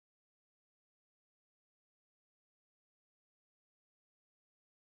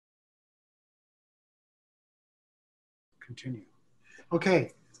continue.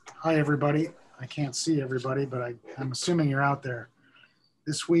 Okay, hi everybody. I can't see everybody, but I'm assuming you're out there.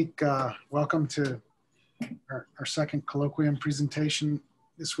 This week, welcome to our second Colloquium presentation.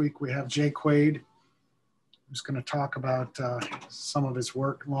 This week we have Jay Quade, who's going to talk about some of his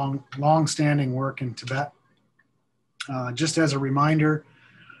work, long-standing work in Tibet. Just as a reminder,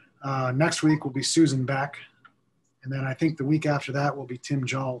 next week will be Susan Beck, and then I think the week after that will be Tim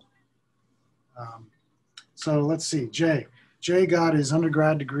Jull. So let's see, Jay. Jay got his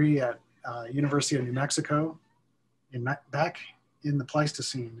undergrad degree at University of New Mexico back in the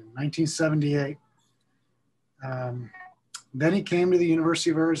Pleistocene in 1978. Then he came to the University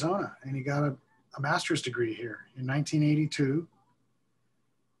of Arizona and he got a master's degree here in 1982.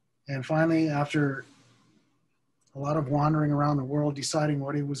 And finally, after a lot of wandering around the world, deciding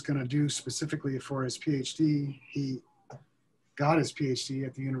what he was going to do specifically for his PhD, he got his PhD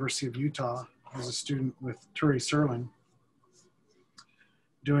at the University of Utah as a student with Turi Serling,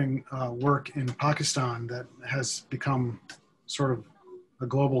 doing work in Pakistan that has become sort of a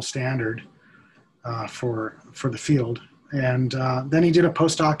global standard for the field. And then he did a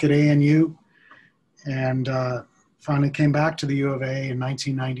postdoc at ANU and finally came back to the U of A in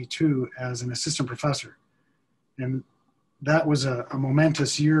 1992 as an assistant professor. And that was a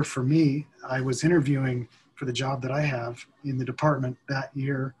momentous year for me. I was interviewing for the job that I have in the department that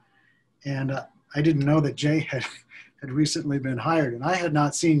year. And I didn't know that Jay had recently been hired. And I had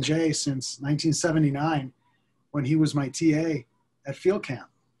not seen Jay since 1979 when he was my TA at field camp.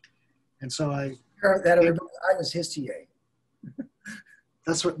 And so I was his TA.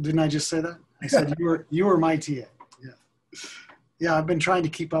 That's what, didn't I just say that? I said, you were my TA. Yeah. Yeah, I've been trying to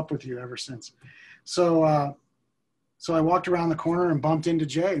keep up with you ever since. So, so I walked around the corner and bumped into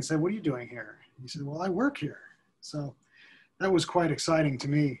Jay and said, what are you doing here? He said, well, I work here. So that was quite exciting to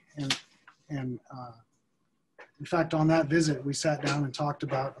me. And in fact, on that visit, we sat down and talked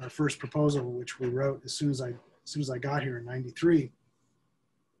about our first proposal, which we wrote as soon as I got here in '93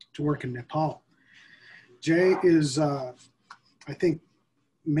 to work in Nepal. Jay is, I think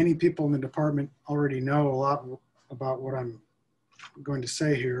many people in the department already know a lot about what I'm going to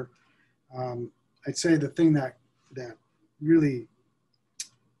say here. I'd say the thing that really,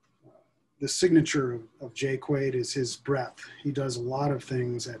 the signature of Jay Quade is his breadth. He does a lot of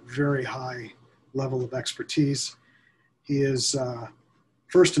things at very high level of expertise. He is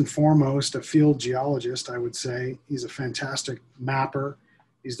first and foremost a field geologist, I would say. He's a fantastic mapper.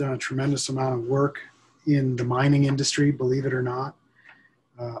 He's done a tremendous amount of work in the mining industry, believe it or not,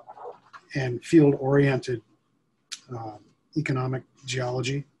 and field-oriented economic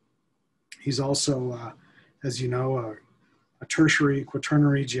geology. He's also, as you know, a tertiary,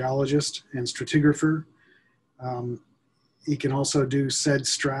 quaternary geologist and stratigrapher. He can also do SED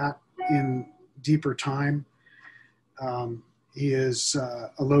strat in deeper time. He is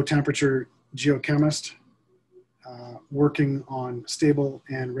a low temperature geochemist working on stable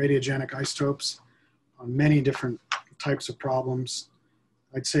and radiogenic isotopes on many different types of problems.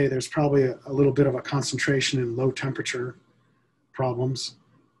 I'd say there's probably a little bit of a concentration in low temperature problems,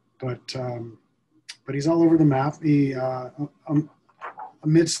 but he's all over the map. He,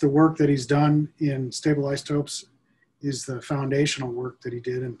 amidst the work that he's done in stable isotopes is the foundational work that he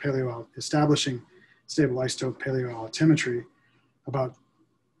did in establishing stable isotope paleoaltimetry about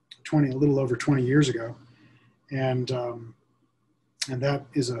a little over 20 years ago. And that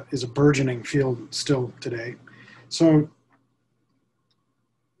is a burgeoning field still today. So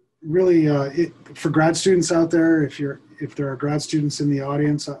really, for grad students out there, if there are grad students in the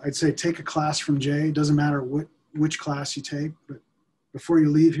audience, I'd say take a class from Jay. It doesn't matter which class you take, but before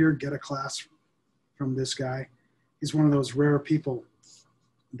you leave here, get a class from this guy. He's one of those rare people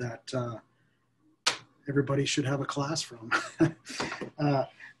that everybody should have a class from.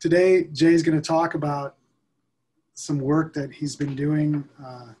 Today, Jay's going to talk about some work that he's been doing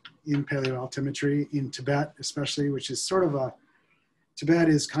in paleoaltimetry in Tibet, especially, which is sort of Tibet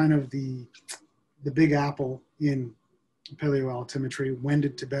is kind of the big apple in paleoaltimetry. When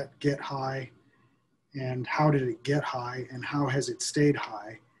did Tibet get high, and how did it get high, and how has it stayed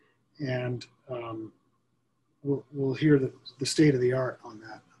high? And we'll hear the state of the art on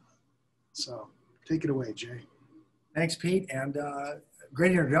that. So take it away, Jay. Thanks, Pete, and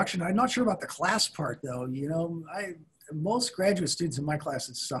great introduction. I'm not sure about the class part, though. You know, most graduate students in my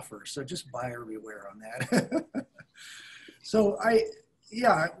classes suffer, so just buyer beware on that. So I'm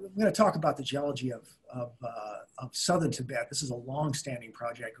going to talk about the geology of Southern Tibet. This is a long-standing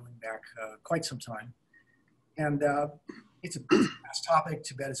project going back quite some time. And it's a vast topic.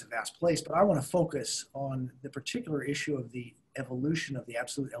 Tibet is a vast place, but I want to focus on the particular issue of the evolution of the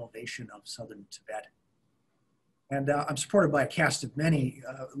absolute elevation of Southern Tibet. And I'm supported by a cast of many,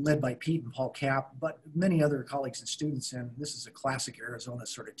 led by Pete and Paul Kapp, but many other colleagues and students. And this is a classic Arizona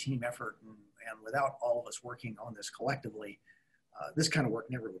sort of team effort. And without all of us working on this collectively, this kind of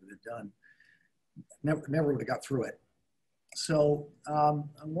work never would have been done. Never would have got through it. So I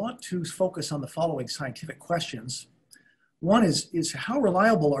want to focus on the following scientific questions. One is how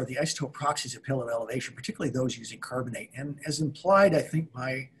reliable are the isotope proxies of paleoelevation, particularly those using carbonate? And as implied, I think,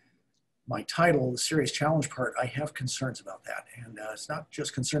 by my title, the serious challenge part, I have concerns about that. And it's not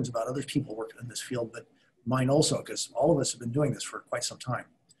just concerns about other people working in this field, but mine also, because all of us have been doing this for quite some time.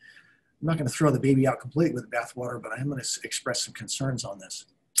 I'm not going to throw the baby out completely with the bathwater, but I'm going to express some concerns on this.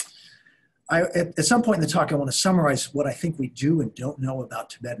 At some point in the talk, I want to summarize what I think we do and don't know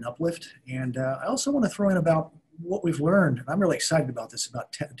about Tibetan uplift. And I also want to throw in about what we've learned. And I'm really excited about this,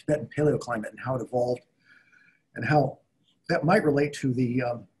 about Tibetan paleoclimate and how it evolved and how that might relate to the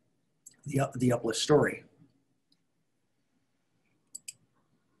uplift story.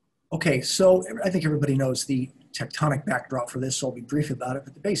 Okay, so I think everybody knows the tectonic backdrop for this, so I'll be brief about it.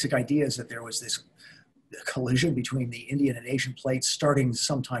 But the basic idea is that there was this collision between the Indian and Asian plates starting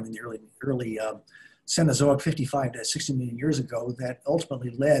sometime in the early Cenozoic, 55 to 60 million years ago, that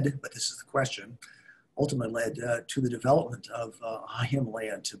ultimately led, but this is the question, ultimately led to the development of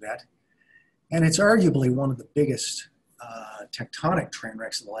Himalaya and Tibet. And it's arguably one of the biggest tectonic train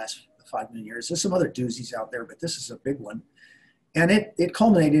wrecks of the last 5 million years. There's some other doozies out there, but this is a big one. And it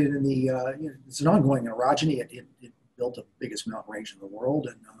culminated in the, it's an ongoing orogeny. It built the biggest mountain range in the world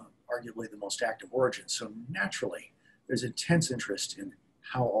and arguably the most active origin. So naturally, there's intense interest in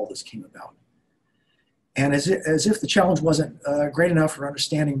how all this came about. And as if the challenge wasn't great enough for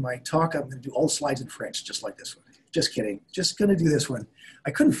understanding my talk, I'm going to do all the slides in French, just like this one. Just kidding. Just going to do this one.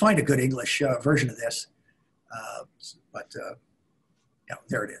 I couldn't find a good English version of this, but yeah,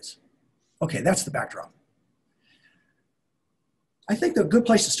 there it is. Okay, that's the backdrop. I think the good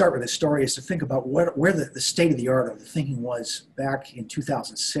place to start with this story is to think about where the state of the art of the thinking was back in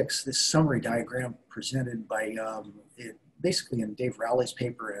 2006. This summary diagram presented by basically in Dave Rowley's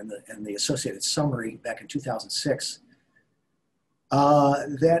paper and the associated summary back in 2006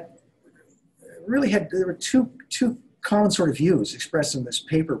 that really there were two common sort of views expressed in this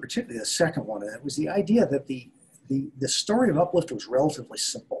paper, particularly the second one, and it was the idea that the story of uplift was relatively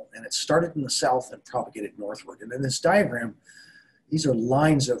simple, and it started in the south and propagated northward. And in this diagram, these are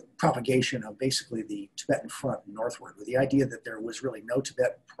lines of propagation of basically the Tibetan front northward, with the idea that there was really no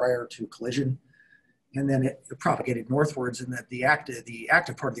Tibet prior to collision, and then it propagated northwards, and that the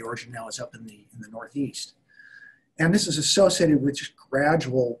active part of the origin now is up in the northeast. And this is associated with just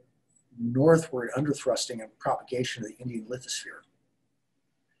gradual northward underthrusting and propagation of the Indian lithosphere.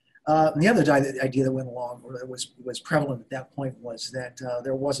 And the other idea that went along, or that was prevalent at that point, was that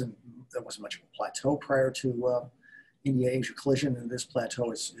there wasn't much of a plateau prior to India-Asia collision, and this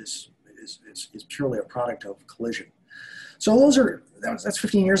plateau is purely a product of collision. So that's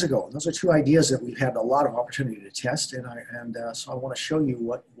 15 years ago. And those are two ideas that we've had a lot of opportunity to test, and so I want to show you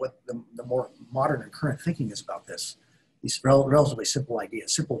what the more modern and current thinking is about this. These relatively simple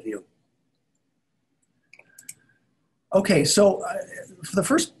ideas, simple view. Okay, so for the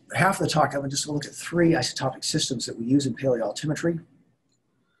first half of the talk, I'm going to just look at 3 isotopic systems that we use in paleoaltimetry.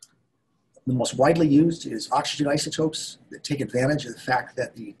 The most widely used is oxygen isotopes that take advantage of the fact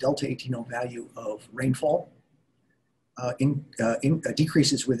that the delta 18O value of rainfall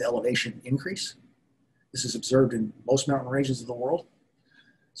decreases with elevation increase. This is observed in most mountain ranges of the world.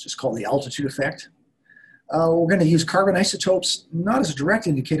 It's just called the altitude effect. We're going to use carbon isotopes not as a direct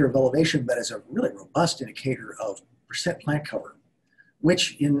indicator of elevation, but as a really robust indicator of percent plant cover,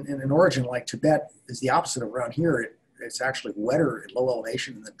 which in an origin like Tibet is the opposite of around here. It's actually wetter at low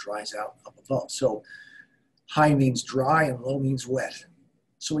elevation and then dries out up above. So high means dry and low means wet.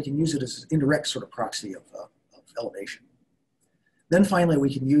 So we can use it as an indirect sort of proxy of elevation. Then finally,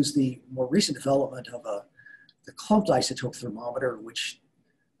 we can use the more recent development of the clumped isotope thermometer, which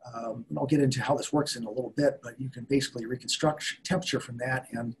I'll get into how this works in a little bit, but you can basically reconstruct temperature from that.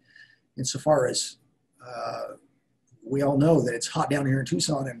 And insofar as we all know that it's hot down here in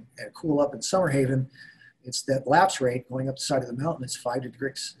Tucson and cool up in Summerhaven, it's that lapse rate going up the side of the mountain. It's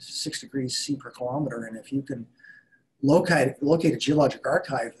 6 degrees C per kilometer. And if you can locate a geologic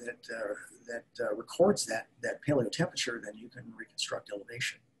archive that records that paleo temperature, then you can reconstruct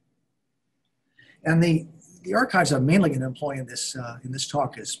elevation. And the archives I'm mainly going to employ in this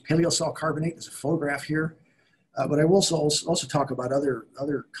talk is paleosol carbonate. There's a photograph here, but I will also talk about other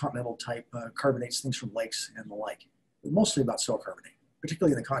continental type carbonates, things from lakes and the like, but mostly about cell carbonate,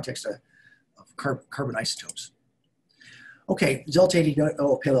 particularly in the context of carbon isotopes. Okay, delta 18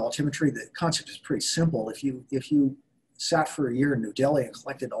 paleoaltimetry, the concept is pretty simple. If you sat for a year in New Delhi and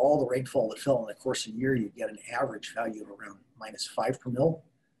collected all the rainfall that fell in the course of a year, you'd get an average value of around -5 per mil.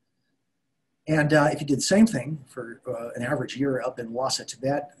 And if you did the same thing for an average year up in Lhasa,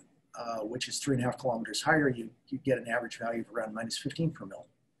 Tibet, which is 3.5 kilometers higher, you'd get an average value of around -15 per mil.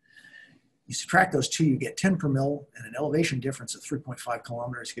 You subtract those two, you get 10 per mil, and an elevation difference of 3.5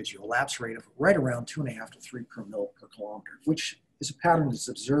 kilometers gives you a lapse rate of right around 2.5 to 3 per mil per kilometer, which is a pattern that's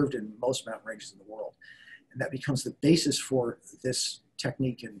observed in most mountain ranges in the world. And that becomes the basis for this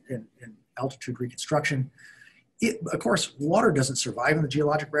technique in altitude reconstruction. Of course, water doesn't survive in the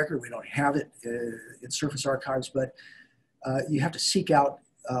geologic record. We don't have it in surface archives, but you have to seek out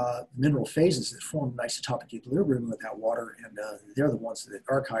mineral phases that form an isotopic equilibrium with that water, and they're the ones that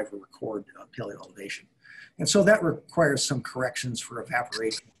archive or record paleoelevation. And so that requires some corrections for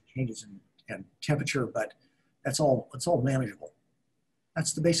evaporation, changes in temperature, but it's all manageable.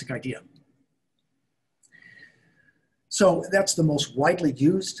 That's the basic idea. So that's the most widely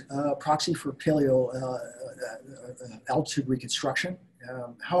used proxy for altitude reconstruction.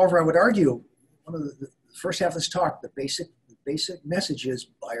 However, I would argue one of the first half of this talk, the basic message is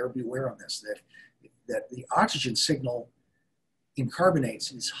buyer beware on this, that the oxygen signal in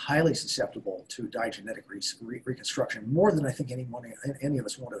carbonates is highly susceptible to diagenetic reconstruction, more than I think any of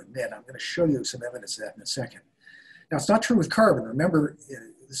us want to admit. I'm going to show you some evidence of that in a second. Now, it's not true with carbon. Remember,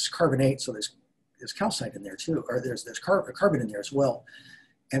 this is carbonate, so there's calcite in there too, or there's carbon in there as well.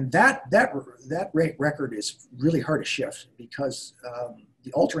 And that record is really hard to shift because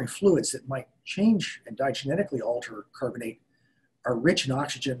the altering fluids that might change and diagenetically alter carbonate are rich in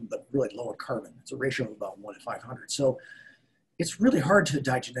oxygen, but really low in carbon. It's a ratio of about 1 to 500. So it's really hard to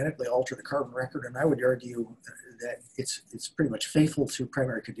diagenetically alter the carbon record. And I would argue that it's pretty much faithful to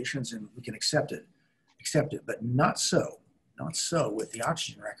primary conditions and we can accept it, but not so with the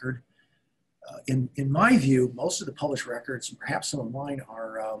oxygen record. In my view, most of the published records, and perhaps some of mine,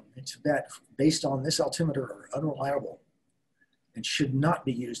 are in Tibet based on this altimeter are unreliable and should not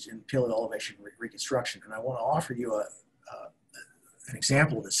be used in paleoelevation reconstruction. And I want to offer you an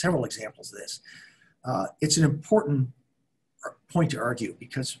example of this, several examples of this. It's an important point to argue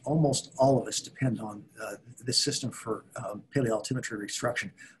because almost all of us depend on this system for paleoaltimetry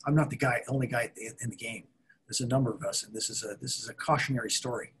reconstruction. I'm not the only guy in the game. There's a number of us, and this is a cautionary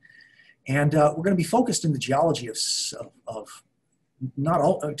story. And we're going to be focused in the geology of not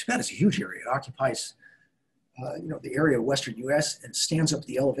all. Tibet is a huge area. It occupies, the area of Western U.S. and stands up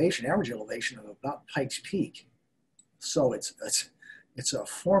the average elevation of about Pikes Peak. So it's a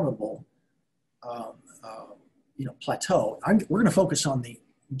formidable, plateau. We're going to focus on the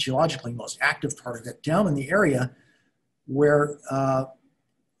geologically most active part of it, down in the area where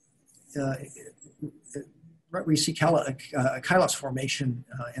right where you see Kailas Formation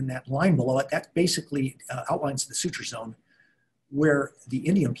and that line below it, that basically outlines the suture zone where the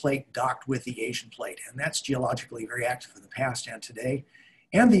Indian plate docked with the Asian plate. And that's geologically very active in the past and today.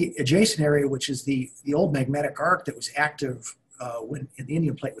 And the adjacent area, which is the old magmatic arc that was active when the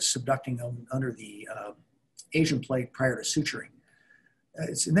Indian plate was subducting under the Asian plate prior to suturing.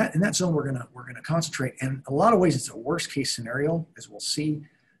 It's in that zone we're gonna concentrate. And in a lot of ways, it's a worst case scenario, as we'll see,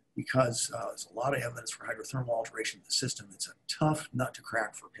 because there's a lot of evidence for hydrothermal alteration of the system. It's a tough nut to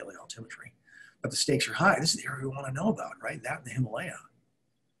crack for paleoaltimetry, but the stakes are high. This is the area we want to know about, right? That and the Himalaya.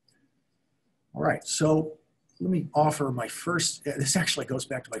 All right, so let me offer my first. This actually goes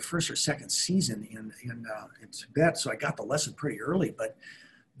back to my first or second season in Tibet, so I got the lesson pretty early. But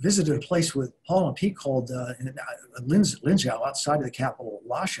visited a place with Paul and Pete called Linzhou, outside of the capital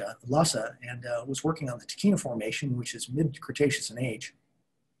Lhasa, and was working on the Tahkeena Formation, which is mid-Cretaceous in age.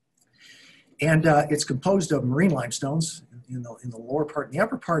 And it's composed of marine limestones in the lower part. In the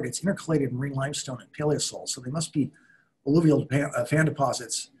upper part, it's intercalated marine limestone and paleosol. So they must be alluvial fan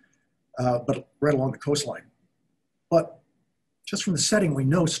deposits, but right along the coastline. But just from the setting, we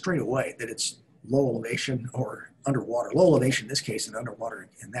know straight away that it's low elevation or underwater. Low elevation in this case and underwater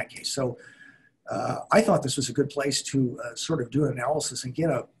in that case. So I thought this was a good place to sort of do an analysis and get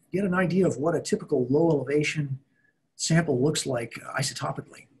an idea of what a typical low elevation sample looks like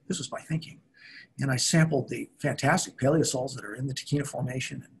isotopically. This was my thinking. And I sampled the fantastic paleosols that are in the Tahkeena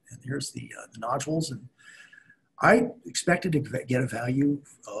Formation, and here's the nodules. And I expected to get a value,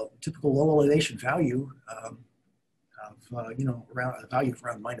 typical low elevation value around a value of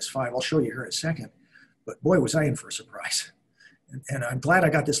around -5. I'll show you here in a second. But boy, was I in for a surprise. And I'm glad I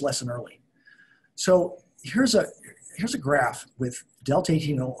got this lesson early. So here's a graph with delta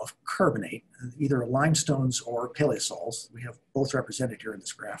 18O of carbonate, either limestones or paleosols. We have both represented here in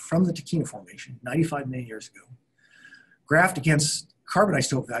this graph from the Tahkeena Formation, 95 million years ago. graphed against carbon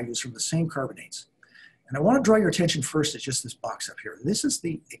isotope values from the same carbonates. And I want to draw your attention first to just this box up here. This is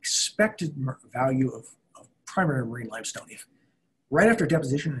the expected value of primary marine limestone. If right after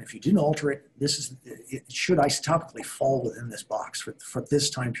deposition, and if you didn't alter it, it should isotopically fall within this box for this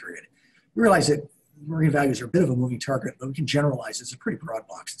time period. We realize that marine values are a bit of a moving target, but we can generalize. It's a pretty broad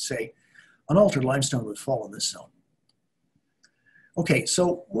box and say unaltered limestone would fall in this zone. Okay,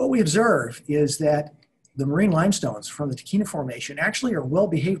 so what we observe is that the marine limestones from the Tahkeena Formation actually are well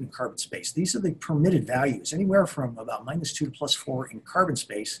behaved in carbon space. These are the permitted values. Anywhere from about -2 to +4 in carbon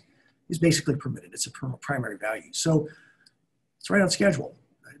space is basically permitted. It's a primary value. So it's right on schedule.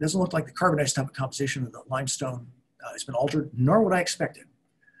 It doesn't look like the carbon isotopic composition of the limestone has been altered, nor would I expect it,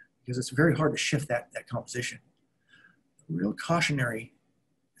 because it's very hard to shift that composition. Real cautionary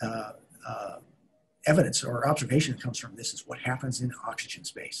evidence or observation that comes from this is what happens in oxygen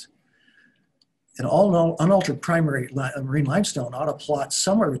space. An all unaltered primary marine limestone ought to plot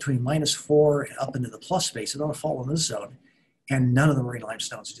somewhere between -4 and up into the plus space. It ought to fall in this zone, and none of the marine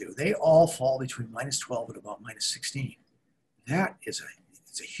limestones do. They all fall between -12 and about -16. That is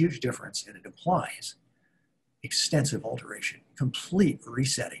it's a huge difference, and it implies extensive alteration, complete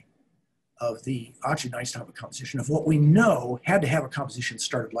resetting of the oxygen isotopic composition of what we know had to have a composition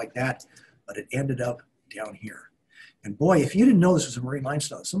started like that, but it ended up down here. And boy, if you didn't know this was a marine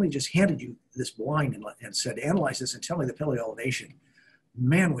limestone, somebody just handed you this blind and said, analyze this and tell me the paleoelevation,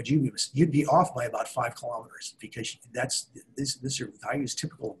 man, you'd be off by about 5 kilometers, because this value is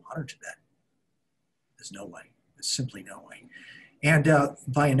typical of modern Tibet. There's no way. There's simply no way. And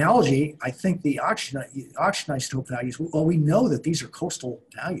by analogy, I think the oxygen isotope values, well, we know that these are coastal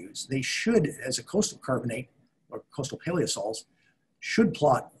values. They should, as a coastal carbonate or coastal paleosols, should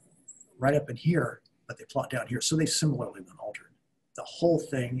plot right up in here, but they plot down here. So they've similarly been altered. The whole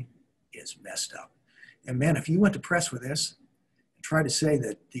thing is messed up. And man, if you went to press with this and tried to say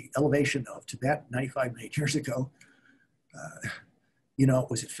that the elevation of Tibet 95 million years ago, you know,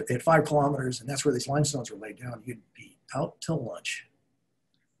 was at 5 kilometers, and that's where these limestones were laid down, you'd be out till lunch.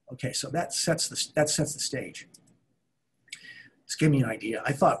 Okay, so that sets the stage. This gave me an idea.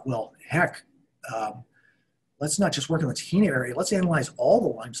 I thought, well, heck, let's not just work in the Tahkeena area. Let's analyze all the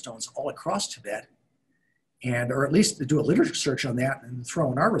limestones all across Tibet, or at least do a literature search on that and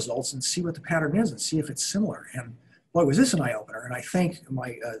throw in our results and see what the pattern is and see if it's similar. And boy, was this an eye-opener. And I thank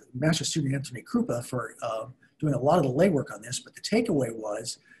my master's student, Anthony Krupa, for doing a lot of the legwork on this. But the takeaway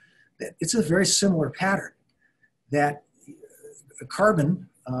was that it's a very similar pattern, that carbon,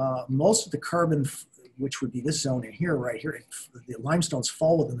 most of the carbon, which would be this zone in here, right here, the limestones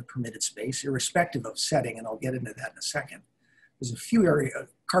fall within the permitted space, irrespective of setting, and I'll get into that in a second. There's a few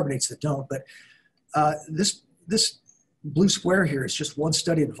carbonates that don't, but this blue square here is just one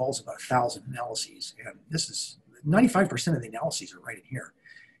study that involves about 1,000 analyses, and this is 95% of the analyses are right in here,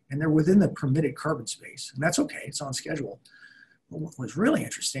 and they're within the permitted carbon space, and that's okay, it's on schedule. But what was really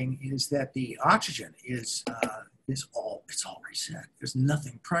interesting is that the oxygen is all reset. There's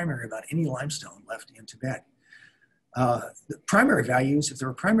nothing primary about any limestone left in Tibet. The primary values, if there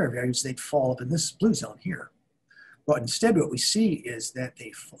were primary values, they'd fall up in this blue zone here. But instead, what we see is that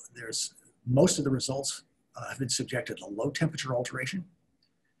most of the results have been subjected to low temperature alteration.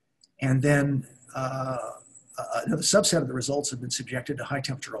 And then another subset of the results have been subjected to high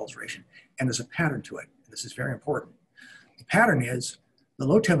temperature alteration. And there's a pattern to it. This is very important. The pattern is the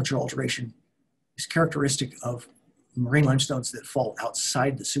low temperature alteration is characteristic of marine limestones that fall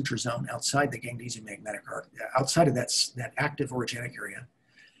outside the suture zone, outside the Gangnesian magmatic arc, outside of that active orogenic area.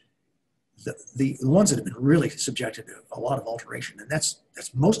 The ones that have been really subjected to a lot of alteration, and that's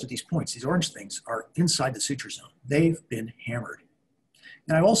most of these points, these orange things, are inside the suture zone. They've been hammered.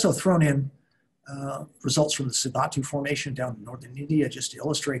 And I've also thrown in results from the Sibatu Formation down in northern India, just to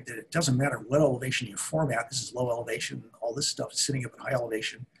illustrate that it doesn't matter what elevation you form at. This is low elevation, all this stuff is sitting up at high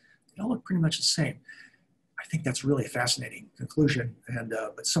elevation. They all look pretty much the same. I think that's really a fascinating conclusion, and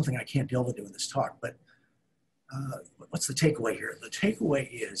but something I can't delve into in this talk. But what's the takeaway here? The takeaway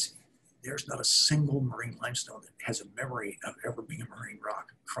is there's not a single marine limestone that has a memory of ever being a marine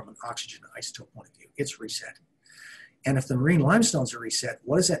rock from an oxygen isotope point of view. It's reset. And if the marine limestones are reset,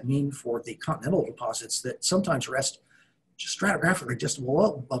 what does that mean for the continental deposits that sometimes rest just stratigraphically just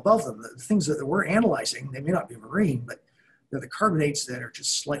above them? The things that we're analyzing, they may not be marine, but they're the carbonates that are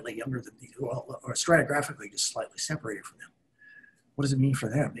just slightly younger than these, or stratigraphically just slightly separated from them. What does it mean for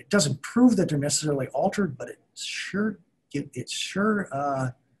them? It doesn't prove that they're necessarily altered, but it sure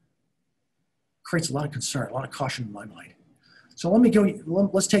creates a lot of concern, a lot of caution in my mind. So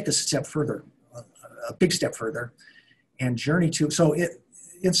let's take this a step further, a big step further, and journey to,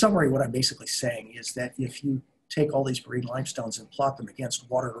 in summary, what I'm basically saying is that if you take all these marine limestones and plot them against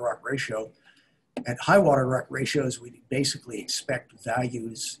water to rock ratio. At high water to rock ratios, we basically expect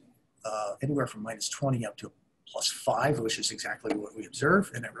values anywhere from -20 up to +5, which is exactly what we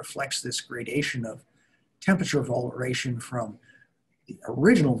observe. And it reflects this gradation of temperature alteration from the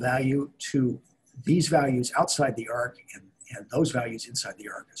original value to these values outside the arc and those values inside the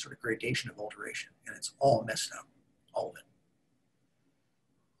arc, a sort of gradation of alteration. And it's all messed up, all of it.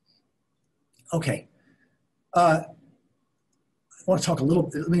 Okay. I want to talk a little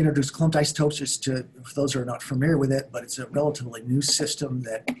bit, let me introduce clumped isotopes just to, for those who are not familiar with it, but it's a relatively new system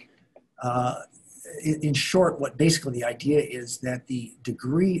that, in short, what basically the idea is that the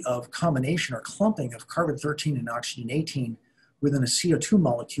degree of combination or clumping of carbon-13 and oxygen-18 within a CO2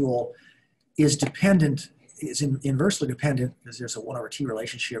 molecule is dependent, is inversely dependent, because there's a 1/T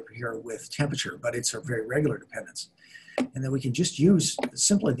relationship here with temperature, but it's a very regular dependence. And then we can just use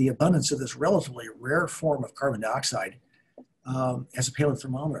simply the abundance of this relatively rare form of carbon dioxide as a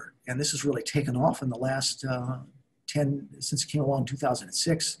paleothermometer. And this has really taken off in the last since it came along in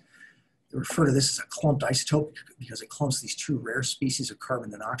 2006. They refer to this as a clumped isotope because it clumps these two rare species of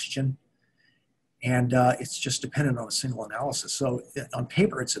carbon and oxygen. And it's just dependent on a single analysis. So on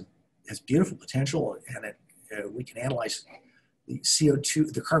paper, it has beautiful potential, and we can analyze the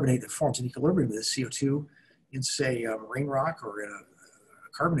CO2, the carbonate that forms in equilibrium with the CO2 in, say, marine rock or in a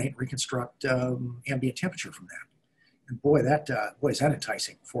carbonate, reconstruct ambient temperature from that. And boy, is that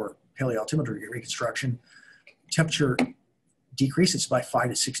enticing for paleoaltimetry reconstruction. Temperature decreases by 5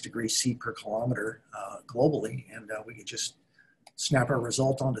 to 6 degrees C per kilometer globally, and we could just snap our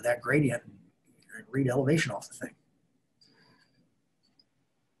result onto that gradient and read elevation off the thing.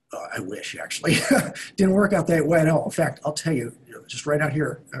 I wish, actually. Didn't work out that way at all. In fact, I'll tell you, just right out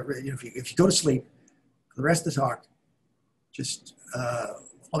here, if you go to sleep, for the rest of the talk, just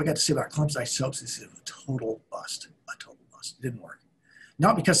all I got to say about clumped isotopes is a total bust, It didn't work.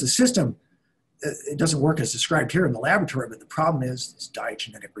 Not because the system, it doesn't work as described here in the laboratory, but the problem is this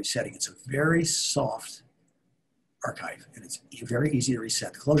diagenetic resetting. It's a very soft archive, and it's very easy to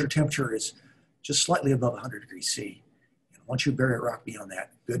reset. The closure temperature is just slightly above 100 degrees C. And once you bury a rock beyond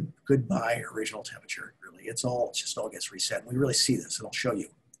that, goodbye original temperature, really. It just all gets reset. And we really see this, and I'll show you.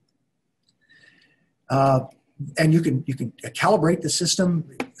 And you can calibrate the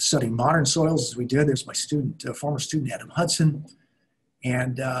system, studying modern soils as we did. There's my student, former student, Adam Hudson.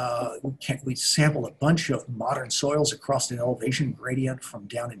 And we sampled a bunch of modern soils across an elevation gradient from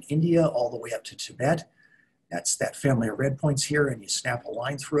down in India all the way up to Tibet. That's that family of red points here, and you snap a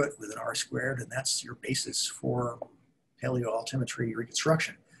line through it with an R², and that's your basis for paleoaltimetry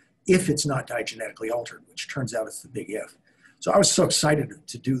reconstruction, if it's not diagenetically altered, which turns out it's the big if. So I was so excited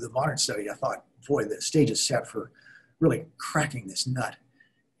to do the modern study. I thought, boy, the stage is set for really cracking this nut,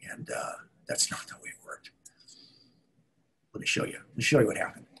 and that's not the way it worked. Let me show you. Let me show you what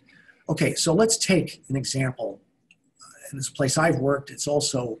happened. Okay, so let's take an example. In this place I've worked, it's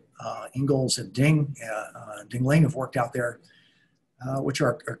also Ingalls and Ding Ling have worked out there, which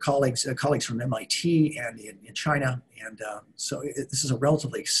are colleagues from MIT and in China. And so this is a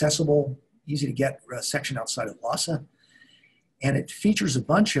relatively accessible, easy to get section outside of Lhasa. And it features a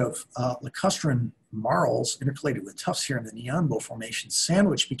bunch of lacustrine marls intercalated with tuffs here in the Nianbo Formation,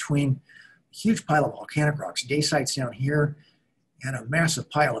 sandwiched between a huge pile of volcanic rocks, dacite down here, and a massive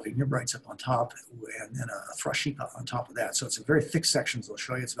pile of ignimbrites up on top, and then a thrush heap on top of that. So it's a very thick section, as I'll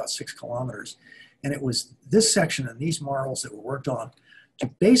show you. It's about 6 kilometers. And it was this section and these marls that were worked on to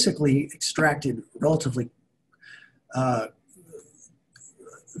basically extracted relatively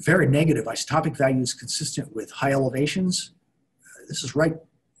very negative isotopic values consistent with high elevations. This is right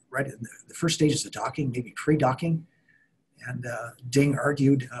in the first stages of docking, maybe pre-docking. And Ding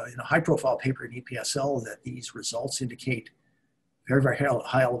argued in a high-profile paper in EPSL that these results indicate very, very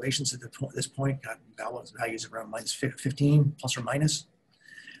high elevations at this point, got values around -15, plus or minus.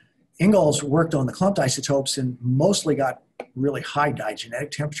 Ingalls worked on the clumped isotopes and mostly got really high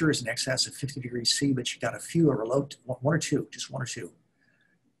diagenetic temperatures in excess of 50 degrees C, but she got a few or low, one or two,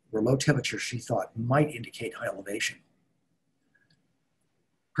 were low temperatures she thought might indicate high elevation.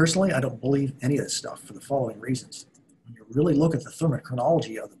 Personally, I don't believe any of this stuff for the following reasons. When you really look at the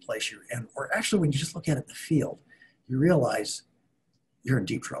thermochronology of the place or actually when you just look at it in the field, you realize you're in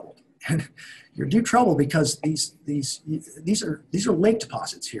deep trouble. And you're in deep trouble because these are lake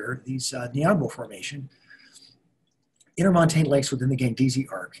deposits here, these Nianbo Formation, intermontane lakes within the Gangdezi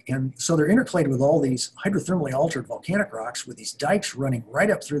Arc. And so they're intercalated with all these hydrothermally altered volcanic rocks with these dikes running right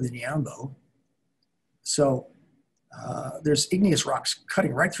up through the Nianbo. So there's igneous rocks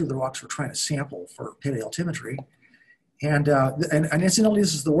cutting right through the rocks we're trying to sample for paleoaltimetry. And incidentally,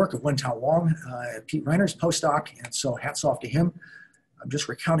 this is the work of Wentao Wang, Pete Reiner's postdoc, and so hats off to him. I'm just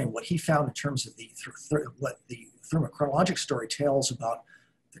recounting what he found in terms of what the thermochronologic story tells about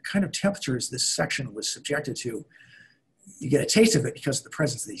the kind of temperatures this section was subjected to. You get a taste of it because of the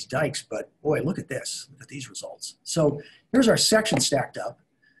presence of these dikes, but boy, look at this, look at these results. So here's our section stacked up.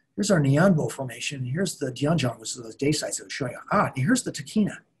 Here's our Nianbo formation. Here's the Dianjiang, which is those day sites I was showing you. And here's the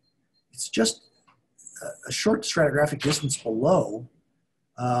Takina. It's just a short stratigraphic distance below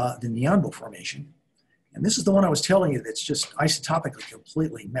the Nianbo formation. And this is the one I was telling you that's just isotopically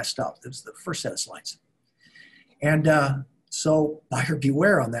completely messed up. This was the first set of slides. And so buyer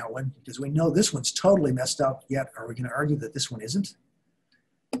beware on that one, because we know this one's totally messed up, yet are we going to argue that this one isn't?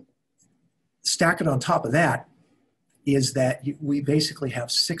 Stack it on top of that is that we basically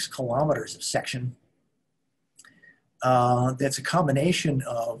have 6 kilometers of section that's a combination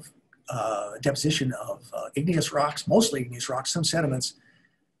of deposition of igneous rocks, mostly igneous rocks, some sediments,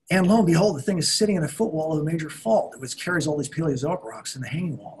 and lo and behold, the thing is sitting in a footwall of a major fault, which carries all these Paleozoic rocks in the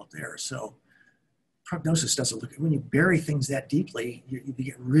hanging wall up there. So prognosis doesn't look, when you bury things that deeply,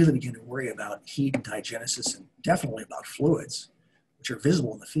 you really begin to worry about heat and diagenesis, and definitely about fluids, which are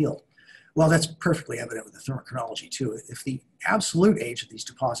visible in the field. Well, that's perfectly evident with the thermochronology too. If the absolute age of these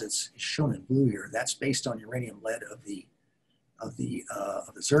deposits is shown in blue here, that's based on uranium lead of the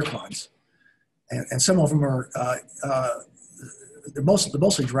zircons, and some of them are they're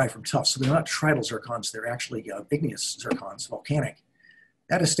mostly derived from tuffs, so they're not tridal zircons. They're actually igneous zircons, volcanic.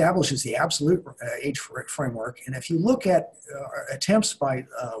 That establishes the absolute age framework. And if you look at attempts by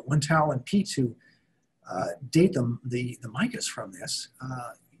Wentao and Pete to date the micas from this,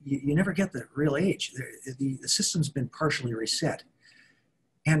 you never get the real age. The system's been partially reset.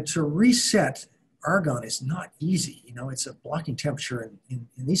 And to reset argon is not easy. You know, it's a blocking temperature in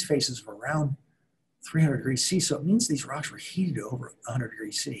these phases of around 300 degrees C. So it means these rocks were heated to over 100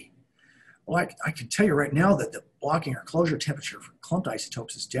 degrees C. Well, I can tell you right now that the blocking or closure temperature for clumped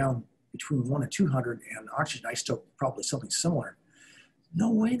isotopes is down between 1 and 200, and oxygen isotope probably something similar.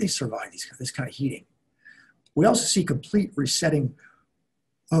 No way they survive this kind of heating. We also see complete resetting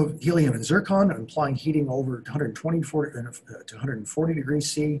of helium and zircon, implying heating over 120 to 140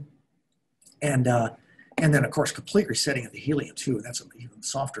 degrees C. And then, of course, complete resetting of the helium, too. And that's an even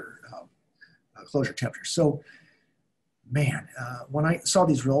softer closure temperature. So, man, when I saw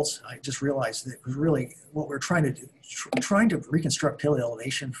these results, I just realized that it was really what we're trying to do, trying to reconstruct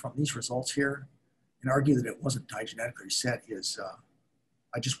paleoelevation from these results here and argue that it wasn't diagenetically reset is,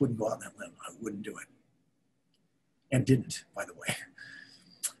 I just wouldn't go out on that limb. I wouldn't do it. And didn't, by the way.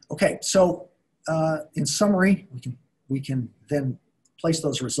 Okay, so in summary, we can then place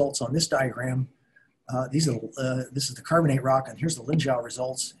those results on this diagram. This is the carbonate rock, and here's the Linjiao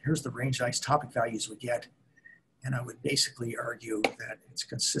results. Here's the range isotopic values we get. And I would basically argue that it's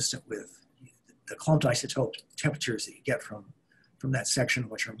consistent with the clumped isotope temperatures that you get from that section,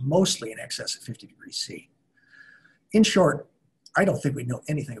 which are mostly in excess of 50 degrees C. In short, I don't think we know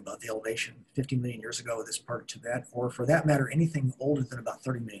anything about the elevation 50 million years ago of this part of Tibet, or for that matter, anything older than about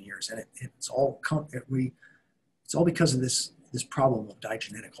 30 million years. And it's all because of this problem of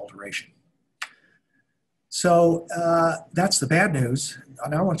diagenetic alteration. So that's the bad news.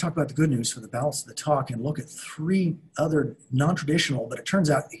 Now I want to talk about the good news for the balance of the talk and look at 3 other non-traditional, but it turns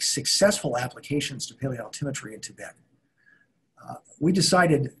out successful applications to paleoaltimetry in Tibet.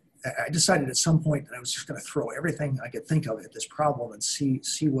 I decided at some point that I was just going to throw everything I could think of at this problem and see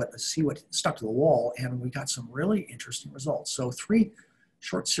what stuck to the wall, and we got some really interesting results. So 3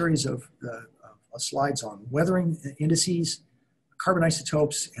 short series of slides on weathering indices, carbon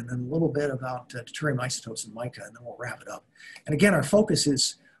isotopes, and then a little bit about deuterium isotopes and mica, and then we'll wrap it up. And again, our focus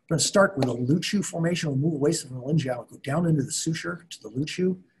is, we're going to start with a Luchu formation. We'll move away from the Linjiao, go down into the Suture to the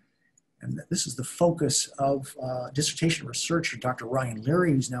Luchu. And this is the focus of dissertation researcher Dr. Ryan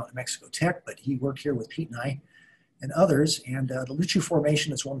Leary, who's now at Mexico Tech, but he worked here with Pete and I and others. And the Luchu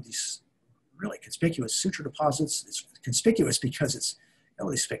Formation is one of these really conspicuous suture deposits. It's conspicuous because it's got all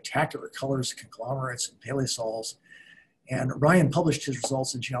these spectacular colors, conglomerates, and paleosols. And Ryan published his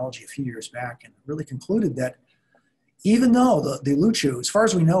results in geology a few years back and really concluded that even though the Luchu, as far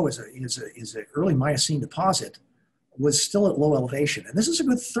as we know, is an early Miocene deposit, was still at low elevation. And this is a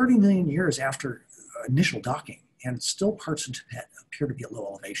good 30 million years after initial docking, and still parts of Tibet appear to be at low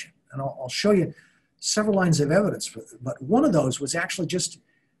elevation. And I'll show you several lines of evidence for it, but one of those was actually just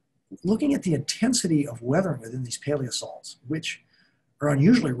looking at the intensity of weathering within these paleosols, which are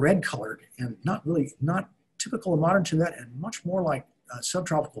unusually red colored and not typical of modern Tibet, and much more like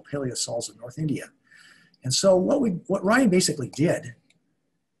subtropical paleosols in North India. And so what Ryan basically did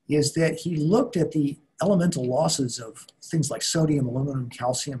is that he looked at the elemental losses of things like sodium, aluminum,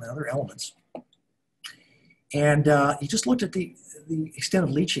 calcium, and other elements. And he just looked at the extent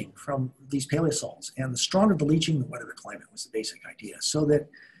of leaching from these paleosols. And the stronger the leaching, the wetter the climate was the basic idea. So that,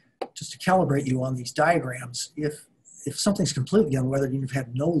 just to calibrate you on these diagrams, if something's completely unweathered and you've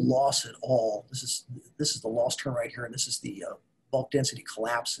had no loss at all, this is the loss term right here, and this is the bulk density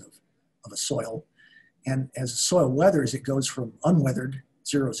collapse of a soil. And as the soil weathers, it goes from unweathered,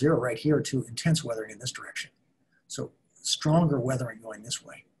 0, 0 right here, to intense weathering in this direction. So stronger weathering going this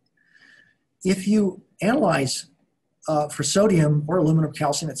way. If you analyze for sodium or aluminum,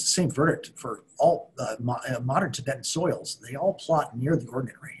 calcium, it's the same verdict for all modern Tibetan soils. They all plot near the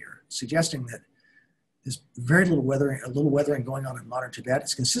ordinate right here, suggesting that there's very little weathering going on in modern Tibet.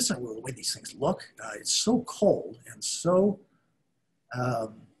 It's consistent with the way these things look. It's so cold and so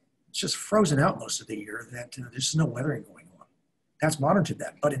it's just frozen out most of the year that there's no weathering going on. That's modern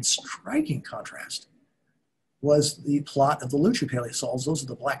Tibet. But in striking contrast was the plot of the Luchu paleosols. Those are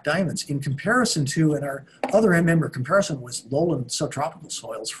the black diamonds. In comparison to, and our other end member comparison was lowland subtropical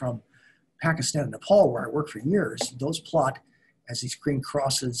soils from Pakistan and Nepal, where I worked for years. Those plot as these green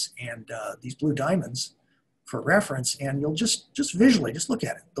crosses and these blue diamonds for reference. And you'll just visually, just look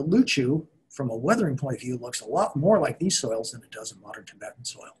at it. The Luchu, from a weathering point of view, looks a lot more like these soils than it does in modern Tibetan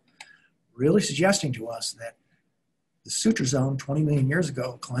soil. Really suggesting to us that the suture zone 20 million years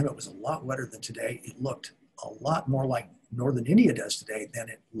ago, climate was a lot wetter than today. It looked a lot more like northern India does today than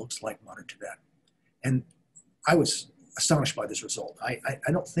it looks like modern Tibet. And I was astonished by this result. I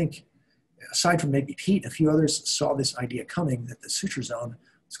don't think, aside from maybe Pete and a few others, saw this idea coming that the suture zone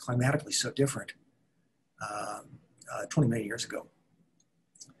was climatically so different 20 million years ago.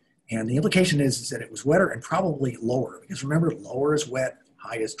 And the implication is that it was wetter and probably lower, because remember, lower is wet,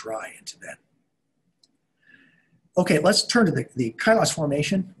 high is dry in Tibet. Okay, let's turn to the Kailas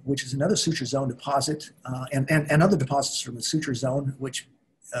Formation, which is another suture zone deposit, and other deposits from the suture zone, which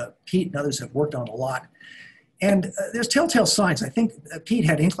Pete and others have worked on a lot. And there's telltale signs. I think Pete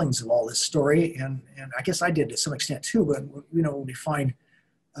had inklings of all this story, and I guess I did to some extent too, but when we find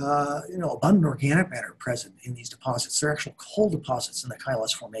abundant organic matter present in these deposits, they're actual coal deposits in the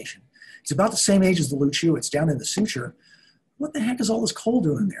Kailas Formation. It's about the same age as the Luchu. It's down in the suture. What the heck is all this coal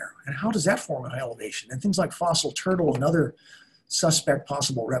doing there? And how does that form at high elevation? And things like fossil turtle and other suspect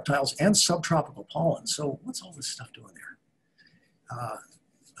possible reptiles and subtropical pollen. So what's all this stuff doing there?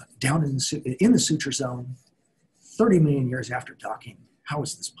 Down in the suture zone, 30 million years after docking, how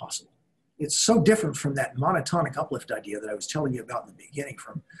is this possible? It's so different from that monotonic uplift idea that I was telling you about in the beginning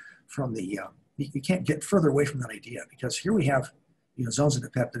you can't get further away from that idea, because here we have zones of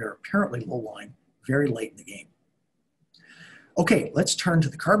Tibet that are apparently low-lying very late in the game. Okay, let's turn to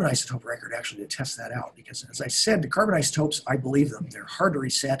the carbon isotope record actually to test that out, because as I said, the carbon isotopes, I believe them. They're hard to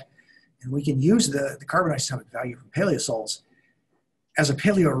reset, and we can use the carbon isotopic value from paleosols as a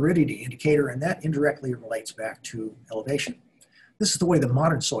paleoaridity indicator, and that indirectly relates back to elevation. This is the way the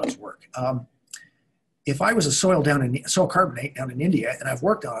modern soils work. If I was a soil carbonate down in India, and I've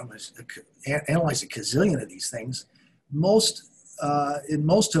worked on them, analyzed a gazillion of these things, in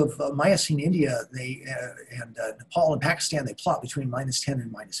most of Miocene India, and Nepal and Pakistan, they plot between -10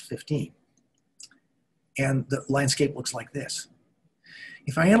 and -15. And the landscape looks like this.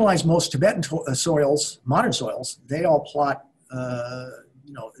 If I analyze most Tibetan soils, modern soils, they all plot,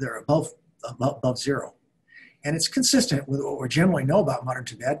 they're above 0. And it's consistent with what we generally know about modern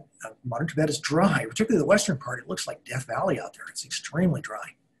Tibet. Modern Tibet is dry, particularly the western part. It looks like Death Valley out there. It's extremely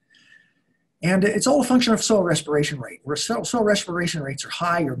dry. And it's all a function of soil respiration rate. Where soil respiration rates are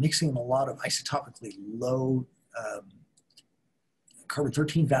high, you're mixing a lot of isotopically low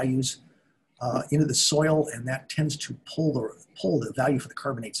carbon-13 values into the soil, and that tends to pull the value for the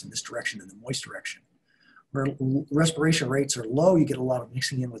carbonates in this direction, in the moist direction. Where respiration rates are low, you get a lot of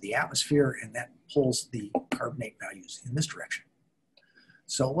mixing in with the atmosphere, and that pulls the carbonate values in this direction.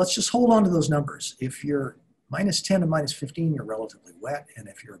 So let's just hold on to those numbers. If you're -10 to -15, you're relatively wet, and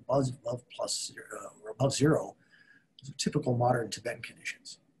if you're above 0, those are typical modern Tibetan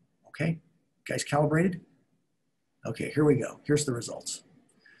conditions. Okay, guys calibrated? Okay, here we go. Here's the results.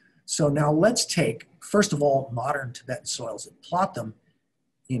 So now let's take, first of all, modern Tibetan soils and plot them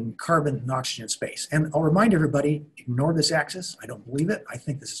in carbon and oxygen space. And I'll remind everybody, ignore this axis. I don't believe it. I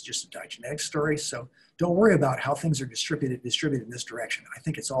think this is just a diagenetic story. So don't worry about how things are distributed in this direction. I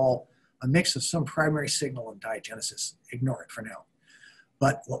think it's all a mix of some primary signal and diagenesis. Ignore it for now.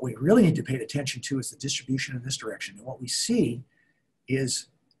 But what we really need to pay attention to is the distribution in this direction. And what we see is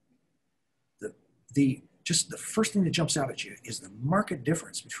just the first thing that jumps out at you is the marked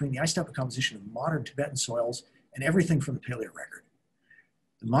difference between the isotopic composition of modern Tibetan soils and everything from the paleo record.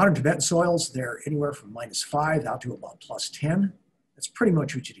 The modern Tibetan soils, they're anywhere from -5 out to about +10. That's pretty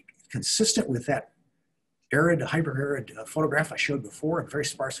much what you consistent with that arid, hyper-arid photograph I showed before, and very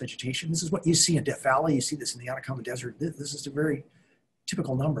sparse vegetation. This is what you see in Death Valley. You see this in the Atacama Desert. This is a very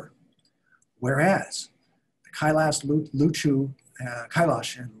typical number. Whereas the Kailash, Luchu,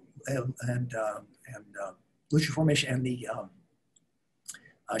 Kailash, and Luchu Formation and the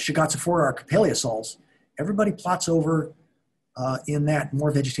Shigatse forearc paleosols, everybody plots over in that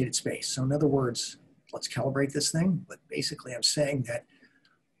more vegetated space. So in other words, let's calibrate this thing. But basically, I'm saying that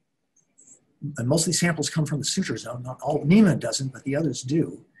and most of these samples come from the suture zone. Not all, NEMA doesn't, but the others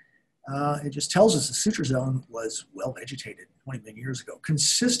do. It just tells us the suture zone was well vegetated 20 million years ago,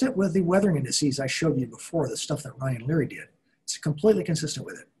 consistent with the weathering indices I showed you before, the stuff that Ryan Leary did. It's completely consistent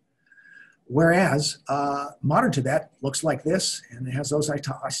with it. Whereas modern Tibet looks like this, and it has those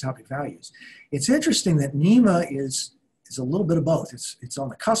isotopic values. It's interesting that NEMA is a little bit of both. It's on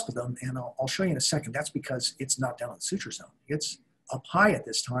the cusp of them, and I'll show you in a second. That's because it's not down in the suture zone. It's up high at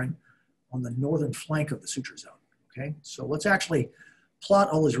this time on the northern flank of the suture zone, okay? So let's actually plot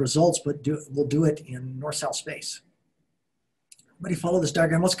all these results, but we'll do it in north-south space. Everybody follow this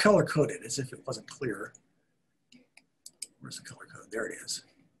diagram. Let's color code it as if it wasn't clear. Where's the color code? There it is.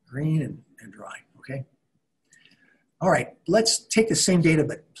 Green and dry, okay? All right, let's take the same data,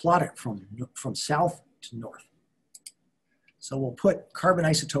 but plot it from south to north. So we'll put carbon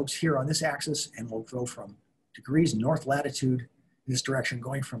isotopes here on this axis, and we'll go from degrees north latitude in this direction,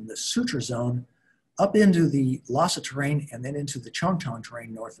 going from the suture zone up into the Lhasa terrain and then into the Changtang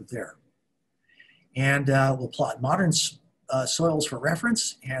terrain north of there. And we'll plot modern soils for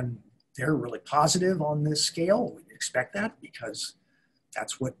reference, and they're really positive on this scale. We expect that because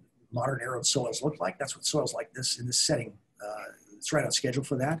that's what modern arid soils look like. That's what soils like this in this setting, it's right on schedule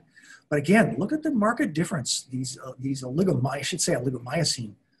for that. But again, look at the marked difference. These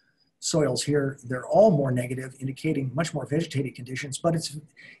oligomycete soils here, they're all more negative, indicating much more vegetated conditions, but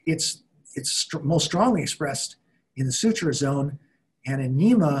it's most strongly expressed in the suture zone, and in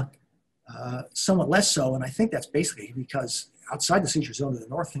NEMA, somewhat less so. And I think that's basically because outside the suture zone to the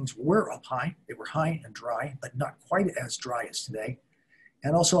north, things were up high. They were high and dry, but not quite as dry as today,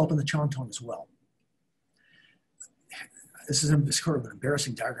 and also up in the Changtang as well. This is sort of an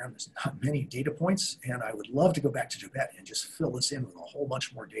embarrassing diagram. There's not many data points, and I would love to go back to Tibet and just fill this in with a whole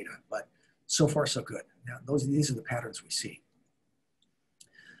bunch more data, but so far so good. Now, these are the patterns we see.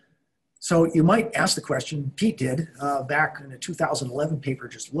 So you might ask the question, Pete did back in a 2011 paper,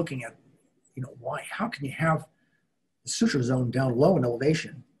 just looking at, how can you have the suture zone down low in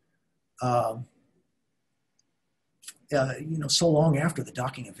elevation, so long after the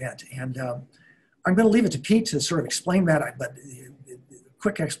docking event? And I'm going to leave it to Pete to sort of explain that, but the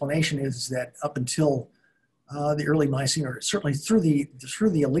quick explanation is that up until the early Miocene, or certainly through the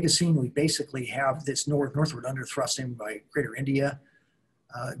Oligocene, we basically have this northward underthrusting by Greater India,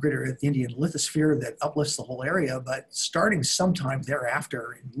 Greater Indian lithosphere that uplifts the whole area. But starting sometime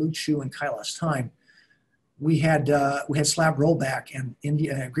thereafter, in Luchu and Kailash time, we had slab rollback and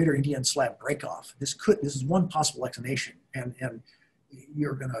Greater Indian slab breakoff. This is one possible explanation, and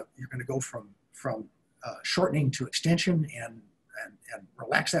you're gonna go from shortening to extension and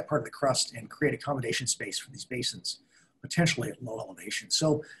relax that part of the crust and create accommodation space for these basins, potentially at low elevation.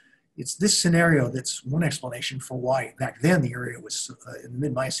 So it's this scenario that's one explanation for why back then the area was, in the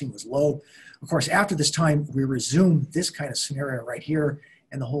mid-Miocene, was low. Of course, after this time, we resume this kind of scenario right here,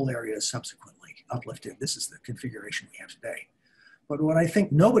 and the whole area is subsequently uplifted. This is the configuration we have today. But what I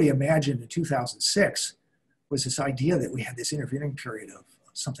think nobody imagined in 2006 was this idea that we had this intervening period of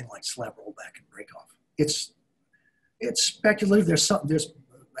something like slab rollback and breakoff. It's speculative. There's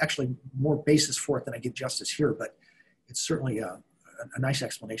actually more basis for it than I give justice here, but it's certainly a nice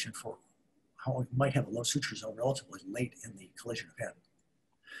explanation for how we might have a low suture zone relatively late in the collision event.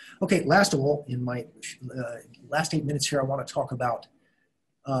 Okay, last of all, in my last 8 minutes here, I want to talk about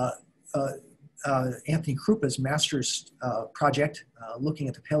Anthony Krupa's master's project, looking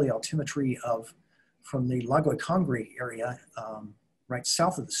at the paleoaltimetry from the Lago Congre area, right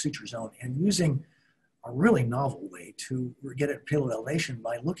south of the suture zone, and using a really novel way to get at paleo elevation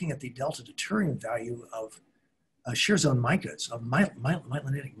by looking at the delta deuterium value of shear zone micas, of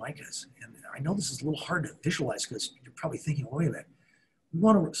myelinitic micas. And I know this is a little hard to visualize because you're probably thinking, wait a minute,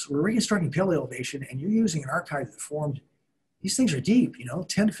 we're reconstructing paleo elevation, and you're using an archive that formed, these things are deep,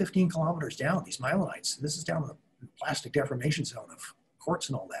 10 to 15 kilometers down, these myelinites. This is down in the plastic deformation zone of quartz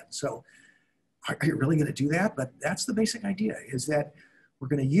and all that. So are you really going to do that? But that's the basic idea, is that we're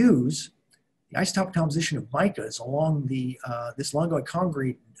going to use the isotopic composition of micas along the this Lago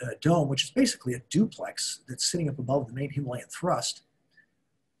Congre dome, which is basically a duplex that's sitting up above the main Himalayan thrust,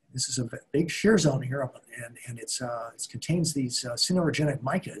 This is a big shear zone here, and it contains these cinerogenic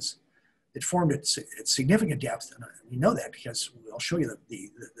micas that formed at significant depth, and we know that because I'll show you the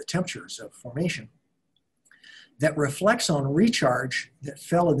temperatures of formation that reflects on recharge that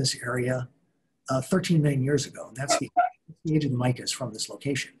fell in this area 13 million years ago. And that's the age of the micas from this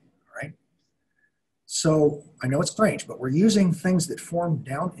location, all right? So I know it's strange, but we're using things that formed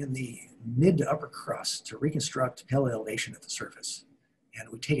down in the mid to upper crust to reconstruct paleoelevation at the surface. And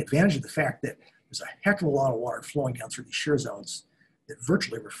we take advantage of the fact that there's a heck of a lot of water flowing down through these shear zones that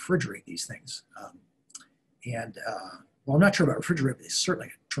virtually refrigerate these things. Well, I'm not sure about refrigerate, but there's certainly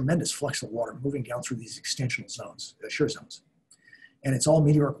a tremendous flux of water moving down through these extensional zones, shear zones. And it's all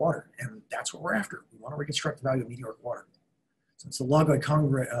meteoric water, and that's what we're after. We want to reconstruct the value of meteoric water. So it's the Lagoi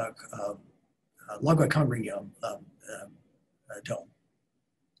Congre dome.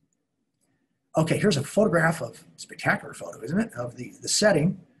 Okay, here's a photograph of, spectacular photo, isn't it, of the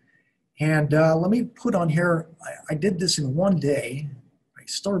setting. And let me put on here, I did this in one day. I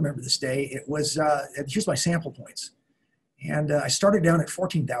still remember this day. It was, here's my sample points. And I started down at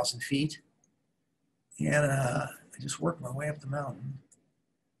 14,000 feet. And I just worked my way up the mountain.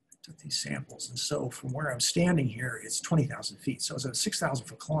 I took these samples. And so from where I'm standing here, it's 20,000 feet. So it was a 6,000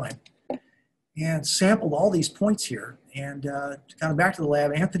 foot climb. And sampled all these points here and got them back to the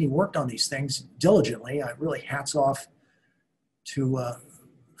lab. Anthony worked on these things diligently. I really hats off to a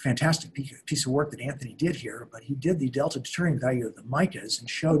fantastic piece of work that Anthony did here, but he did the delta deterring value of the micas and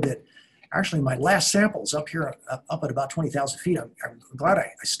showed that actually my last samples up here, up at about 20,000 feet, I'm glad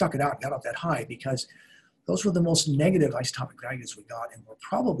I stuck it out and got up that high because those were the most negative isotopic values we got and were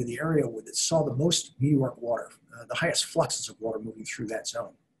probably the area that saw the most meteoric water, the highest fluxes of water moving through that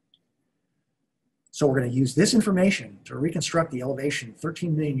zone. So we're going to use this information to reconstruct the elevation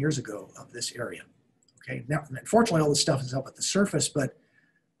 13 million years ago of this area. Okay, now, unfortunately, all this stuff is up at the surface, but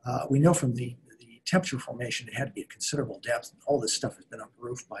we know from the temperature formation it had to be at considerable depth. And all this stuff has been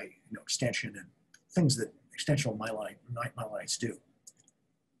unroofed by extension and things that extensional myelites do.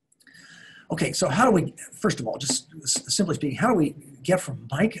 Okay, so how do we, first of all, just simply speaking, how do we get from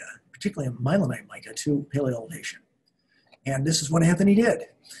mica, particularly myelinite mica, to paleoelevation? And this is what Anthony did.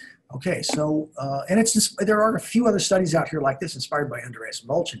 Okay, so, and it's just, there are a few other studies out here like this inspired by Andreas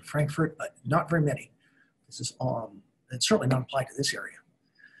Mulch in Frankfurt, but not very many. This is, it's certainly not applied to this area.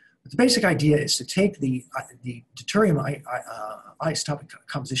 But the basic idea is to take the deuterium isotopic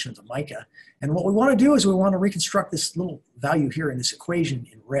composition of the mica, and what we want to do is we want to reconstruct this little value here in this equation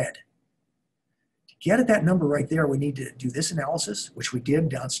in red. To get at that number right there, we need to do this analysis, which we did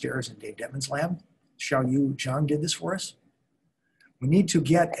downstairs in Dave Detman's lab. Xiaoyu Zhang did this for us. We need to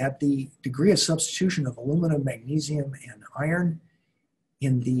get at the degree of substitution of aluminum, magnesium, and iron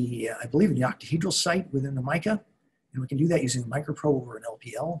in the, I believe, in the octahedral site within the mica. And we can do that using a microprobe over an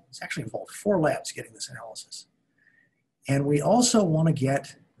LPL. It's actually involved 4 labs getting this analysis. And we also want to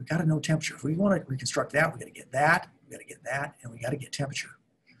get, we've got to know temperature. If we want to reconstruct that, we've got to get that, we've got to get that, and we got to get temperature.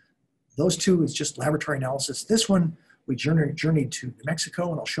 Those two is just laboratory analysis. This one, we journeyed to New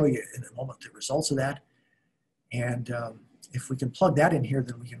Mexico, and I'll show you in a moment the results of that. And if we can plug that in here,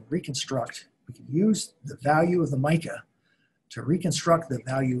 then we can reconstruct, we can use the value of the mica to reconstruct the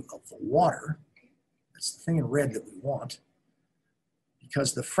value of the water. That's the thing in red that we want,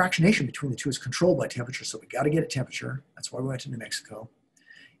 because the fractionation between the two is controlled by temperature, so we got to get at temperature. That's why we went to New Mexico.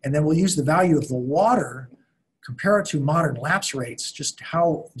 And then we'll use the value of the water, compare it to modern lapse rates, just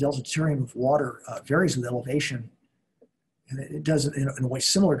how delta deuterium of water varies with elevation. And it does it in a way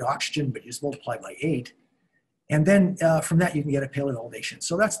similar to oxygen, but you just multiply by 8. And then from that, you can get a paleoelevation.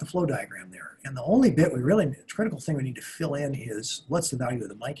 So that's the flow diagram there. And the only bit we really, the critical thing we need to fill in is what's the value of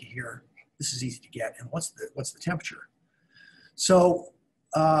the mica here? This is easy to get. And what's the temperature? So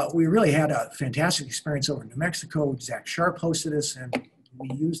we really had a fantastic experience over in New Mexico. Zach Sharp hosted us, and we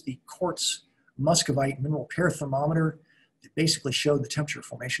used the quartz muscovite mineral pair thermometer that basically showed the temperature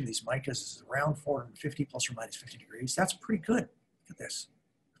formation of these micas is around 450 plus or minus 50 degrees. That's pretty good. Look at this.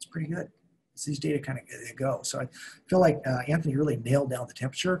 That's pretty good. These data kind of go. So I feel like Anthony really nailed down the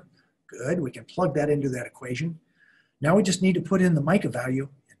temperature. Good. We can plug that into that equation. Now we just need to put in the mica value,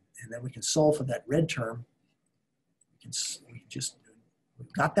 and then we can solve for that red term.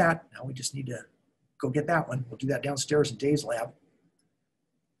 We've got that. Now we just need to go get that one. We'll do that downstairs in Dave's lab.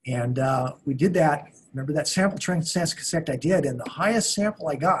 And we did that. Remember that sample transect I did, and the highest sample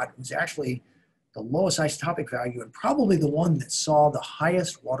I got was actually the lowest isotopic value, and probably the one that saw the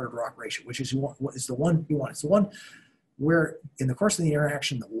highest water to rock ratio, which is the one you want. It's the one where, in the course of the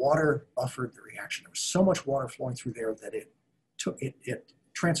interaction, the water buffered the reaction. There was so much water flowing through there that it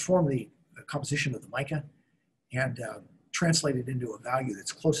transformed the composition of the mica, and translate it into a value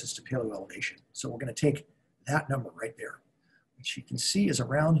that's closest to paleoelevation. So we're going to take that number right there, which you can see is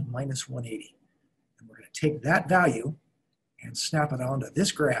around minus 180. And we're going to take that value and snap it onto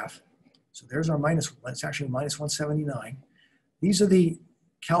this graph. So there's our minus, it's actually minus 179. These are the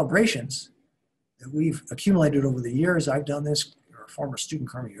calibrations that we've accumulated over the years. I've done this, our former student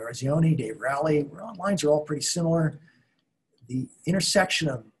Carmen Garzioni, Dave Rowley, lines are all pretty similar. The intersection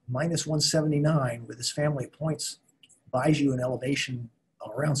of minus 179 with this family of points buys you an elevation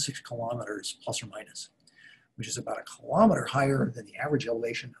of around 6 kilometers plus or minus, which is about 1 kilometer higher than the average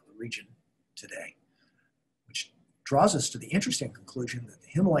elevation of the region today, which draws us to the interesting conclusion that the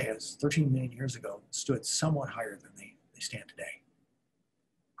Himalayas 13 million years ago stood somewhat higher than they stand today.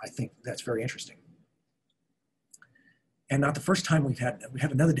 I think that's very interesting. And not the first time we had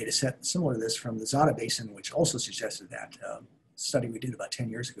another data set similar to this from the Zada Basin, which also suggested that study we did about 10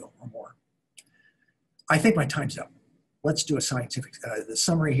 years ago or more. I think my time's up. Let's do a scientific the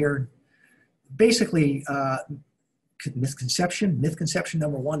summary here. Basically, misconception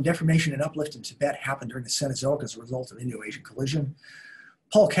number one, deformation and uplift in Tibet happened during the Cenozoic as a result of Indo-Asian collision.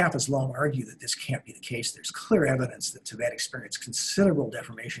 Paul Kapp has long argued that this can't be the case. There's clear evidence that Tibet experienced considerable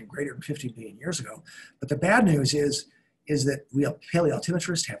deformation greater than 50 million years ago. But the bad news is that we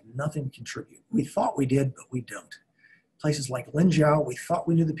paleoaltimetrists have nothing to contribute. We thought we did, but we don't. Places like Linzhou, we thought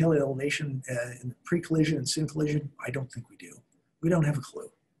we knew the paleoelevation in the pre-collision and syn-collision. I don't think we do. We don't have a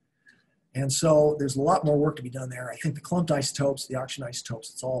clue. And so there's a lot more work to be done there. I think the clumped isotopes, the oxygen isotopes,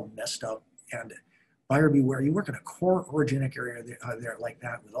 it's all messed up. And buyer beware, you work in a core orogenic area there like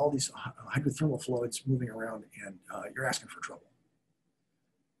that with all these hydrothermal fluids moving around, and you're asking for trouble.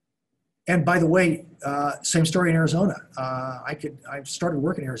 And by the way, same story in Arizona. I've started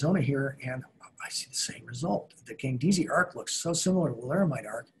working in Arizona here, and I see the same result. The Gangnese arc looks so similar to the Laramide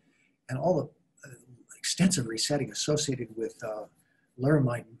arc, and all the extensive resetting associated with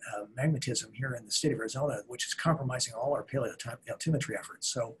Laramide magmatism here in the state of Arizona, which is compromising all our paleoaltimetry efforts.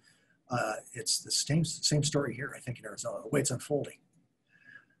 So it's the same story here, I think, in Arizona, the way it's unfolding.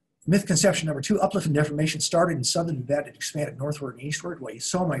 Misconception number two, uplift and deformation started in southern Tibet and expanded northward and eastward. Well, you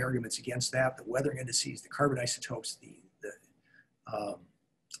saw my arguments against that, the weathering indices, the carbon isotopes,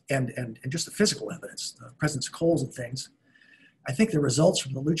 and just the physical evidence, the presence of coals and things. I think the results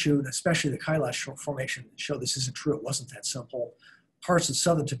from the Luchu, and especially the Kailash formation, show this isn't true. It wasn't that simple. Parts of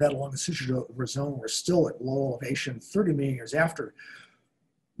southern Tibet along the Sutra zone were still at low elevation 30 million years after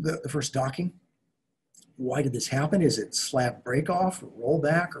the first docking. Why did this happen? Is it slab break off or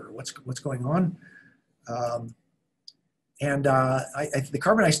rollback, or what's going on? The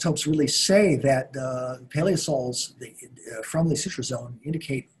carbon isotopes really say that paleosols from the Sutra zone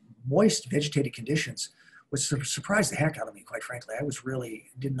indicate moist vegetated conditions, which surprised the heck out of me, quite frankly. I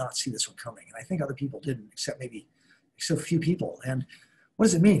did not see this one coming, and I think other people didn't, except a few people. And what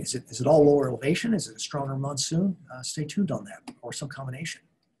does it mean? Is it all lower elevation? Is it a stronger monsoon? Stay tuned on that, or some combination.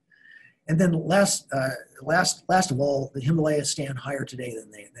 And then last of all, the Himalayas stand higher today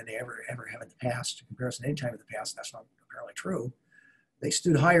than they ever have in the past. In comparison to any time in the past, that's not apparently true. They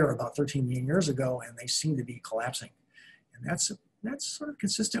stood higher about 13 million years ago, and they seem to be collapsing. And that's sort of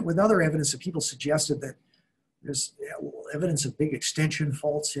consistent with other evidence that people suggested that there's evidence of big extension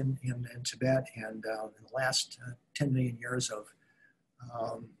faults in Tibet, and in the last 10 million years of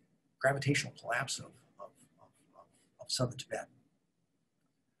gravitational collapse of southern Tibet.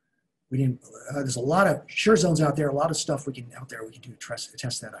 There's a lot of shear zones out there, a lot of stuff we can do to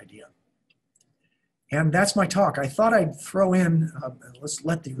test that idea. And that's my talk. I thought I'd throw in, let's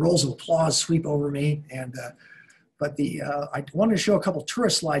let the rolls of applause sweep over me. And I wanted to show a couple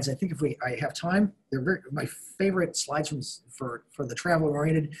tourist slides. I think if I have time, they're my favorite slides for the travel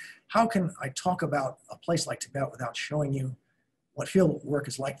oriented. How can I talk about a place like Tibet without showing you what field work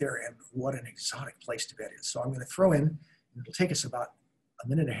is like there and what an exotic place Tibet is? So I'm going to throw in, and it'll take us about a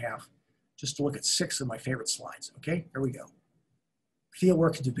minute and a half, just to look at 6 of my favorite slides. Okay, here we go. Field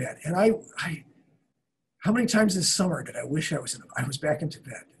work in Tibet. And how many times this summer did I wish I was back in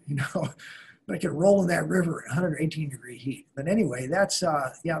Tibet, you know? But I could roll in that river at 118-degree heat. But anyway, that's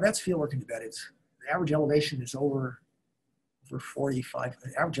field work in Tibet. The average elevation is over 45.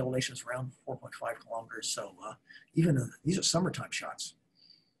 The average elevation is around 4.5 kilometers. So these are summertime shots.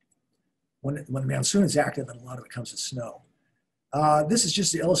 When the monsoon is active, and a lot of it comes as snow. This is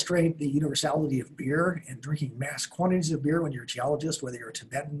just to illustrate the universality of beer and drinking mass quantities of beer when you're a geologist, whether you're a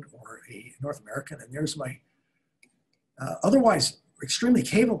Tibetan or a North American. And there's my otherwise extremely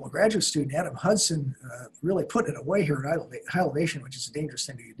capable graduate student, Adam Hudson, really putting it away here at high elevation, which is a dangerous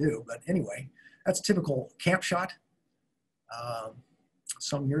thing to do. But anyway, that's a typical camp shot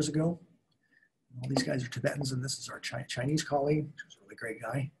some years ago. All these guys are Tibetans, and this is our Chinese colleague, who's a really great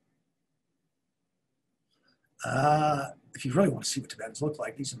guy. If you really want to see what Tibetans look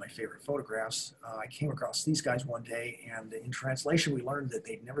like, these are my favorite photographs. I came across these guys one day, and in translation, we learned that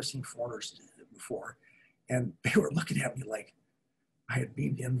they'd never seen foreigners before. And they were looking at me like I had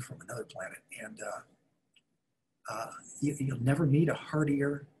beamed in from another planet. And you'll never meet a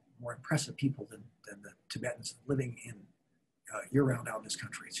hardier, more impressive people than the Tibetans living in year-round out in this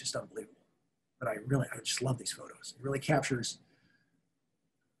country. It's just unbelievable. But I just love these photos. It really captures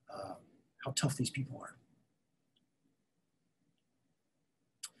how tough these people are.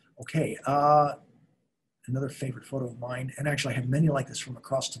 Okay, another favorite photo of mine, and actually I have many like this from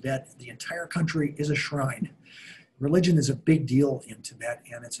across Tibet. The entire country is a shrine. Religion is a big deal in Tibet,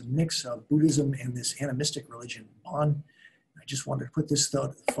 and it's a mix of Buddhism and this animistic religion, Bon. I just wanted to put this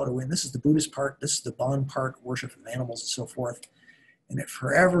photo in. This is the Buddhist part, this is the Bon part, worship of animals and so forth. And it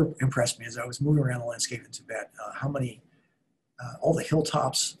forever impressed me as I was moving around the landscape in Tibet, how many, all the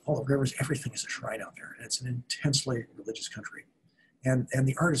hilltops, all the rivers, everything is a shrine out there. And it's an intensely religious country. And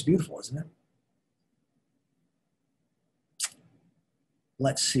the art is beautiful, isn't it?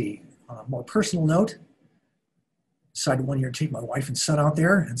 Let's see, on a more personal note, decided one year to take my wife and son out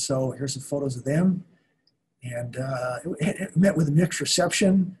there. And so here's some photos of them. And it met with a mixed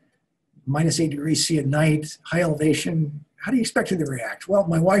reception, -8 degrees C at night, high elevation. How do you expect her to react? Well,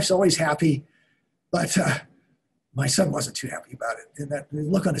 my wife's always happy, but my son wasn't too happy about it. And that the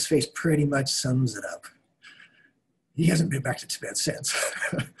look on his face pretty much sums it up. He hasn't been back to Tibet since.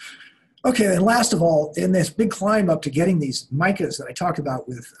 Okay, then last of all, in this big climb up to getting these micas that I talked about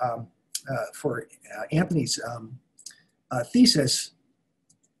with for Anthony's thesis,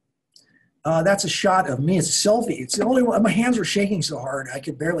 that's a shot of me. It's a selfie. It's the only one. My hands were shaking so hard I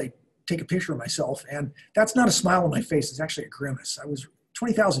could barely take a picture of myself. And that's not a smile on my face. It's actually a grimace. I was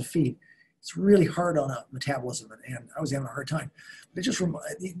 20,000 feet. It's really hard on a metabolism, and I was having a hard time. But it just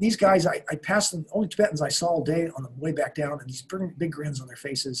these guys, I passed them, only Tibetans I saw all day on the way back down, and these big grins on their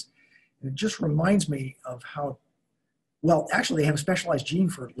faces. And it just reminds me of how, well, actually they have a specialized gene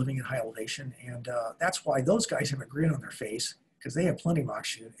for living in high elevation, and that's why those guys have a grin on their face, because they have plenty of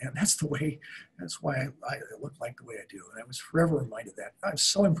oxygen, and that's why I look like the way I do. And I was forever reminded of that. I'm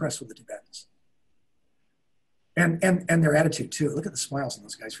so impressed with the Tibetans. And their attitude too. Look at the smiles on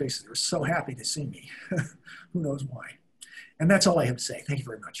those guys' faces. They were so happy to see me. Who knows why? And that's all I have to say. Thank you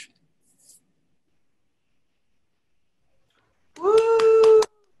very much. Woo!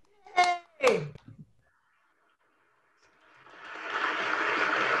 Yay!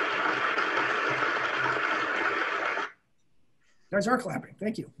 You guys are clapping.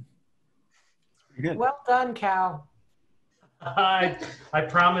 Thank you. Very good. Well done, Cal. I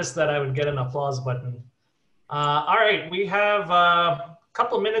promised that I would get an applause button. All right, we have a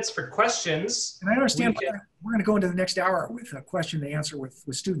couple of minutes for questions. And I understand we're going to go into the next hour with a question and answer with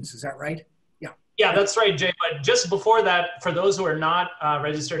students. Is that right? Yeah. Yeah, that's right, Jay. But just before that, for those who are not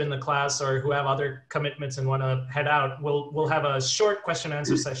registered in the class or who have other commitments and want to head out, we'll have a short question and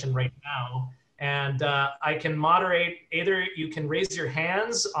answer session right now. And I can moderate, either you can raise your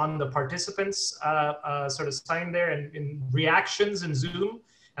hands on the participants sort of sign there in reactions in Zoom,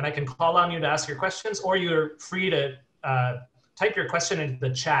 and I can call on you to ask your questions, or you're free to type your question into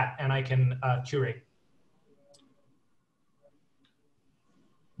the chat and I can curate.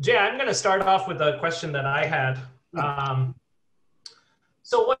 Jay, I'm going to start off with a question that I had.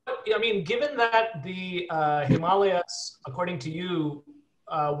 So what, I mean, given that the Himalayas, according to you,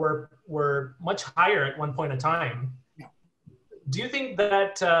 were much higher at one point in time, do you think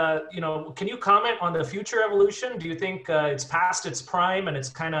that, you know, can you comment on the future evolution? Do you think it's past its prime and it's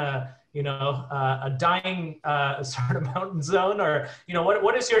kind of, you know, a dying sort of mountain zone? Or, you know,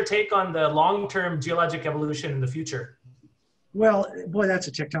 what is your take on the long-term geologic evolution in the future? Well, boy, that's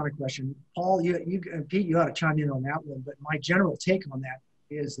a tectonic question. Paul, Pete, you ought to chime in on that one. But my general take on that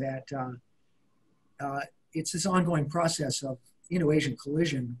is that it's this ongoing process of Indo-Asian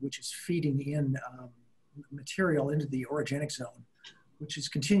collision, which is feeding in material into the orogenic zone, which is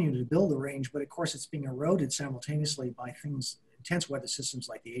continuing to build the range, but of course it's being eroded simultaneously by things, intense weather systems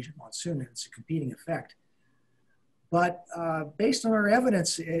like the Asian monsoon, and it's a competing effect. But based on our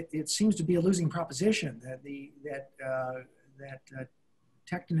evidence, it seems to be a losing proposition that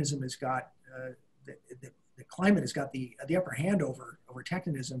tectonism has got, the climate has got the upper hand over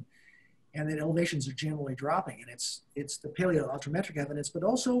tectonism, and that elevations are generally dropping. And it's the paleoaltimetric evidence, but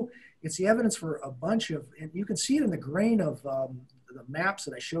also it's the evidence for a bunch of, and you can see it in the grain of the maps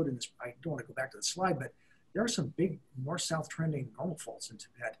that I showed in this. I don't want to go back to the slide, but there are some big north-south trending normal faults in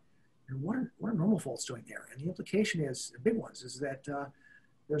Tibet. And what are normal faults doing there? And the implication is, the big ones, is that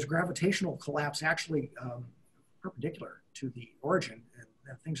there's gravitational collapse actually perpendicular to the origin,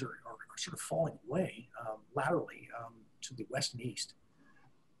 and things are sort of falling away laterally to the west and east.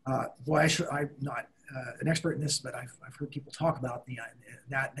 Boy, I'm not an expert in this, but I've heard people talk about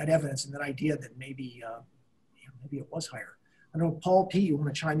that evidence and that idea that maybe maybe it was higher. I don't know, Paul, P, you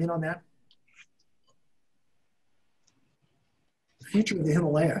want to chime in on that? The future of the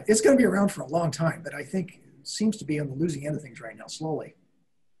Himalaya. It's going to be around for a long time, but I think it seems to be on the losing end of things right now, slowly.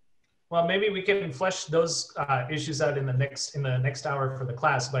 Well, maybe we can flesh those issues out in the next hour for the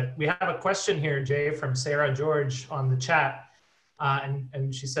class. But we have a question here, Jay, from Sarah George on the chat.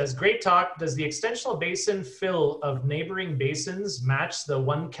 And she says, great talk. Does the extensional basin fill of neighboring basins match the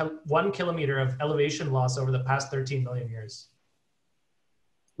 1 kilometer of elevation loss over the past 13 million years?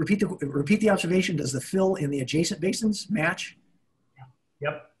 Repeat the observation. Does the fill in the adjacent basins match?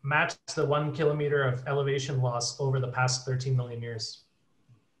 Yep, match the 1 kilometer of elevation loss over the past 13 million years.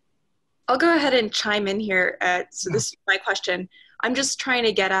 I'll go ahead and chime in here. So this is my question. I'm just trying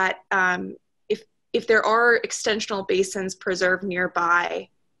to get at if there are extensional basins preserved nearby,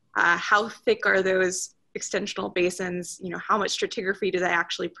 how thick are those extensional basins? You know, how much stratigraphy do they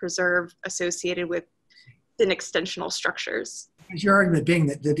actually preserve associated with thin extensional structures? Your argument being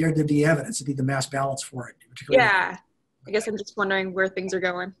that there'd be evidence, to be the mass balance for it. Yeah, I guess I'm just wondering where things are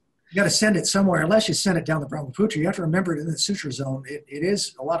going. You got to send it somewhere, unless you send it down the Brahmaputra. You have to remember, in the suture zone, it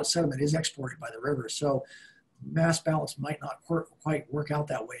is, a lot of sediment is exported by the river. So mass balance might not quite work out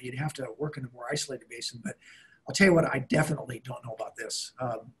that way. You'd have to work in a more isolated basin. But I'll tell you what, I definitely don't know about this.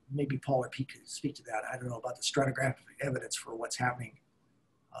 Maybe Paul or Pete could speak to that. I don't know about the stratigraphic evidence for what's happening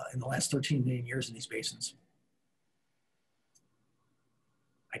in the last 13 million years in these basins.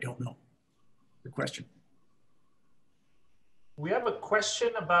 I don't know. Good question. We have a question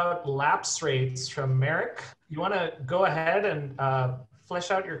about lapse rates from Merrick. You want to go ahead and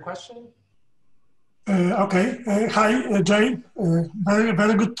flesh out your question? Okay. Hi, Jay. Very,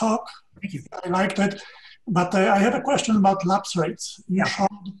 very good talk. Thank you. I liked it. But I have a question about lapse rates. You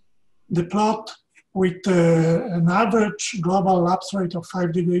showed the plot with an average global lapse rate of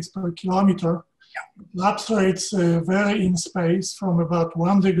 5 degrees per kilometer. Yeah. Lapse rates vary in space from about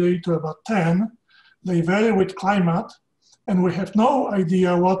 1 degree to about 10. They vary with climate. And we have no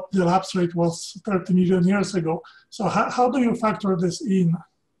idea what the lapse rate was 30 million years ago. So how do you factor this in?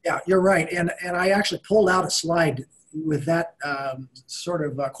 Yeah, you're right. And I actually pulled out a slide with that sort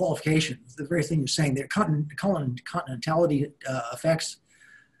of qualification, the very thing you're saying. The continentality effects,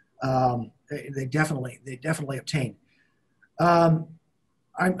 they definitely obtain. I'm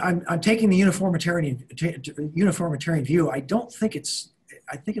taking the uniformitarian view. I think it's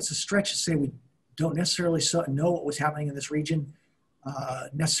a stretch to say we don't necessarily know what was happening in this region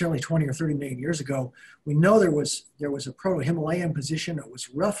necessarily 20 or 30 million years ago. We know there was a proto-Himalayan position. It was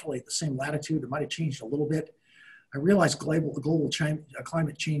roughly the same latitude. It might have changed a little bit. I realize global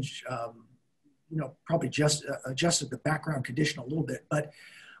climate change, probably just adjusted the background condition a little bit. But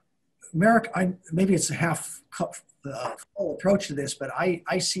Merrick, maybe it's a half cup full approach to this, but I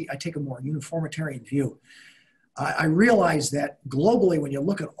take a more uniformitarian view. I realize that globally, when you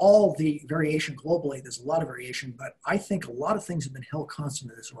look at all the variation globally, there's a lot of variation, but I think a lot of things have been held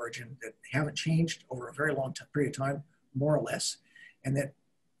constant in this origin that haven't changed over a very long period of time, more or less, and that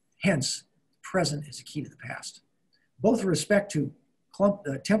hence present is a key to the past, both with respect to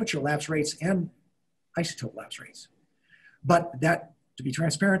temperature lapse rates and isotope lapse rates. But that, to be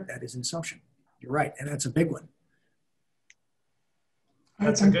transparent, that is an assumption. You're right, and that's a big one.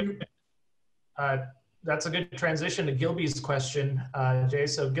 That's a good transition to Gilby's question, Jay.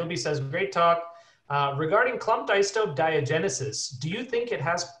 So Gilby says, great talk. Regarding clumped isotope diagenesis, do you think it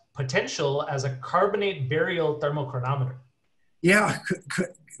has potential as a carbonate burial thermochronometer? Yeah,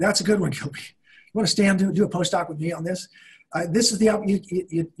 that's a good one, Gilby. You want to stay and do a postdoc with me on this? This is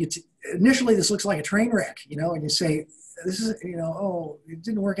initially this looks like a train wreck, and you say, this is, oh, it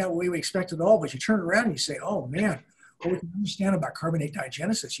didn't work out the way we expected at all, but you turn it around and you say, oh man, what we can understand about carbonate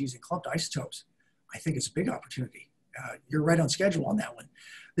diagenesis using clumped isotopes. I think it's a big opportunity. You're right on schedule on that one.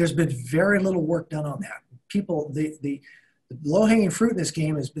 There's been very little work done on that. The low-hanging fruit in this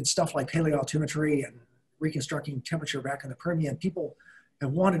game has been stuff like paleoaltimetry and reconstructing temperature back in the Permian. People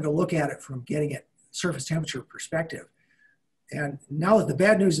have wanted to look at it from getting at surface temperature perspective. And now that the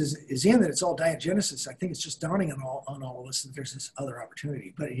bad news is in that it's all diagenesis, I think it's just dawning on all of us that there's this other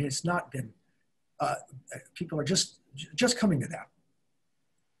opportunity. But it has not been, people are just coming to that.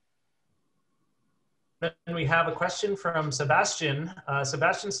 Then we have a question from Sebastian.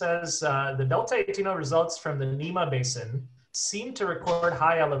 Sebastian says, the Delta 18 results from the Nima Basin seem to record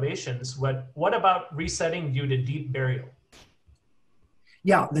high elevations. What about resetting due to deep burial?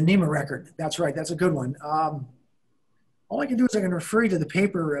 Yeah, the NEMA record. That's right. That's a good one. All I can do is I can refer you to the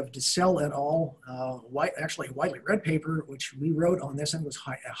paper of DeSalle et al., actually a widely read paper, which we wrote on this, and it was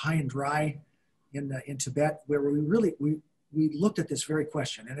high and dry in Tibet, where we looked at this very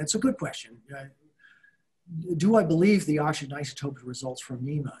question, and it's a good question. Do I believe the oxygen isotope results from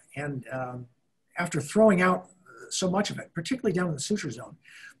NEMA? And after throwing out so much of it, particularly down in the suture zone,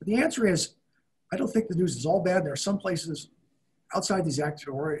 but the answer is, I don't think the news is all bad. There are some places outside these active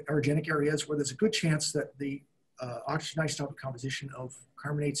orogenic areas where there's a good chance that the oxygen isotopic composition of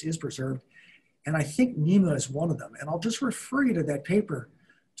carbonates is preserved. And I think NEMA is one of them. And I'll just refer you to that paper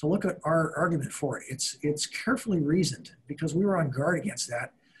to look at our argument for it. It's carefully reasoned because we were on guard against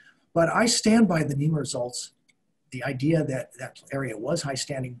that. But I stand by the NEMA results, the idea that that area was high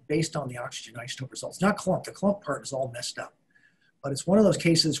standing based on the oxygen isotope results, not clump. The clump part is all messed up. But it's one of those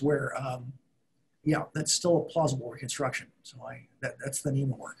cases where, yeah, that's still a plausible reconstruction. So that's the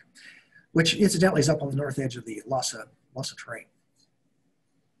NEMA work, which incidentally is up on the north edge of the Lhasa terrain.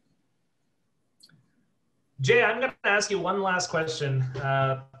 Jay, I'm going to ask you one last question.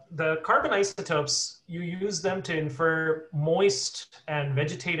 The carbon isotopes, you use them to infer moist and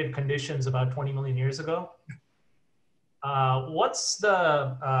vegetated conditions about 20 million years ago. What's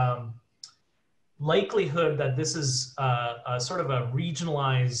the likelihood that this is a sort of a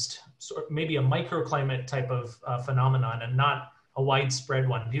regionalized, maybe a microclimate type of phenomenon and not a widespread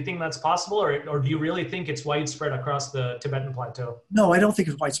one? Do you think that's possible, or do you really think it's widespread across the Tibetan Plateau? No, I don't think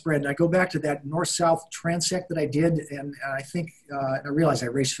it's widespread. And I go back to that north-south transect that I did, and I think, I realize I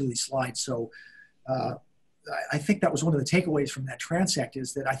raced through these slides, so I think that was one of the takeaways from that transect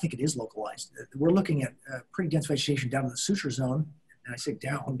is that I think it is localized. We're looking at pretty dense vegetation down in the suture zone, and I say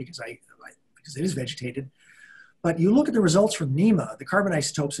down because because it is vegetated. But you look at the results from NEMA, the carbon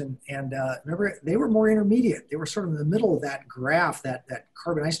isotopes, and remember, they were more intermediate. They were sort of in the middle of that graph, that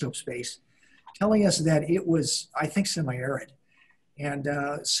carbon isotope space, telling us that it was, I think, semi-arid. And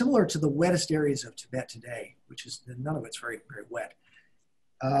similar to the wettest areas of Tibet today, which is, none of it's very, very wet.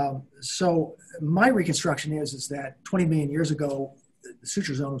 So my reconstruction is that 20 million years ago, the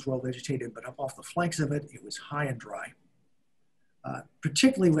suture zone was well vegetated, but up off the flanks of it, it was high and dry.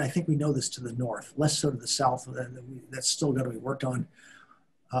 Particularly when I think we know this to the north, less so to the south, that's still going to be worked on.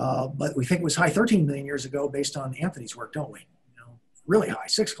 But we think it was high 13 million years ago based on Anthony's work, don't we? You know, really high,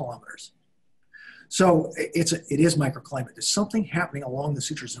 6 kilometers. So it is microclimate. There's something happening along the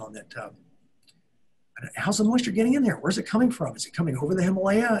suture zone that, how's the moisture getting in there? Where's it coming from? Is it coming over the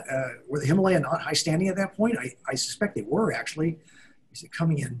Himalaya? Were the Himalaya not high standing at that point? I suspect they were actually. Is it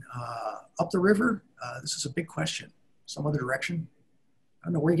coming in up the river? This is a big question. Some other direction? I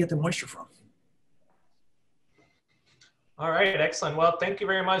don't know where you get the moisture from. All right, excellent. Well, thank you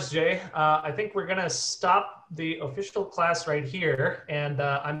very much, Jay. I think we're gonna stop the official class right here, and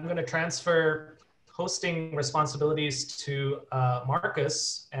I'm gonna transfer hosting responsibilities to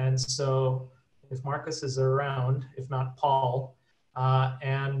Marcus. And so if Marcus is around, if not Paul,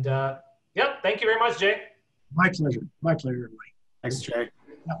 yep, thank you very much, Jay. My pleasure, everybody. Thanks, Jay.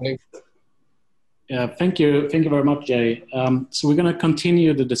 Thanks. Yeah, thank you very much, Jay. So we're going to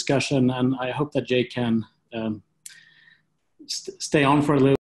continue the discussion, and I hope that Jay can stay on for a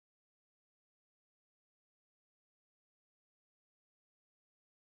little.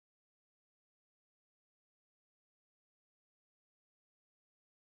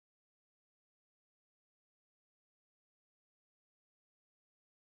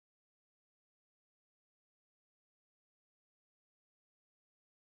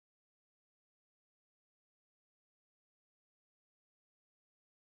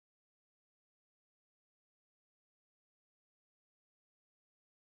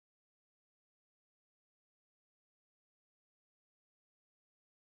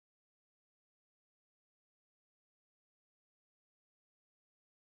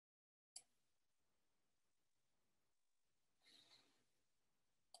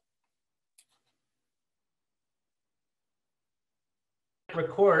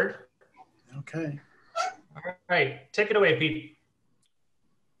 Record. Okay. All right, take it away, Pete.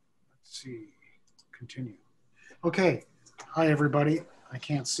 Let's see, continue. Okay, hi everybody. I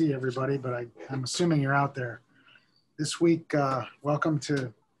can't see everybody, but I'm assuming you're out there. This week, welcome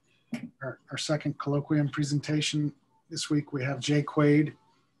to our second colloquium presentation. This week we have Jay Quade,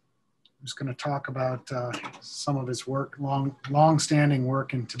 who's going to talk about some of his work, long-standing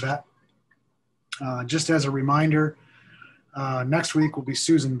work in Tibet. Just as a reminder, next week will be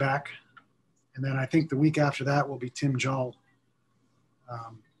Susan Beck, and then I think the week after that will be Tim Jull.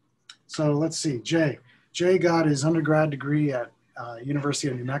 So let's see, Jay. Jay got his undergrad degree at University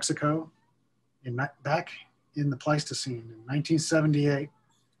of New Mexico in Beck, in the Pleistocene in 1978.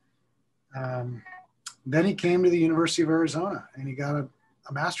 Then he came to the University of Arizona and he got a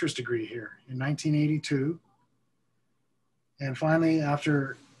master's degree here in 1982. And finally,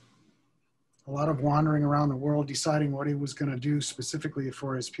 after a lot of wandering around the world, deciding what he was going to do specifically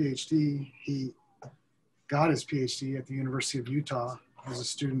for his PhD, he got his PhD at the University of Utah as a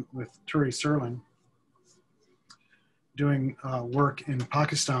student with Turi Serling, doing work in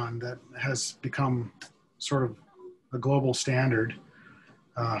Pakistan that has become sort of a global standard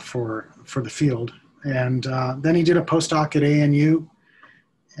for the field. And then he did a postdoc at ANU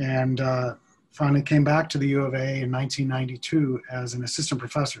and finally came back to the U of A in 1992 as an assistant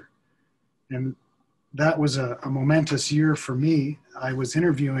professor. And that was a momentous year for me. I was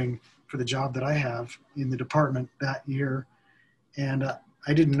interviewing for the job that I have in the department that year. And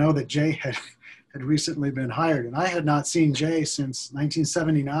I didn't know that Jay had recently been hired. And I had not seen Jay since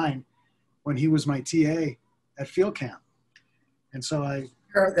 1979 when he was my TA at field camp. And so I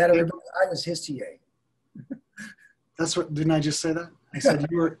was his TA. That's what, didn't I just say that? I said,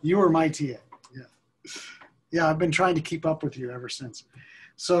 you were my TA. Yeah. Yeah, I've been trying to keep up with you ever since.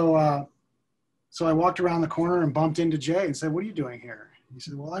 So, so I walked around the corner and bumped into Jay and said, what are you doing here? He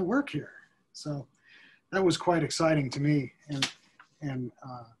said, well, I work here. So that was quite exciting to me. And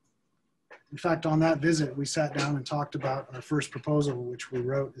in fact, on that visit, we sat down and talked about our first proposal, which we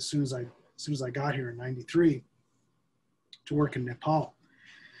wrote as soon as I got here in '93 to work in Nepal.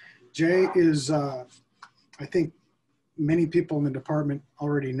 Jay is, I think many people in the department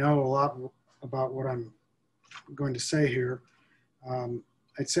already know a lot about what I'm going to say here.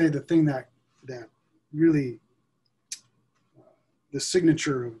 I'd say the thing that really, the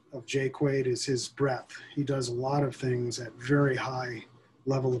signature of Jay Quade is his breadth. He does a lot of things at very high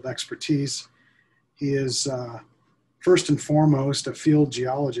level of expertise. He is first and foremost a field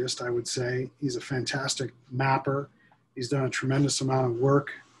geologist, I would say. He's a fantastic mapper. He's done a tremendous amount of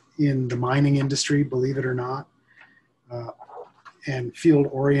work in the mining industry, believe it or not, and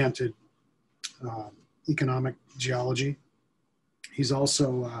field-oriented economic geology. He's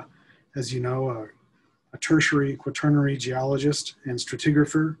also, as you know, a tertiary, quaternary geologist and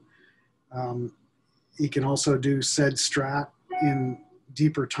stratigrapher. He can also do SED strat in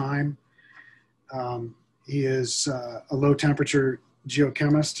deeper time. He is a low temperature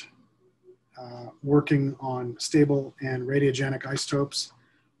geochemist working on stable and radiogenic isotopes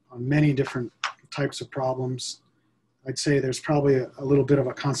on many different types of problems. I'd say there's probably a little bit of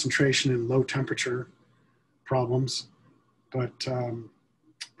a concentration in low temperature problems, but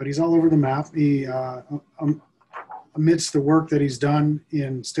he's all over the map. He, amidst the work that he's done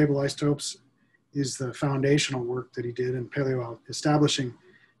in stable isotopes is the foundational work that he did in establishing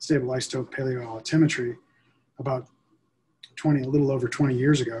stable isotope paleoaltimetry about a little over 20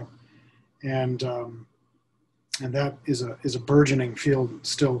 years ago. And that is a burgeoning field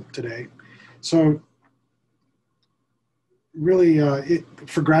still today. So really,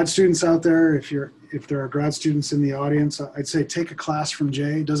 for grad students out there, if there are grad students in the audience, I'd say take a class from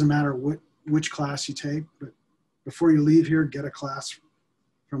Jay. It doesn't matter which class you take, but before you leave here, get a class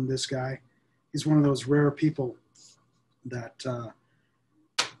from this guy. He's one of those rare people that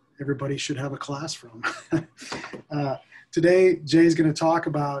everybody should have a class from. Today, Jay's going to talk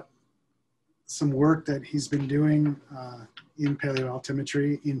about some work that he's been doing in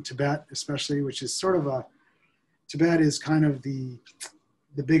paleoaltimetry in Tibet, especially, which is sort of Tibet is kind of the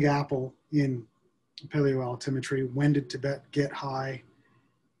big apple in paleoaltimetry. When did Tibet get high,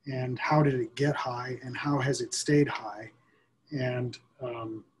 and how did it get high, and how has it stayed high? And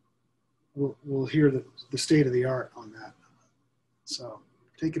we'll hear the state of the art on that. So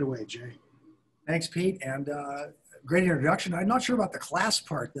take it away, Jay. Thanks, Pete, and great introduction. I'm not sure about the class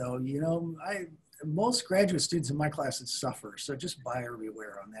part, though. You know, most graduate students in my classes suffer, so just buyer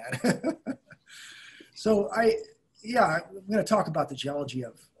beware on that. So I'm going to talk about the geology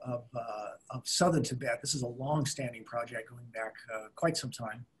of Southern Tibet. This is a long-standing project going back quite some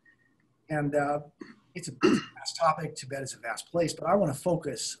time, and it's a vast topic. Tibet is a vast place, but I want to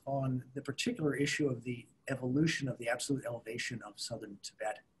focus on the particular issue of the evolution of the absolute elevation of Southern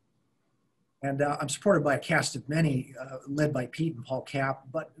Tibet. And I'm supported by a cast of many, led by Pete and Paul Kapp,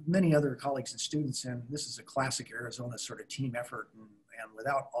 but many other colleagues and students. And this is a classic Arizona sort of team effort. And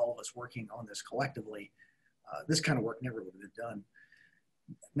without all of us working on this collectively, this kind of work never would have been done.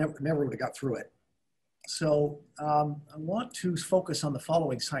 Never would have got through it. So I want to focus on the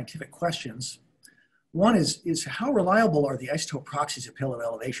following scientific questions. One is how reliable are the isotope proxies of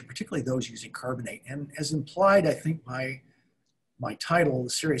paleoelevation, particularly those using carbonate? And as implied, I think, by my title, the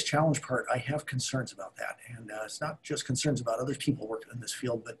serious challenge part, I have concerns about that. And it's not just concerns about other people working in this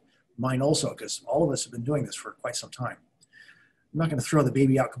field, but mine also, because all of us have been doing this for quite some time. I'm not going to throw the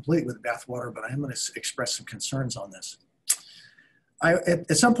baby out completely with the bathwater, but I am going to express some concerns on this.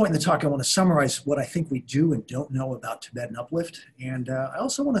 At some point in the talk, I want to summarize what I think we do and don't know about Tibetan uplift. And I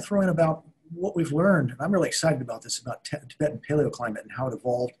also want to throw in about what we've learned. I'm really excited about this, about Tibetan paleoclimate and how it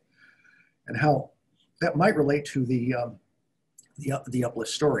evolved and how that might relate to the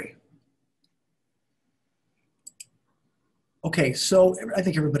uplift story. Okay, so I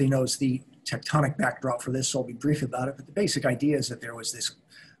think everybody knows the tectonic backdrop for this, so I'll be brief about it. But the basic idea is that there was this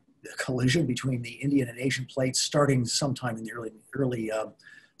collision between the Indian and Asian plates starting sometime in the early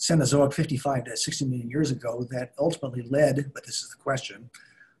Cenozoic, 55 to 60 million years ago, that ultimately led, but this is the question,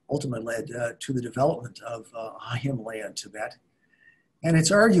 ultimately led to the development of Himalaya and Tibet. And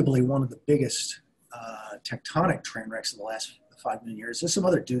it's arguably one of the biggest tectonic train wrecks of the last 5 million years. There's some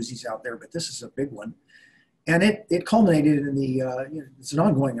other doozies out there, but this is a big one. And it culminated in the, it's an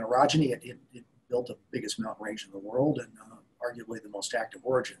ongoing orogeny. It built the biggest mountain range in the world and arguably the most active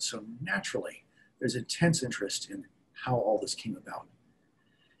origin. So naturally, there's intense interest in how all this came about.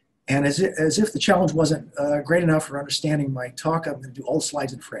 And as if the challenge wasn't great enough for understanding my talk, I'm going to do all the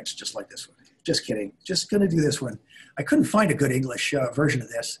slides in French, just like this one. Just kidding. Just going to do this one. I couldn't find a good English version of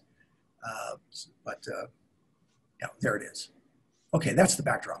this, but yeah, there it is. Okay, that's the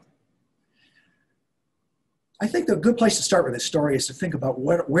backdrop. I think the good place to start with this story is to think about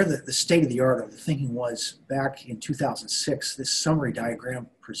where the state of the art of the thinking was back in 2006. This summary diagram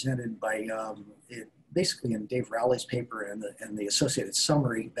presented by basically in Dave Rowley's paper and the associated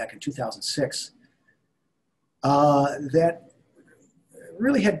summary back in 2006 that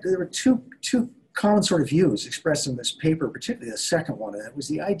really there were two common sort of views expressed in this paper, particularly the second one, and it was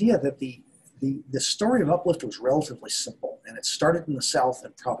the idea that the story of uplift was relatively simple, and it started in the south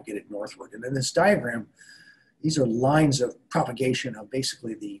and propagated northward. And in this diagram, these are lines of propagation of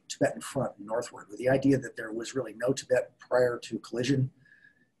basically the Tibetan front northward, with the idea that there was really no Tibet prior to collision,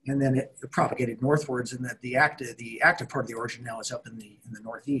 and then it propagated northwards, and that the active part of the origin now is up in the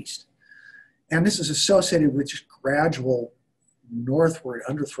northeast. And this is associated with just gradual northward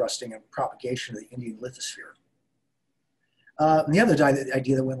underthrusting and propagation of the Indian lithosphere. And the other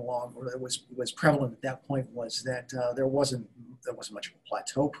idea that went along, or that was prevalent at that point, was that there wasn't much of a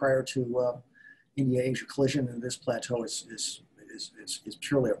plateau prior to India-Asia collision, and this plateau is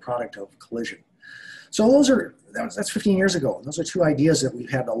purely a product of collision. So that's 15 years ago. And those are two ideas that we've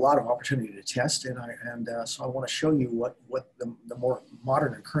had a lot of opportunity to test, and so I want to show you what the more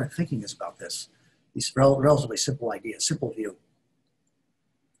modern and current thinking is about this. These relatively simple ideas, simple view.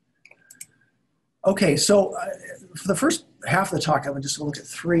 Okay, so for the first half of the talk, I'm going to just look at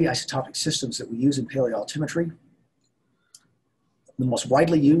three isotopic systems that we use in paleoaltimetry. The most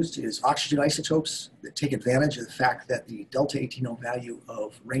widely used is oxygen isotopes that take advantage of the fact that the delta 18O value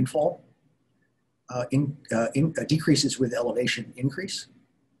of rainfall decreases with elevation increase.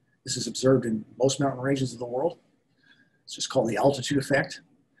 This is observed in most mountain ranges of the world. It's just called the altitude effect.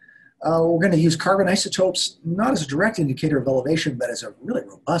 We're going to use carbon isotopes not as a direct indicator of elevation, but as a really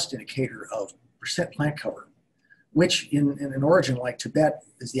robust indicator of percent plant cover, which in an origin like Tibet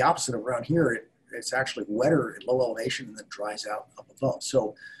is the opposite of around here. It's actually wetter at low elevation and then dries out up above.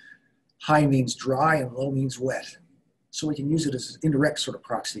 So high means dry and low means wet. So we can use it as an indirect sort of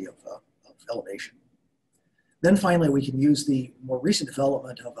proxy of elevation. Then finally, we can use the more recent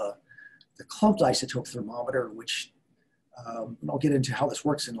development of the clumped isotope thermometer, which I'll get into how this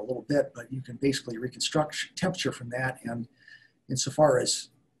works in a little bit, but you can basically reconstruct temperature from that. And insofar as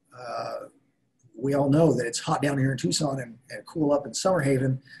we all know that it's hot down here in Tucson and cool up in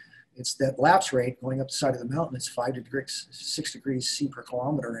Summerhaven, it's that lapse rate going up the side of the mountain. It's 6 degrees C per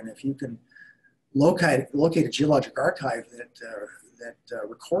kilometer. And if you can locate a geologic archive that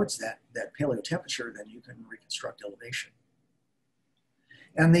records that paleo temperature, then you can reconstruct elevation.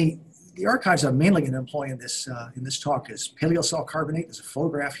 And the archives I'm mainly going to employ in this talk is paleosol carbonate. There's a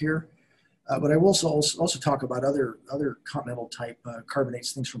photograph here, but I will also talk about other continental type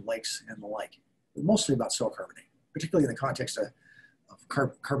carbonates, things from lakes and the like, but mostly about soil carbonate, particularly in the context of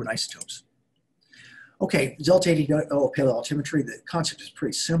carbon isotopes. Okay, delta 18O paleoaltimetry, the concept is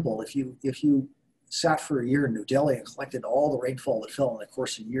pretty simple. If you sat for a year in New Delhi and collected all the rainfall that fell in the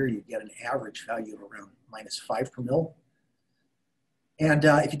course of a year, you'd get an average value of around -5 per mil. And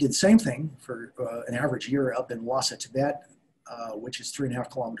if you did the same thing for an average year up in Lhasa, Tibet, which is 3.5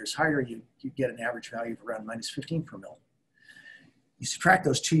 kilometers higher, you get an average value of around -15 per mil. You subtract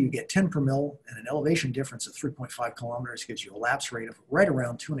those two, you get 10 per mil, and an elevation difference of 3.5 kilometers gives you a lapse rate of right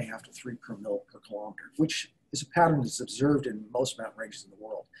around 2.5 to 3 per mil per kilometer, which is a pattern that's observed in most mountain ranges in the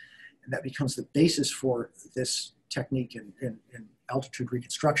world. And that becomes the basis for this technique in altitude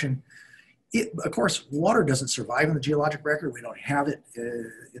reconstruction. Of course, water doesn't survive in the geologic record. We don't have it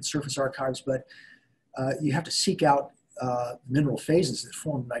in surface archives, but you have to seek out mineral phases that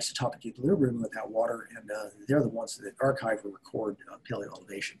form an isotopic equilibrium with that water, and they're the ones that archive or record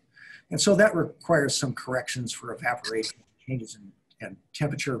paleoelevation. And so that requires some corrections for evaporation, changes in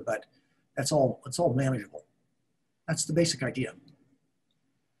temperature, but it's all manageable. That's the basic idea.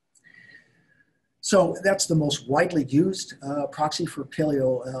 So that's the most widely used proxy for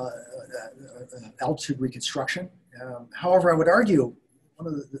paleo altitude reconstruction. However, I would argue one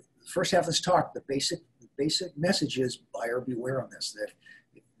of the first half of this talk, the basic message is buyer beware on this,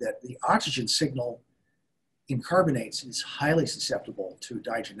 that the oxygen signal in carbonates is highly susceptible to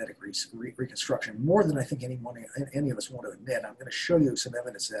diagenetic reconstruction, more than I think any of us want to admit. I'm going to show you some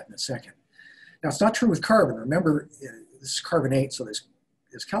evidence of that in a second. Now, it's not true with carbon. Remember, this is carbonate, so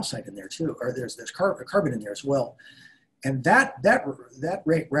there's calcite in there too, or there's carbon in there as well. And that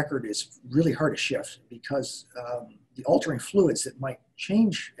record is really hard to shift because the altering fluids that might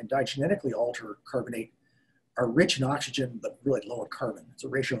change and diagenetically alter carbonate are rich in oxygen, but really low in carbon. It's a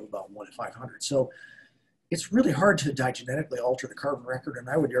ratio of about 1 to 500. So it's really hard to diagenetically alter the carbon record. And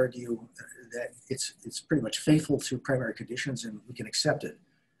I would argue that it's pretty much faithful to primary conditions and we can accept it,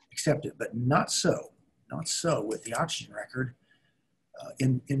 but not so with the oxygen record.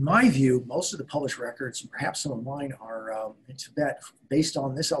 In my view, most of the published records, and perhaps some of mine, are in Tibet based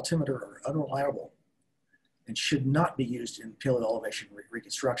on this altimeter are unreliable and should not be used in paleoelevation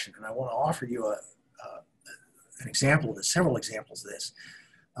reconstruction. And I want to offer you an example of this, several examples of this.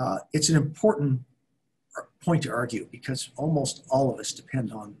 It's an important point to argue because almost all of us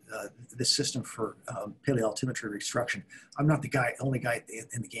depend on this system for paleoaltimetry reconstruction. I'm not the only guy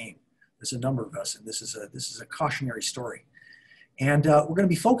in the game. There's a number of us, and this is a cautionary story. And we're going to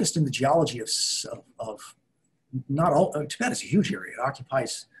be focused in the geology of not all. Tibet is a huge area. It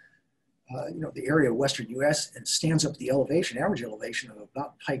occupies, the area of Western U.S. and stands up the average elevation of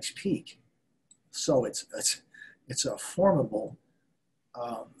about Pikes Peak. So it's a formidable,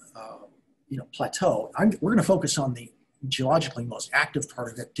 plateau. We're going to focus on the geologically most active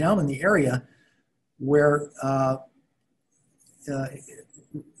part of it, down in the area where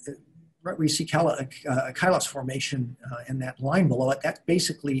right where you see Kailas Formation and that line below it, that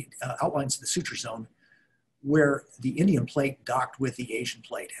basically outlines the suture zone where the Indian plate docked with the Asian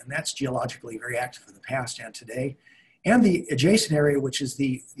plate. And that's geologically very active in the past and today. And the adjacent area, which is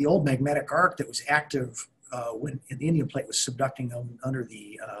the old magmatic arc that was active when the Indian plate was subducting under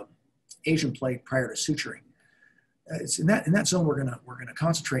the Asian plate prior to suturing. It's in that zone we're gonna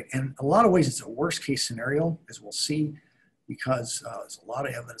concentrate. And in a lot of ways, it's a worst case scenario, as we'll see, because there's a lot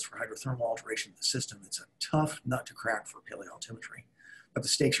of evidence for hydrothermal alteration of the system. It's a tough nut to crack for paleoaltimetry, but the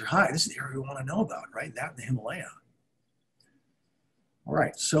stakes are high. This is the area we want to know about, right? That and the Himalaya. All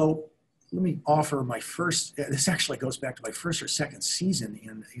right, so let me offer my first, this actually goes back to my first or second season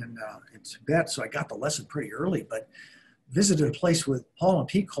in Tibet, so I got the lesson pretty early, but visited a place with Paul and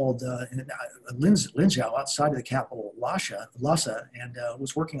Pete called Linzhou outside of the capital, Lhasa, and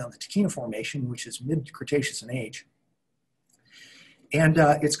was working on the Tahkeena Formation, which is mid-Cretaceous in age. And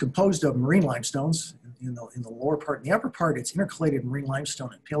it's composed of marine limestones in the lower part. In the upper part, it's intercalated marine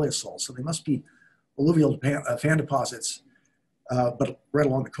limestone and paleosol. So they must be alluvial fan deposits, but right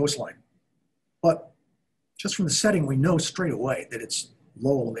along the coastline. But just from the setting, we know straight away that it's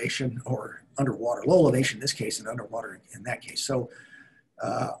low elevation or underwater. Low elevation in this case and underwater in that case. So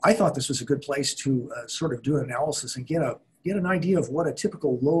I thought this was a good place to sort of do an analysis and get an idea of what a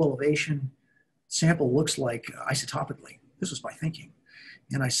typical low elevation sample looks like isotopically. This was my thinking.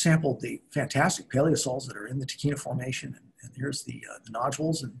 And I sampled the fantastic paleosols that are in the Tahkeena Formation, and here's the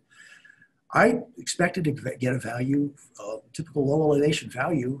nodules. And I expected to get a value, typical low elevation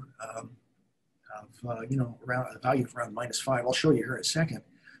value around a value of around -5. I'll show you here in a second.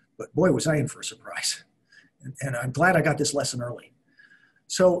 But boy, was I in for a surprise. And I'm glad I got this lesson early.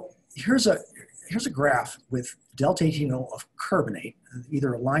 So here's a graph with delta 18O of carbonate,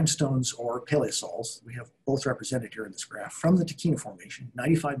 either limestones or paleosols. We have both represented here in this graph from the Tahkeena Formation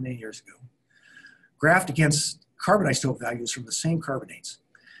 95 million years ago, graphed against carbon isotope values from the same carbonates.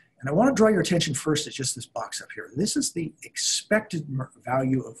 And I want to draw your attention first to just this box up here. This is the expected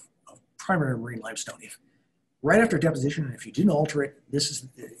value of primary marine limestone. If right after deposition, and if you didn't alter it,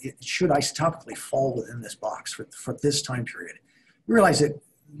 it should isotopically fall within this box for this time period. You realize that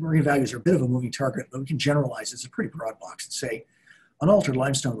marine values are a bit of a moving target, but we can generalize. It's a pretty broad box and say unaltered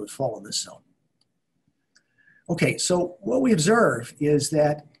limestone would fall in this zone. Okay, so what we observe is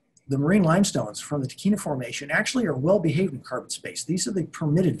that the marine limestones from the Tahkeena Formation actually are well behaved in carbon space. These are the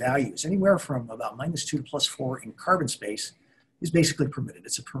permitted values, anywhere from about -2 to +4 in carbon space is basically permitted.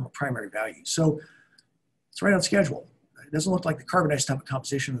 It's a primary value. So it's right on schedule. It doesn't look like the carbon isotopic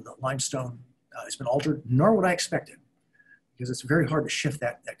composition of the limestone has been altered, nor would I expect it, because it's very hard to shift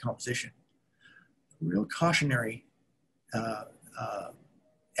that composition. Real cautionary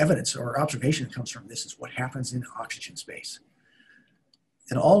evidence or observation that comes from this is what happens in oxygen space.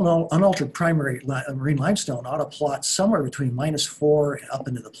 An all unaltered primary marine limestone ought to plot somewhere between -4 and up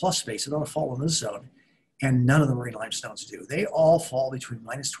into the plus space. It ought to fall in this zone, and none of the marine limestones do. They all fall between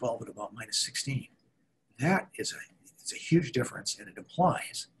 -12 and about -16. That is it's a huge difference, and it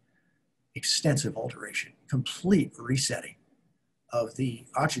implies extensive alteration, complete resetting of the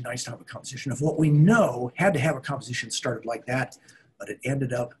oxygen isotopic composition of what we know had to have a composition started like that, but it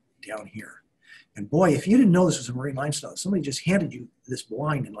ended up down here. And boy, if you didn't know this was a marine limestone, somebody just handed you this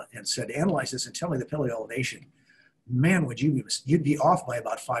blind and said, analyze this and tell me the paleo elevation, man, you'd be off by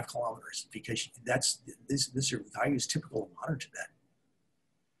about 5 kilometers, because this are values typical of modern Tibet.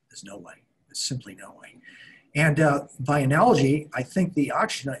 There's no way. There's simply no way. And by analogy, I think the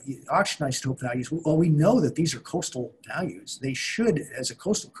oxygen isotope values, well, we know that these are coastal values. They should, as a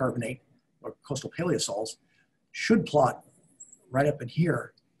coastal carbonate or coastal paleosols, should plot right up in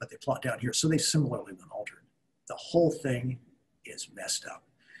here, but they plot down here. So they've similarly been altered. The whole thing is messed up.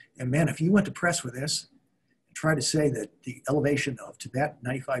 And man, if you went to press with this and tried to say that the elevation of Tibet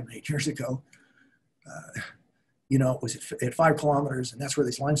 95 million years ago, you know, was at 5 kilometers, and that's where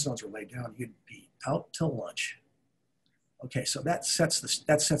these limestones were laid down, you'd be out till lunch. Okay, so that sets the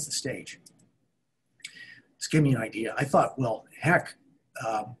stage. This gave me an idea. I thought, well, heck,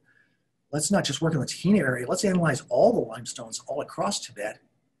 let's not just work in the Tahina area. Let's analyze all the limestones all across Tibet,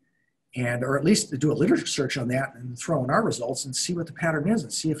 or at least do a literature search on that and throw in our results and see what the pattern is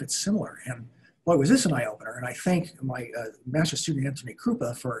and see if it's similar. And boy, was this an eye-opener. And I thank my master student, Anthony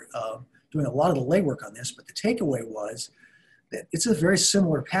Krupa, for doing a lot of the legwork on this. But the takeaway was that it's a very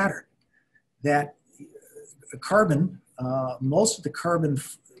similar pattern, that carbon, most of the carbon,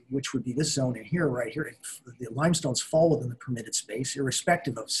 which would be this zone in here, right here, the limestones fall within the permitted space,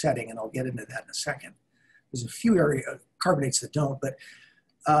 irrespective of setting, and I'll get into that in a second. There's a few carbonates that don't, but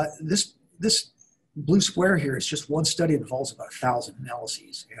this blue square here is just one study that involves about 1,000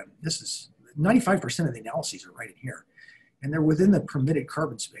 analyses, and this is 95% of the analyses are right in here, and they're within the permitted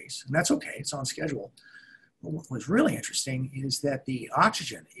carbon space, and that's okay, it's on schedule. But what was really interesting is that the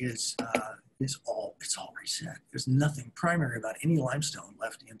oxygen is all reset. There's nothing primary about any limestone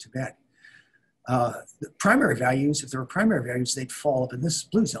left in Tibet. The primary values, if there were primary values, they'd fall up in this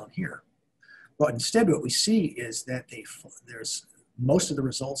blue zone here. But instead, what we see is that there's most of the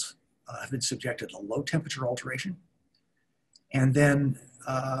results have been subjected to low temperature alteration, and then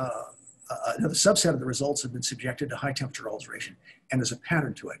another subset of the results have been subjected to high temperature alteration. And there's a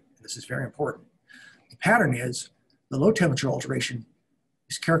pattern to it. This is very important. The pattern is the low temperature alteration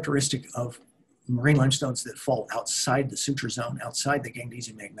is characteristic of marine limestones that fall outside the suture zone, outside the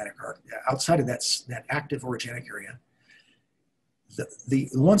Gangnesian magmatic arc, outside of that active orogenic area. The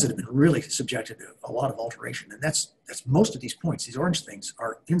ones that have been really subjected to a lot of alteration, and that's most of these points, these orange things,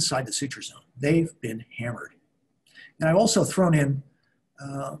 are inside the suture zone. They've been hammered. And I've also thrown in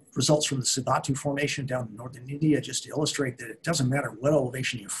results from the Sibatu formation down in northern India, just to illustrate that it doesn't matter what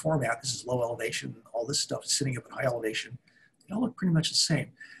elevation you form at. This is low elevation, all this stuff is sitting up at high elevation. They all look pretty much the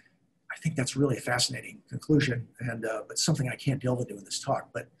same. I think that's really a fascinating conclusion, and but something I can't delve into in this talk.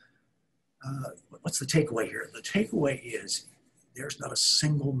 But what's the takeaway here? The takeaway is there's not a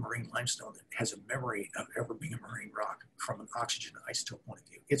single marine limestone that has a memory of ever being a marine rock from an oxygen isotope point of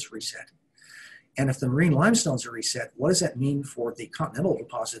view. It's reset. And if the marine limestones are reset, what does that mean for the continental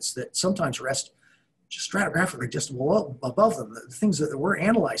deposits that sometimes rest just stratigraphically just above them? The things that we're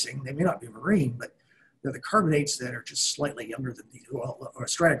analyzing, they may not be marine, but they're the carbonates that are just slightly younger than these, or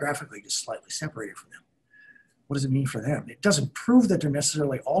stratigraphically just slightly separated from them. What does it mean for them? It doesn't prove that they're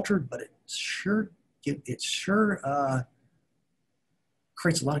necessarily altered, but it sure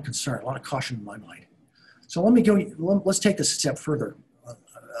creates a lot of concern, a lot of caution in my mind. So let's take this a step further,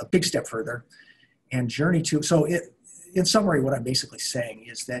 a big step further, and journey to, in summary, what I'm basically saying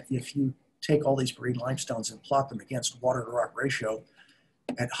is that if you take all these marine limestones and plot them against water to rock ratio,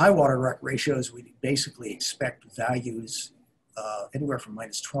 at high water to rock ratios, we basically expect values anywhere from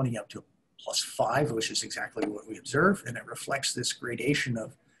 -20 up to +5, which is exactly what we observe. And it reflects this gradation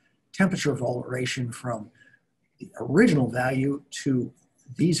of temperature of alteration from the original value to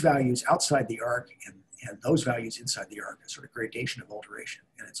these values outside the arc and those values inside the arc, a sort of gradation of alteration.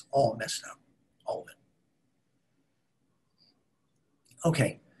 And it's all messed up, all of it.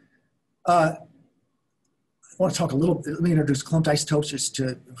 Okay. I want to talk a little bit, let me introduce clumped isotopes just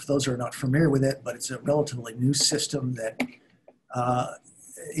for those who are not familiar with it, but it's a relatively new system that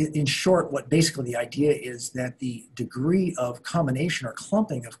In short, what basically the idea is that the degree of combination or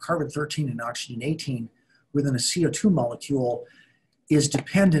clumping of carbon-13 and oxygen-18 within a CO2 molecule is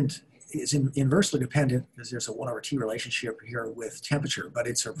inversely dependent, because there's a 1/T relationship here with temperature, but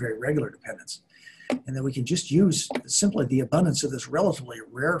it's a very regular dependence. And then we can just use simply the abundance of this relatively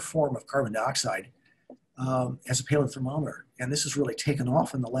rare form of carbon dioxide as a paleothermometer. And this has really taken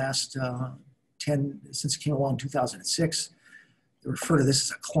off in the last since it came along in 2006. They refer to this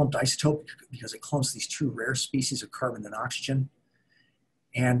as a clumped isotope because it clumps these two rare species of carbon and oxygen.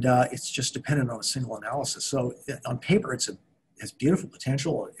 And it's just dependent on a single analysis. So on paper, it has beautiful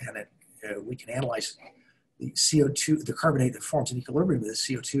potential, and we can analyze the CO2, the carbonate that forms in equilibrium with the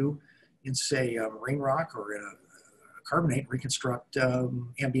CO2 in, say, marine rock or in a carbonate, and reconstruct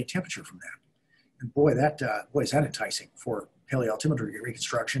ambient temperature from that. And boy, is that enticing for paleoaltimetry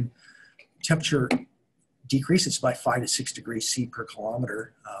reconstruction. Temperature decreases by 5 to 6 degrees C per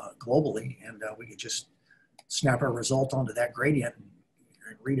kilometer globally, and we could just snap our result onto that gradient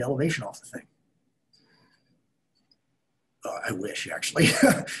and read elevation off the thing. I wish, actually.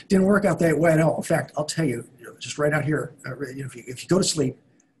 Didn't work out that way at all. In fact, I'll tell you, just right out here, if you go to sleep,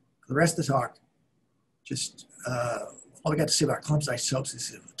 for the rest of the talk, just all we got to say about clumps isotopes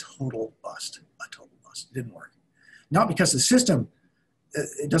is a total bust. A total bust. It didn't work. Not because the system,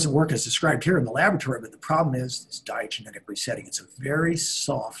 it doesn't work as described here in the laboratory, but the problem is this diagenetic resetting. It's a very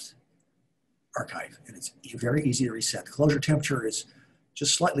soft archive, and it's very easy to reset. The closure temperature is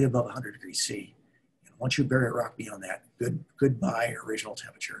just slightly above 100 degrees C. And once you bury a rock beyond that, goodbye original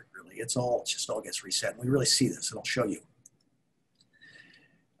temperature, really. It just all gets reset. And we really see this, and I'll show you.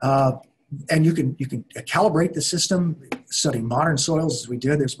 And you can calibrate the system, study modern soils as we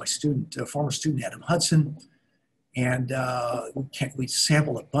did. There's my student, former student, Adam Hudson. And we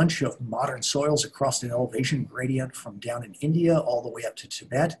sampled a bunch of modern soils across an elevation gradient from down in India all the way up to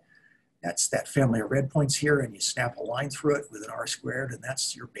Tibet. That's that family of red points here, and you snap a line through it with an R², and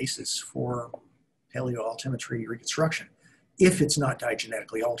that's your basis for paleoaltimetry reconstruction, if it's not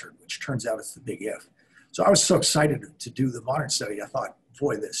diagenetically altered, which turns out it's the big if. So I was so excited to do the modern study. I thought,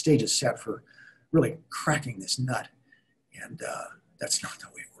 boy, the stage is set for really cracking this nut, and that's not the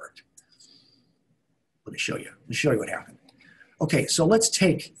way it worked. Let me show you. Let me show you what happened. Okay, so let's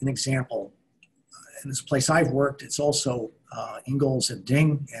take an example. In this place I've worked, it's also Ingalls and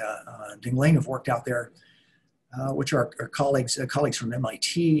Ding Ling have worked out there, which are colleagues from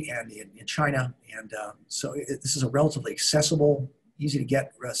MIT and in China. And so this is a relatively accessible, easy to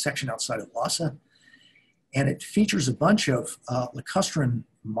get section outside of Lhasa. And it features a bunch of lacustrine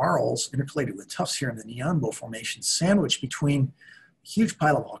marls intercalated with tuffs here in the Nianbo Formation, sandwiched between a huge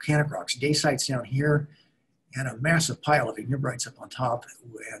pile of volcanic rocks, dacite down here, and a massive pile of ignimbrites up on top,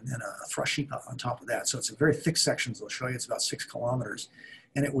 and then a thrush heap on top of that. So it's a very thick section, as I'll show you. It's about 6 kilometers.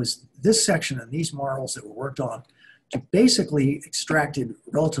 And it was this section and these marls that were worked on to basically extracted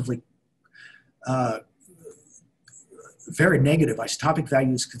relatively very negative isotopic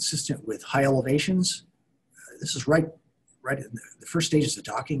values consistent with high elevations. This is right in the first stages of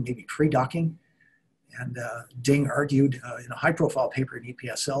docking, maybe pre-docking. And Ding argued in a high-profile paper in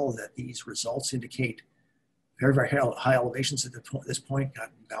EPSL that these results indicate very, very high elevations at this point,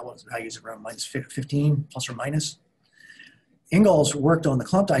 got values around minus 15, plus or minus. Ingalls worked on the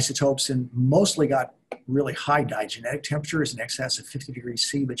clumped isotopes and mostly got really high diagenetic temperatures in excess of 50 degrees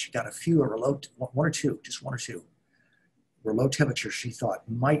C, but she got a few or low, one or two, were low temperatures she thought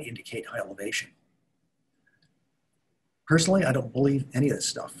might indicate high elevation. Personally, I don't believe any of this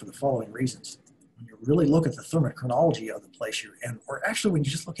stuff for the following reasons. When you really look at the thermochronology of the place or actually when you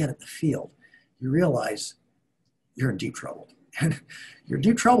just look at it in the field, you realize you're in deep trouble. And you're in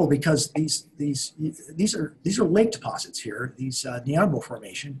deep trouble because these are lake deposits here, these Nianbo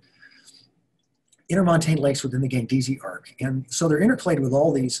Formation, intermontane lakes within the Gangdezi Arc. And so they're intercalated with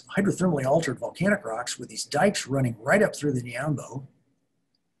all these hydrothermally altered volcanic rocks with these dikes running right up through the Nianbo.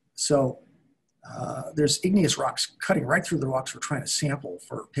 So there's igneous rocks cutting right through the rocks we're trying to sample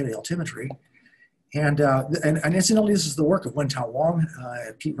for paleoaltimetry. And incidentally, this is the work of Wentao Wang,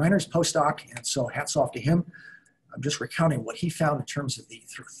 Pete Reiner's postdoc, and so hats off to him. I'm just recounting what he found in terms of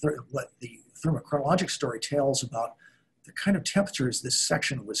what the thermochronologic story tells about the kind of temperatures this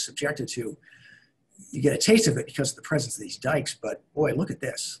section was subjected to. You get a taste of it because of the presence of these dikes, but boy, look at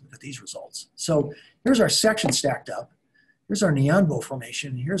this, look at these results. So here's our section stacked up. Here's our Nianbo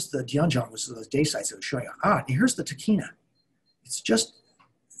Formation. Here's the Dianjiang, which is those daysites I was showing you. And here's the Takina. It's just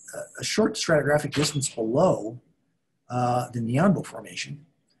a short stratigraphic distance below the Nianbo Formation.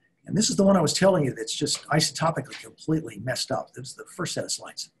 And this is the one I was telling you that's just isotopically completely messed up. This is the first set of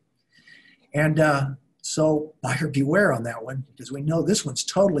slides. And So buyer beware on that one, because we know this one's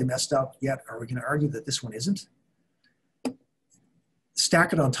totally messed up, yet are we going to argue that this one isn't?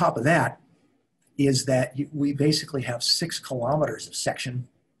 Stack it on top of that is that we basically have 6 kilometers of section.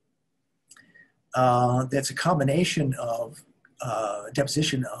 That's a combination of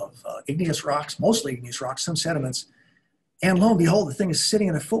deposition of igneous rocks, mostly igneous rocks, some sediments. And lo and behold, the thing is sitting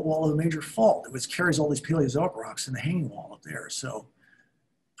in a footwall of a major fault, which carries all these Paleozoic rocks in the hanging wall up there. So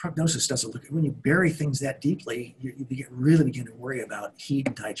prognosis doesn't look, when you bury things that deeply, you really begin to worry about heat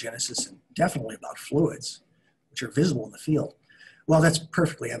and diagenesis, and definitely about fluids, which are visible in the field. Well, that's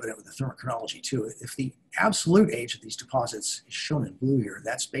perfectly evident with the thermochronology too. If the absolute age of these deposits is shown in blue here,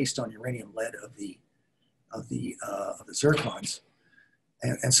 that's based on uranium lead of the zircons,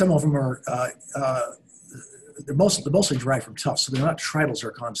 and some of them are they're mostly derived from tufts, so they're not tridal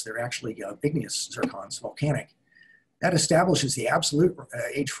zircons. They're actually igneous zircons, volcanic. That establishes the absolute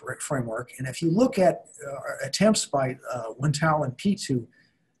age framework. And if you look at attempts by Wentao and Pete to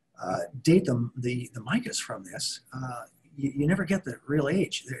date the micas from this, you never get the real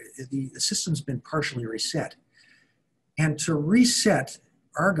age. The system's been partially reset. And to reset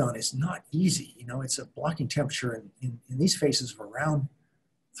argon is not easy. You know, it's a blocking temperature in these phases of around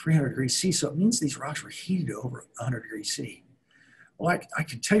 300 degrees C. So it means these rocks were heated to over 100 degrees C. Well, I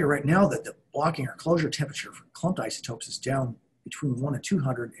can tell you right now that the blocking or closure temperature for clumped isotopes is down between 1 and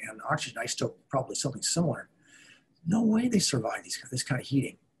 200, and oxygen isotope probably something similar. No way they survive this kind of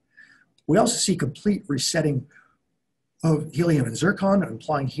heating. We also see complete resetting of helium and zircon,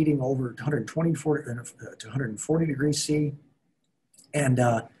 implying heating over 120 to 140 degrees C. And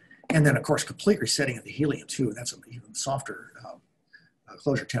then, of course, complete resetting of the helium, too. And that's an even softer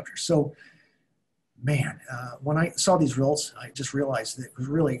closure temperature. So, man, when I saw these results, I just realized that it was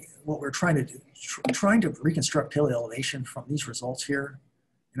really what we're trying to do, trying to reconstruct paleoelevation from these results here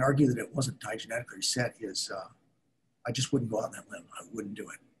and argue that it wasn't diagenetically reset is, I just wouldn't go out on that limb. I wouldn't do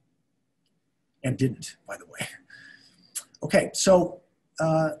it. And didn't, by the way. Okay, so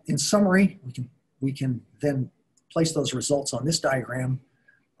in summary, we can then place those results on this diagram.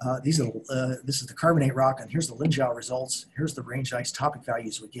 This is the carbonate rock, and here's the Linzhou results. Here's the range isotopic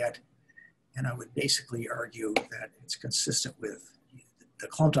values we get. And I would basically argue that it's consistent with the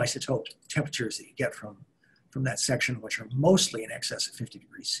clumped isotope temperatures that you get from that section, which are mostly in excess of 50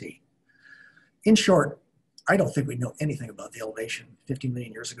 degrees C. In short, I don't think we know anything about the elevation 50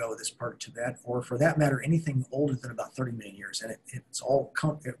 million years ago of this part of Tibet, or for that matter, anything older than about 30 million years. And it's all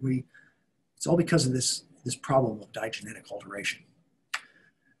because of this problem of diagenetic alteration.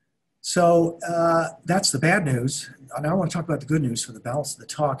 So that's the bad news. Now I want to talk about the good news for the balance of the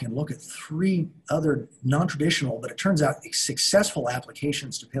talk and look at 3 other non-traditional, but it turns out successful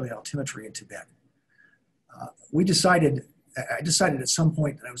applications to paleoaltimetry in Tibet. I decided at some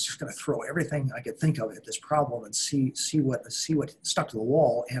point that I was just going to throw everything I could think of at this problem and see what stuck to the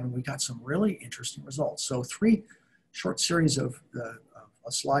wall, and we got some really interesting results. So 3 short series of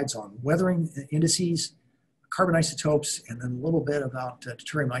slides on weathering indices, carbon isotopes, and then a little bit about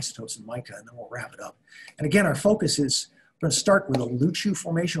deuterium isotopes and mica, and then we'll wrap it up. And again, our focus is, we're going to start with a Luchu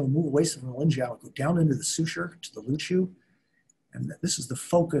formation. We'll move away from the Linzhou and go down into the Suture to the Luchu. And this is the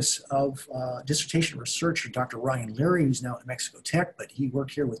focus of dissertation research of Dr. Ryan Leary, who's now at Mexico Tech, but he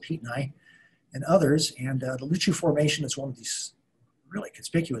worked here with Pete and I and others. And the Luchu Formation is one of these really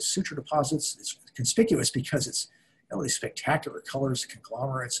conspicuous suture deposits. It's conspicuous because it's really spectacular colors,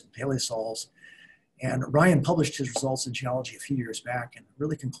 conglomerates, and paleosols. And Ryan published his results in geology a few years back and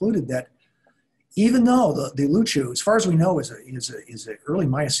really concluded that even though the Luchu, as far as we know, is an early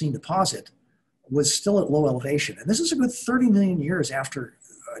Miocene deposit, was still at low elevation. And this is a good 30 million years after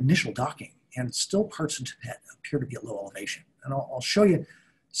initial docking, and still parts of Tibet appear to be at low elevation. And I'll show you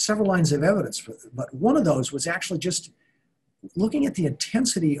several lines of evidence for it, but one of those was actually just looking at the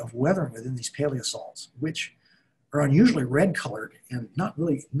intensity of weathering within these paleosols, which are unusually red colored and not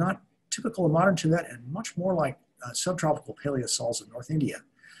typical of modern Tibet, and much more like subtropical paleosols of North India.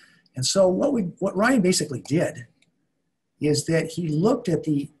 And so what Ryan basically did is that he looked at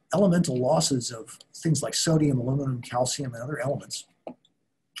the elemental losses of things like sodium, aluminum, calcium, and other elements.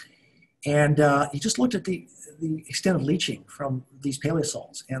 And he just looked at the extent of leaching from these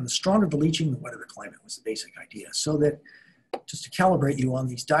paleosols. And the stronger the leaching, the wetter the climate was the basic idea. So that, just to calibrate you on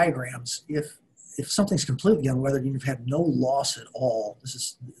these diagrams, if something's completely unweathered, you've had no loss at all.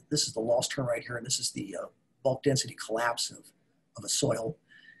 This is the loss term right here, and this is the bulk density collapse of a soil.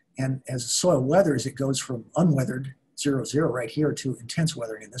 And as the soil weathers, it goes from unweathered, 0, 0 right here, to intense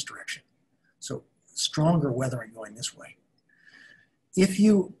weathering in this direction. So stronger weathering going this way. If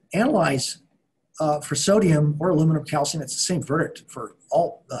you analyze for sodium or aluminum, calcium, it's the same verdict for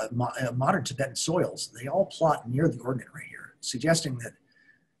all modern Tibetan soils. They all plot near the ordinate right here, suggesting that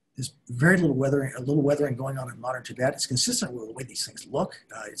there's very little weathering going on in modern Tibet. It's consistent with the way these things look.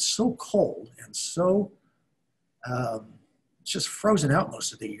 It's so cold and so it's just frozen out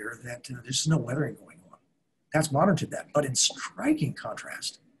most of the year that there's just no weathering going on. That's modern Tibet. But in striking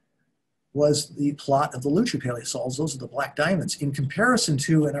contrast was the plot of the Luchu paleosols. Those are the black diamonds. In comparison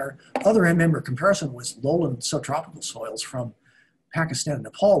to, and our other end member comparison was lowland subtropical soils from Pakistan and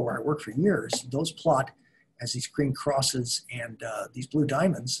Nepal, where I worked for years. Those plot as these green crosses and these blue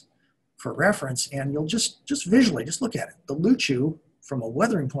diamonds for reference. And you'll just visually, just look at it. The Luchu, from a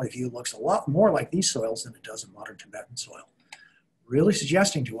weathering point of view, looks a lot more like these soils than it does in modern Tibetan soil. Really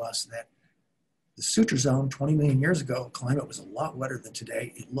suggesting to us that the suture zone 20 million years ago, climate was a lot wetter than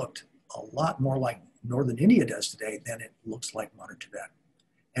today. It looked a lot more like northern India does today than it looks like modern Tibet.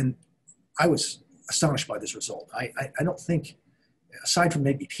 And I was astonished by this result. I don't think, aside from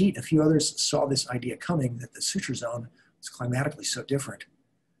maybe Pete, a few others saw this idea coming that the suture zone was climatically so different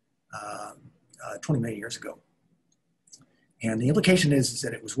 20 million years ago. And the implication is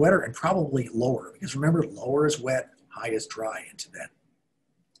that it was wetter and probably lower, because remember, lower is wet, high is dry in Tibet.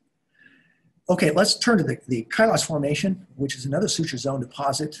 Okay, let's turn to the Kailash Formation, which is another suture zone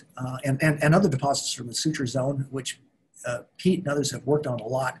deposit, and other deposits from the suture zone, which Pete and others have worked on a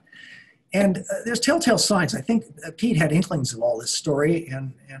lot. And there's telltale signs. I think Pete had inklings of all this story,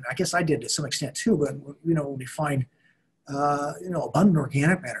 and I guess I did to some extent too, but when we find abundant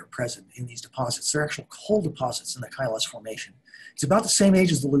organic matter present in these deposits, they're actual coal deposits in the Kailash Formation. It's about the same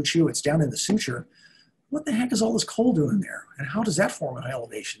age as the Luchu. It's down in the suture. What the heck is all this coal doing there? And how does that form at high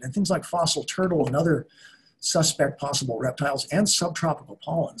elevation? And things like fossil turtle and other suspect possible reptiles and subtropical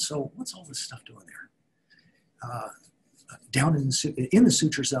pollen. So what's all this stuff doing there? Down in the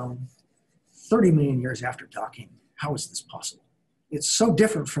suture zone, 30 million years after docking, how is this possible? It's so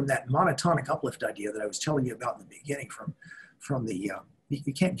different from that monotonic uplift idea that I was telling you about in the beginning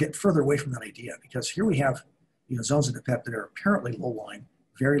you can't get further away from that idea, because here we have zones of Tibet that are apparently low-lying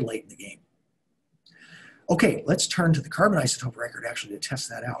very late in the game. Okay, let's turn to the carbon isotope record actually to test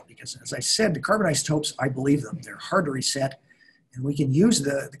that out, because as I said, the carbon isotopes, I believe them. They're hard to reset, and we can use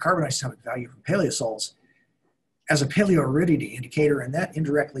the carbon isotopic value from paleosols as a paleoaridity indicator, and that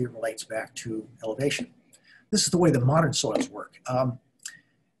indirectly relates back to elevation. This is the way the modern soils work.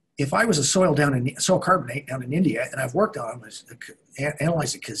 If I was a soil carbonate down in India, and I've worked on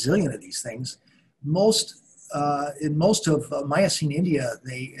analyzed a gazillion of these things, in most of Miocene India,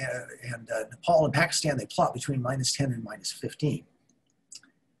 and Nepal and Pakistan, they plot between -10 and -15.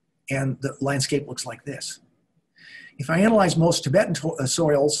 And the landscape looks like this. If I analyze most Tibetan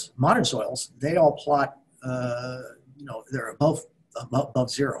soils, modern soils, they all plot, they're above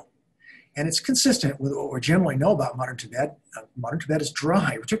zero. And it's consistent with what we generally know about modern Tibet. Modern Tibet is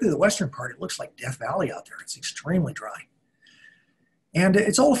dry, particularly the western part. It looks like Death Valley out there. It's extremely dry. And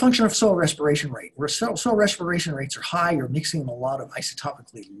it's all a function of soil respiration rate. Where soil respiration rates are high, you're mixing a lot of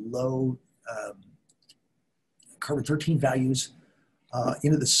isotopically low carbon-13 values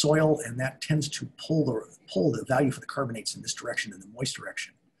into the soil, and that tends to pull the value for the carbonates in this direction, in the moist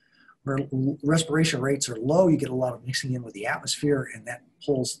direction. Where respiration rates are low, you get a lot of mixing in with the atmosphere, and that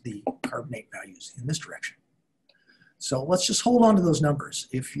pulls the carbonate values in this direction. So let's just hold on to those numbers.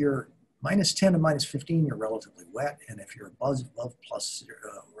 If you're -10 to -15, you're relatively wet, and if you're above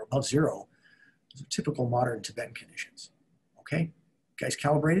zero, those are typical modern Tibetan conditions. Okay, guys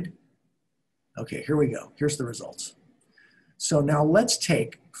calibrated? Okay, here we go. Here's the results. So now let's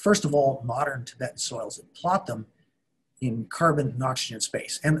take, first of all, modern Tibetan soils and plot them in carbon and oxygen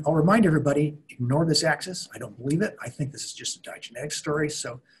space. And I'll remind everybody, ignore this axis. I don't believe it. I think this is just a diagenetic story.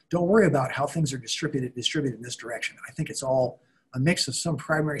 So don't worry about how things are distributed in this direction. I think it's all a mix of some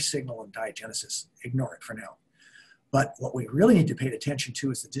primary signal and diagenesis. Ignore it for now. But what we really need to pay attention to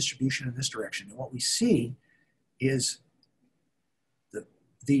is the distribution in this direction. And what we see is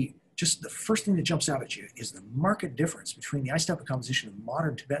just the first thing that jumps out at you is the marked difference between the isotopic composition of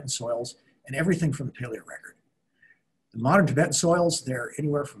modern Tibetan soils and everything from the paleo record. The modern Tibetan soils, they're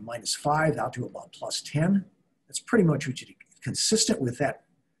anywhere from -5 out to about +10. That's pretty much consistent with that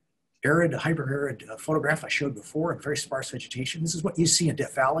arid, hyper-arid photograph I showed before, and very sparse vegetation. This is what you see in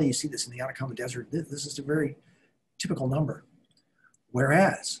Death Valley. You see this in the Atacama Desert. This is a very typical number.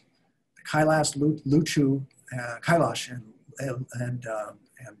 Whereas the Kailash, Luchu, Kailash, and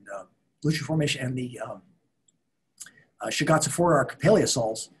Luchu Formation, and the Shigatse 4-arc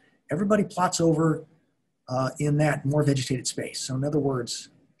paleosols, everybody plots over in that more vegetated space. So in other words,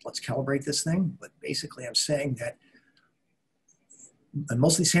 let's calibrate this thing, but basically I'm saying that and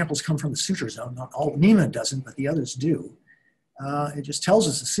most of these samples come from the suture zone. Not all, NEMA doesn't, but the others do. It just tells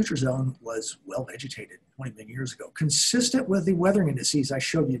us the suture zone was well vegetated 20 million years ago, consistent with the weathering indices I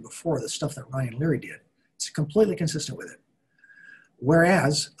showed you before, the stuff that Ryan Leary did. It's completely consistent with it.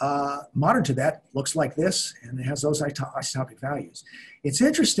 Whereas modern Tibet looks like this, and it has those isotopic values. It's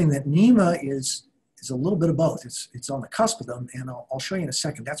interesting that NEMA is a little bit of both. It's on the cusp of them, and I'll show you in a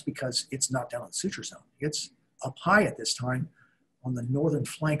second. That's because it's not down in the suture zone. It's up high at this time on the northern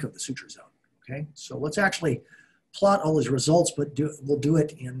flank of the suture zone, okay? So let's actually plot all these results, but we'll do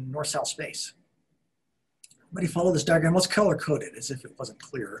it in north-south space. Everybody follow this diagram. Let's color code it as if it wasn't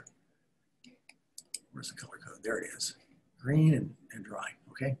clear. Where's the color code? There it is. Green and dry,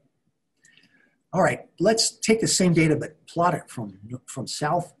 okay? All right, let's take the same data, but plot it from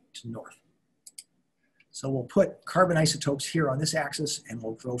south to north. So we'll put carbon isotopes here on this axis, and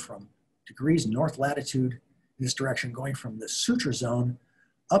we'll go from degrees north latitude in this direction, going from the suture zone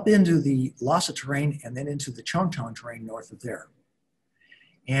up into the Lhasa terrain and then into the Changchang terrain north of there.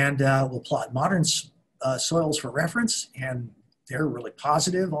 And we'll plot modern soils for reference, and they're really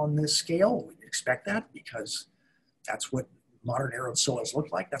positive on this scale. We expect that because that's what modern arid soils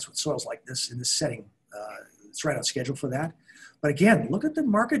look like. That's what soils like this in this setting, it's right on schedule for that. But again, look at the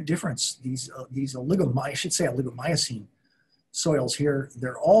marked difference. These oligomycene soils here,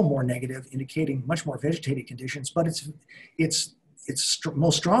 they're all more negative, indicating much more vegetated conditions, but it's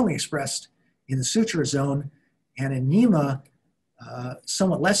most strongly expressed in the suture zone, and in NEMA,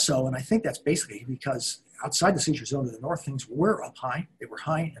 somewhat less so. And I think that's basically because outside the suture zone to the north, things were up high. They were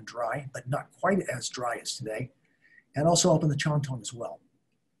high and dry, but not quite as dry as today. And also up in the Changchang as well.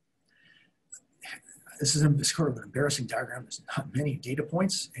 This is sort of an embarrassing diagram. There's not many data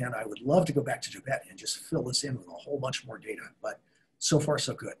points, and I would love to go back to Tibet and just fill this in with a whole bunch more data, but so far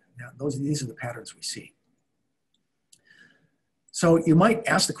so good. Now, these are the patterns we see. So you might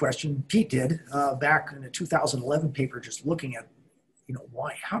ask the question, Pete did back in a 2011 paper, just looking at,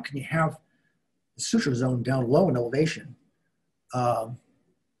 how can you have the suture zone down low in elevation,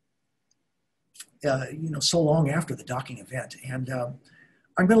 so long after the docking event? And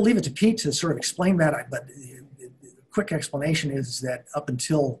I'm going to leave it to Pete to sort of explain that, but the quick explanation is that up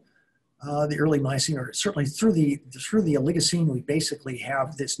until the early Miocene, or certainly through the Oligocene, we basically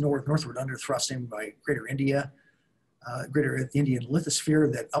have this northward underthrusting by Greater India, Greater Indian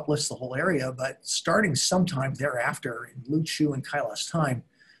lithosphere that uplifts the whole area. But starting sometime thereafter, in Lu Chu and Kailash time,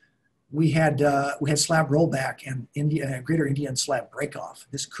 we had slab rollback and Greater Indian slab breakoff.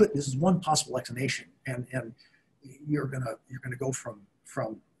 This is one possible explanation, and you're gonna go from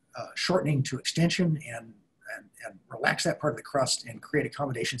shortening to extension and relax that part of the crust and create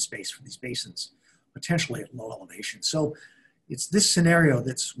accommodation space for these basins, potentially at low elevation. So it's this scenario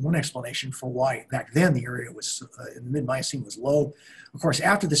that's one explanation for why back then the area was in the mid-Miocene was low. Of course,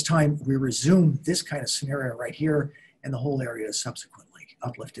 after this time, we resume this kind of scenario right here, and the whole area is subsequently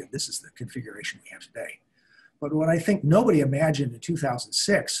uplifted. This is the configuration we have today. But what I think nobody imagined in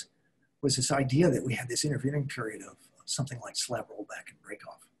 2006 was this idea that we had this intervening period of something like slab rollback and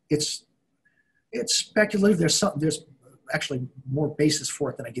breakoff. It's speculative. There's actually more basis for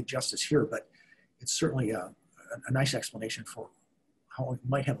it than I give justice here, but it's certainly a nice explanation for how we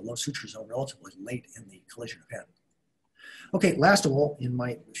might have a low suture zone relatively late in the collision event. Okay, last of all, in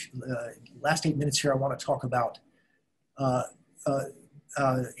my last 8 minutes here, I want to talk about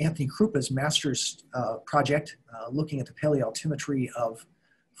Anthony Krupa's master's project, looking at the paleoaltimetry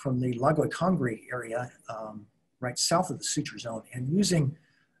from the Lago Congri area, right south of the suture zone, and using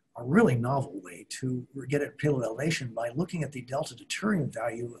a really novel way to get at paleo elevation by looking at the delta deuterium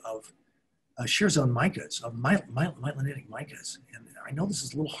value of shear zone micas, of mylonitic micas. And I know this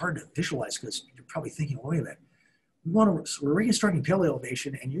is a little hard to visualize because you're probably thinking, wait a minute, we're reconstructing paleo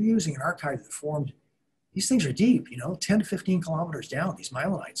elevation, and you're using an archive that formed, these things are deep, 10 to 15 kilometers down, these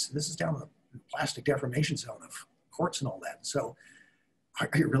mylonites. This is down the plastic deformation zone of quartz and all that. So are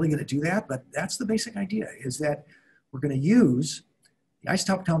you really going to do that? But that's the basic idea, is that we're going to use the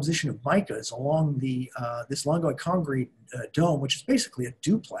isotopic composition of micas along the this Lago Congri dome, which is basically a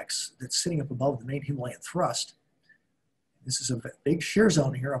duplex that's sitting up above the main Himalayan thrust. This is a big shear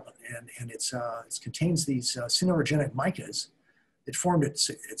zone here, and it contains these cinerogenic micas that formed at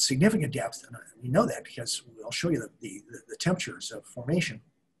significant depth, and we know that because I'll show you the temperatures of formation,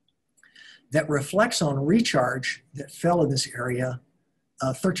 that reflects on recharge that fell in this area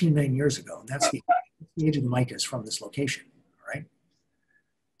 13 million years ago. And that's the age of the micas from this location, all right?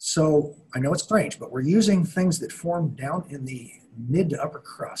 So I know it's strange, but we're using things that formed down in the mid to upper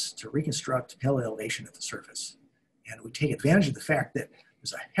crust to reconstruct paleo elevation at the surface. And we take advantage of the fact that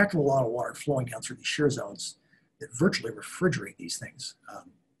there's a heck of a lot of water flowing down through these shear zones that virtually refrigerate these things.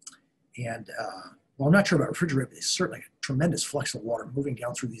 Well, I'm not sure about refrigerate, but there's certainly a tremendous flux of water moving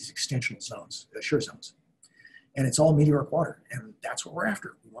down through these extensional zones, shear zones. And it's all meteoric water, and that's what we're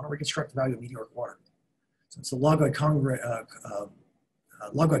after. We want to reconstruct the value of meteoric water. So it's the Logoi Congre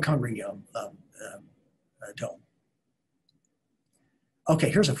dome. Okay,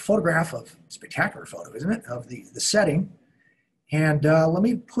 here's a photograph of, spectacular photo, isn't it, of the setting. And let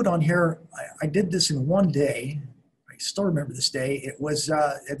me put on here, I did this in one day. I still remember this day. It was,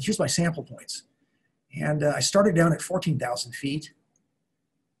 here's my sample points. And I started down at 14,000 feet.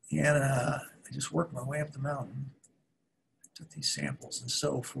 And I just worked my way up the mountain. I took these samples. And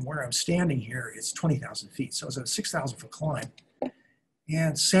so from where I'm standing here, it's 20,000 feet. So it's a 6,000 foot climb.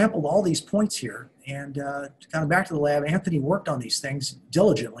 And sampled all these points here. And got back to the lab. Anthony worked on these things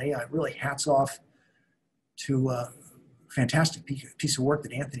diligently. I really hats off to fantastic piece of work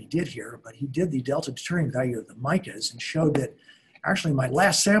that Anthony did here, but he did the delta deterring value of the micas and showed that actually my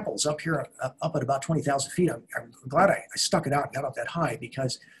last samples up here, up at about 20,000 feet, I'm glad I stuck it out and got up that high,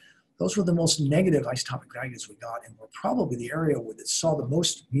 because those were the most negative isotopic values we got, and were probably the area that saw the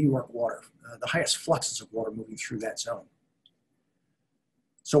most meteoric water, the highest fluxes of water moving through that zone.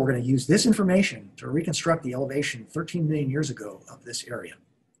 So we're going to use this information to reconstruct the elevation 13 million years ago of this area.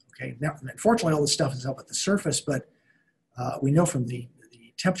 Okay, now, unfortunately, all this stuff is up at the surface, but we know from the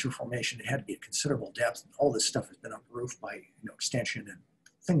temperature formation it had to be at considerable depth. All this stuff has been unroofed by extension and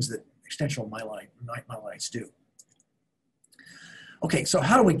things that extensional myelites do. Okay, so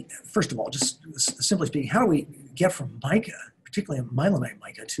how do we, first of all, just simply speaking, how do we get from mica, particularly myelinite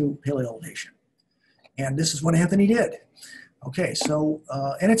mica, to paleoelevation? And this is what Anthony did. Okay, so,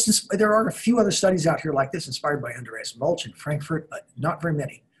 and it's just, there are a few other studies out here like this inspired by Andreas Mulch in Frankfurt, but not very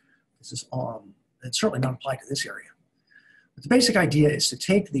many. This is, it's certainly not applied to this area. But the basic idea is to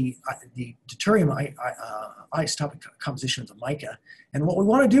take the deuterium isotopic composition of the mica, and what we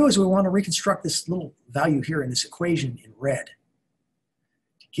want to do is we want to reconstruct this little value here in this equation in red.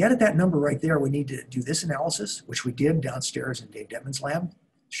 To get at that number right there, we need to do this analysis, which we did downstairs in Dave Detman's lab.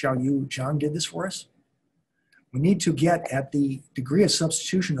 Xiaoyu Zhang did this for us. We need to get at the degree of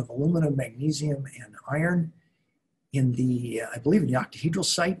substitution of aluminum, magnesium, and iron in the, I believe, in the octahedral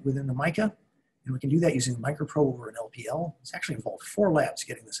site within the mica. And we can do that using a microprobe over an LPL. It's actually involved 4 labs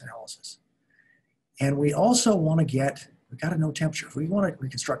getting this analysis. And we also want to get, we've got to know temperature. If we want to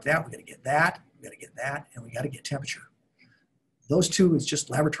reconstruct that, we've got to get that, we've got to get that, and we got to get temperature. Those two is just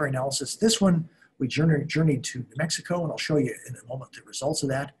laboratory analysis. This one, we journeyed to New Mexico, and I'll show you in a moment the results of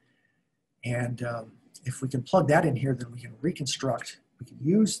that. And if we can plug that in here, then we can reconstruct, we can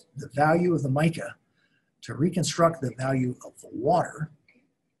use the value of the mica to reconstruct the value of the water.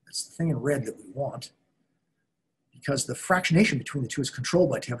 That's the thing in red that we want, because the fractionation between the two is controlled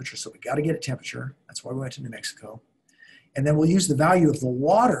by temperature, so we got to get at temperature. That's why we went to New Mexico. And then we'll use the value of the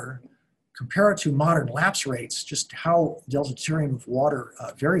water, compare it to modern lapse rates, just how delta deuterium of water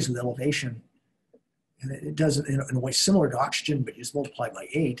varies with elevation. And it does it in a way similar to oxygen, but you just multiply by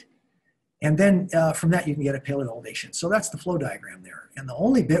 8. And then from that, you can get a paleoelevation. So that's the flow diagram there. And the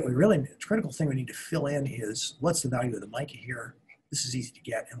only bit we really, the critical thing we need to fill in is what's the value of the mica here? This is easy to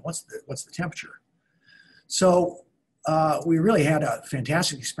get. And what's the temperature? So we really had a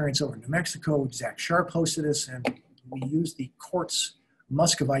fantastic experience over in New Mexico. Zach Sharp hosted us, and we used the quartz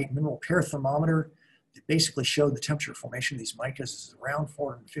muscovite mineral pair thermometer that basically showed the temperature formation of these micas is around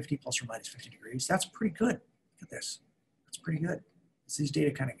 450 plus or minus 50 degrees. That's pretty good. Look at this. That's pretty good. These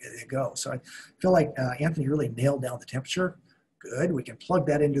data kind of go. So I feel like Anthony really nailed down the temperature. Good, we can plug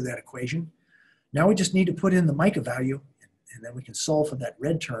that into that equation. Now we just need to put in the mica value, and then we can solve for that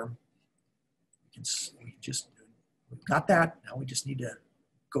red term. We've got that. Now we just need to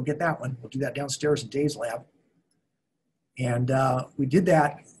go get that one. We'll do that downstairs in Dave's lab. And we did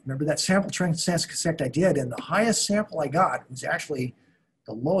that. Remember that sample transect I did, and the highest sample I got was actually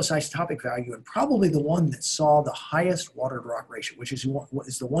the lowest isotopic value, and probably the one that saw the highest water to rock ratio, which is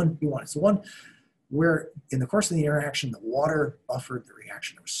the one you want. It's the one where in the course of the interaction, the water buffered the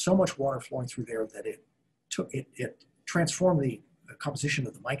reaction. There was so much water flowing through there that it transformed the composition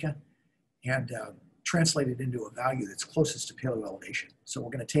of the mica and translated into a value that's closest to paleoelevation. So we're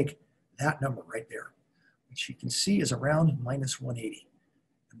going to take that number right there, which you can see is around minus 180.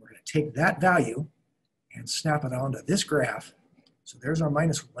 And we're going to take that value and snap it onto this graph. So there's our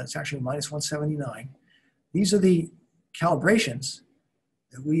minus, it's actually minus 179. These are the calibrations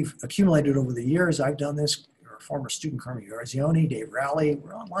that we've accumulated over the years. I've done this, our former student Carmen Garzioni, Dave Rowley,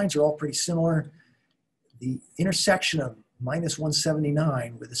 our lines are all pretty similar. The intersection of minus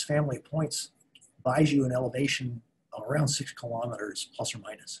 179 with this family of points buys you an elevation of around 6 kilometers plus or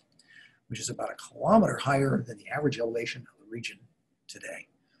minus. which is about 1 kilometer higher than the average elevation of the region today,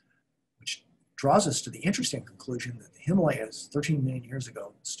 which draws us to the interesting conclusion that the Himalayas 13 million years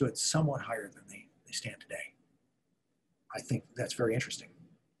ago stood somewhat higher than they stand today. I think that's very interesting.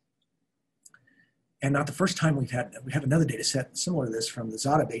 And not the first time we have another data set similar to this from the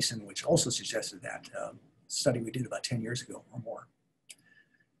Zada Basin, which also suggested that study we did about 10 years ago or more.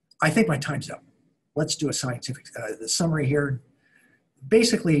 I think my time's up. Let's do a scientific the summary here.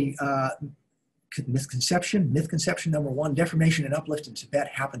 Basically, myth conception number one, deformation and uplift in Tibet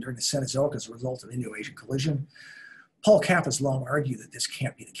happened during the Cenozoic as a result of Indo-Asian collision. Paul Kapp has long argued that this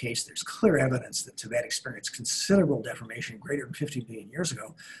can't be the case. There's clear evidence that Tibet experienced considerable deformation greater than 50 million years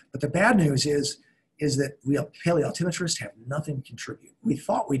ago. But the bad news is that we paleoaltimetrists have nothing to contribute. We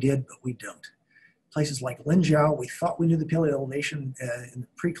thought we did, but we don't. Places like Linjiao, we thought we knew the paleo elevation in the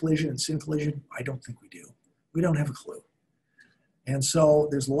pre-collision and syn-collision. I don't think we do. We don't have a clue. And so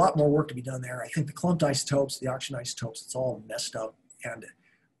there's a lot more work to be done there. I think the clumped isotopes, the oxygen isotopes, it's all messed up. And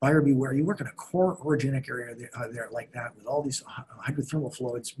buyer beware, you work in a core orogenic area there like that with all these hydrothermal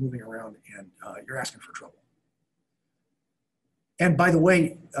fluids moving around, and you're asking for trouble. And by the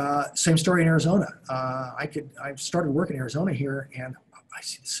way, same story in Arizona. I've started working in Arizona here, and I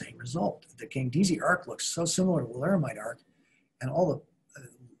see the same result. The Gangnese arc looks so similar to the laramide arc, and all the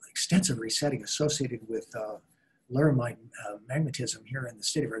extensive resetting associated with laramide magnetism here in the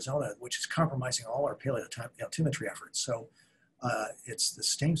state of Arizona, which is compromising all our paleoaltimetry efforts. So it's the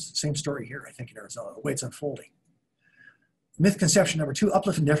same story here, I think, in Arizona, the way it's unfolding. Myth conception number two,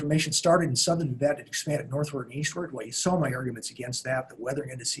 uplift and deformation started in southern Tibet and expanded northward and eastward. Well, you saw my arguments against that, the weathering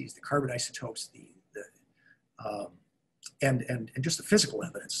indices, the carbon isotopes, and just the physical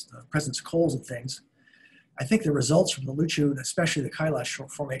evidence, the presence of coals and things. I think the results from the Luchu, especially the Kailash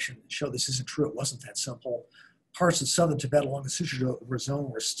formation, show this isn't true. It wasn't that simple. Parts of southern Tibet along the Sutra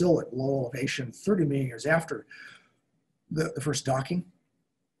zone were still at low elevation 30 million years after the first docking.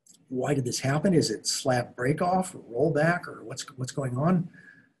 Why did this happen? Is it slab break off or rollback, or what's going on?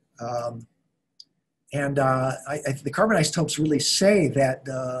 The carbon isotopes really say that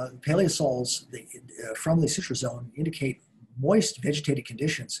the paleosols from the Sutra zone indicate moist vegetated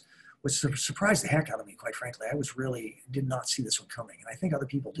conditions, which surprised the heck out of me, quite frankly. I did not see this one coming, and I think other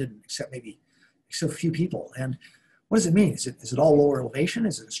people didn't, except a few people. And what does it mean? Is it all lower elevation?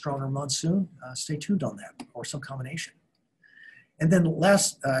 Is it a stronger monsoon? Stay tuned on that, or some combination. And then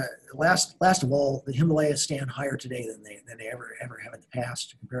last of all, the Himalayas stand higher today than they ever have in the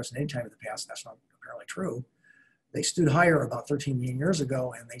past. In comparison to any time in the past, that's not apparently true. They stood higher about 13 million years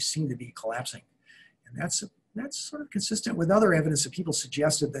ago, and they seem to be collapsing. And that's sort of consistent with other evidence that people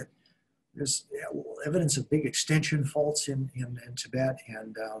suggested that there's evidence of big extension faults in Tibet,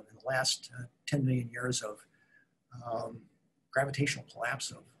 and in the last 10 million years of gravitational collapse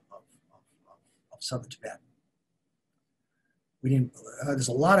of southern Tibet. There's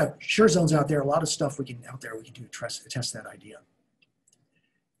a lot of shear zones out there, a lot of stuff we can do to test that idea.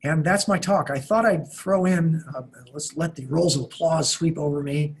 And that's my talk. I thought I'd throw in, let's let the rolls of applause sweep over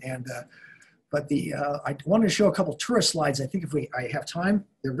me. I wanted to show a couple tourist slides. I think if I have time,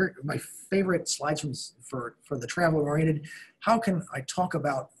 they're my favorite slides for the travel oriented. How can I talk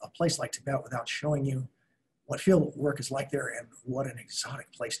about a place like Tibet without showing you what field work is like there and what an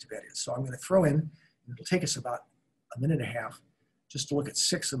exotic place Tibet is? So I'm going to throw in, it'll take us about a minute and a half, just to look at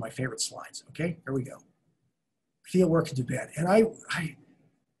 6 of my favorite slides. Okay, here we go. Field work in Tibet. And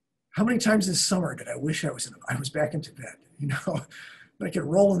how many times this summer did I wish I was back in Tibet? You know, I could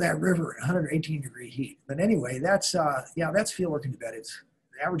roll in that river at 118-degree heat. But anyway, that's field work in Tibet.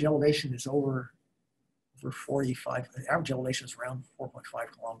 The average elevation is over 45. The average elevation is around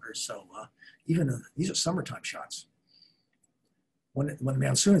 4.5 kilometers. So these are summertime shots. When the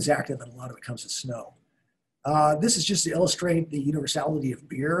monsoon is active, and a lot of it comes with snow. This is just to illustrate the universality of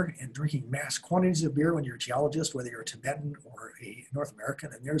beer and drinking mass quantities of beer when you're a geologist, whether you're a Tibetan or a North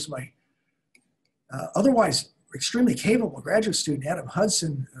American. And there's my otherwise extremely capable graduate student, Adam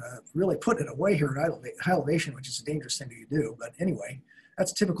Hudson, really putting it away here at high elevation, which is a dangerous thing to do. But anyway,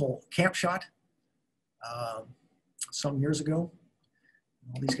 that's a typical camp shot some years ago.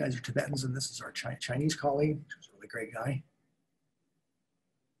 All these guys are Tibetans, and this is our Chinese colleague, who's a really great guy.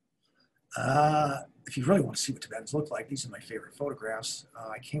 If you really want to see what Tibetans look like, these are my favorite photographs.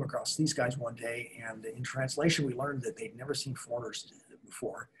 I came across these guys one day, and in translation, we learned that they'd never seen foreigners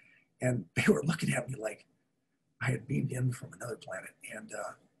before. And they were looking at me like I had beamed in from another planet. And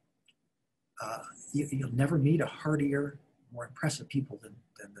you'll never meet a hardier, more impressive people than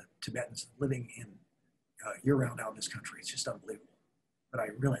the Tibetans living in year-round out in this country. It's just unbelievable. But I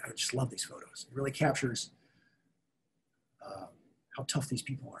just love these photos. It really captures how tough these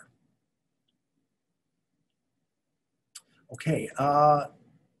people are. Okay,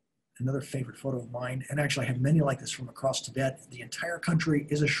 another favorite photo of mine, and actually I have many like this from across Tibet. The entire country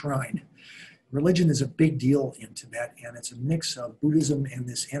is a shrine. Religion is a big deal in Tibet, and it's a mix of Buddhism and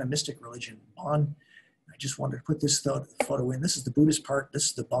this animistic religion, Bon. I just wanted to put this photo in. This is the Buddhist part. This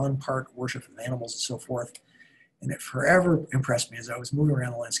is the Bon part, worship of animals and so forth. And it forever impressed me as I was moving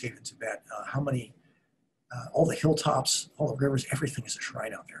around the landscape in Tibet, how many, all the hilltops, all the rivers, everything is a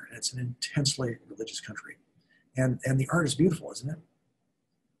shrine out there. And it's an intensely religious country. And the art is beautiful, isn't it?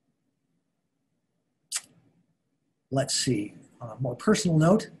 Let's see, on a more personal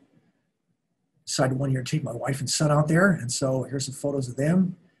note, decided one year to take my wife and son out there. And so here's some photos of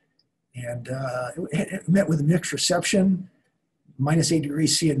them. And it met with a mixed reception, -8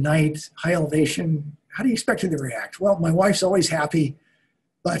 degrees C at night, high elevation. How do you expect her to react? Well, my wife's always happy,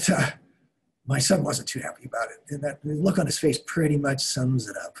 but my son wasn't too happy about it. And that the look on his face pretty much sums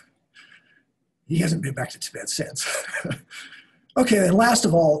it up. He hasn't been back to Tibet since. Okay, and last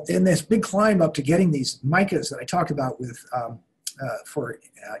of all, in this big climb up to getting these micas that I talked about with for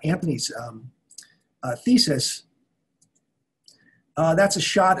Anthony's thesis, that's a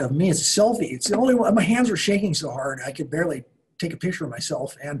shot of me. It's a selfie. It's the only one. My hands were shaking so hard I could barely take a picture of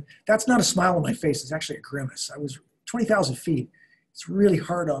myself. And that's not a smile on my face. It's actually a grimace. I was 20,000 feet. It's really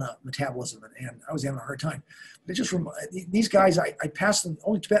hard on a metabolism, and I was having a hard time. But it just these guys, I passed them,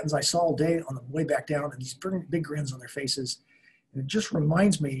 only Tibetans I saw all day on the way back down, and these big grins on their faces. And it just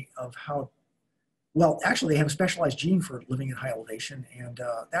reminds me of how, well, actually they have a specialized gene for living at high elevation. And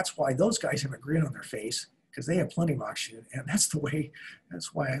that's why those guys have a grin on their face, because they have plenty of oxygen. And that's why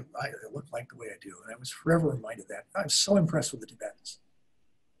I look like the way I do. And I was forever reminded of that. I was so impressed with the Tibetans.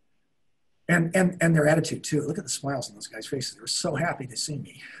 And their attitude too. Look at the smiles on those guys' faces. They were so happy to see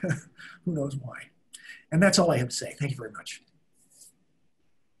me. Who knows why. And that's all I have to say. Thank you very much.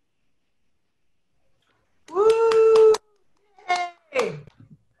 Woo! Yay!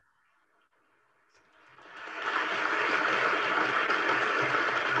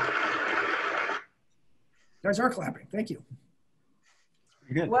 You guys are clapping. Thank you.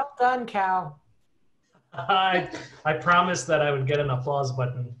 Good. Well done, Cal. I promised that I would get an applause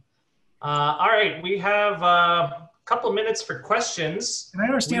button. All right, we have a couple of minutes for questions. And I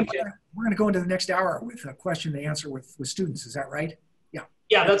understand we're going to go into the next hour with a question and answer with students. Is that right? Yeah.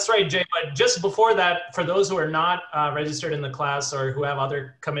 Yeah, that's right, Jay. But just before that, for those who are not registered in the class or who have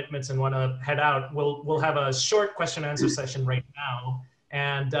other commitments and want to head out, we'll have a short question and answer session right now.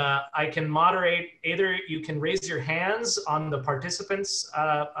 And I can moderate, either you can raise your hands on the participants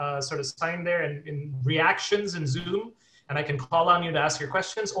sort of sign there in reactions in Zoom, and I can call on you to ask your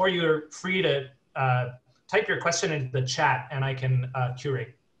questions, or you're free to type your question into the chat and I can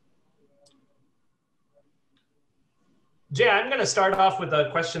curate. Jay, I'm going to start off with a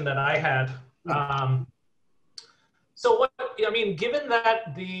question that I had. So what, I mean, given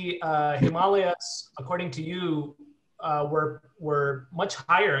that the Himalayas, according to you, were much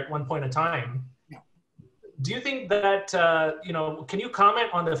higher at one point in time, do you think that, you know, can you comment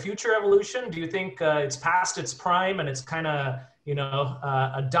on the future evolution? Do you think it's past its prime and it's kind of, you know,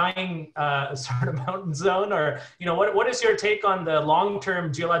 a dying sort of mountain zone? Or, you know, what is your take on the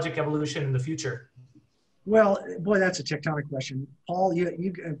long-term geologic evolution in the future? Well, boy, that's a tectonic question. Paul,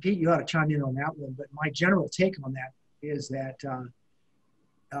 Pete, you ought to chime in on that one. But my general take on that is that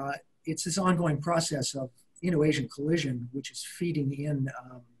it's this ongoing process of Indo-Asian collision, which is feeding in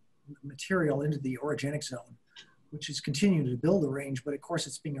material into the orogenic zone, which is continuing to build the range. But of course,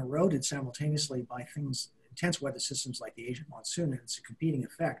 it's being eroded simultaneously by intense weather systems like the Asian monsoon, and it's a competing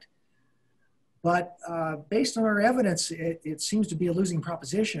effect. But based on our evidence, it seems to be a losing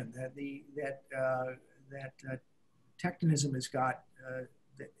proposition that tectonism has got,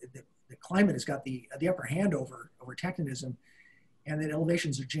 the climate has got the upper hand over tectonism, and that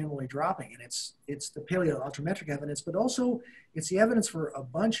elevations are generally dropping. And it's the paleoaltimetric evidence, but also it's the evidence for a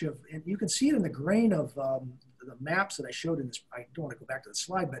bunch of, and you can see it in the grain of the maps that I showed in this. I don't want to go back to the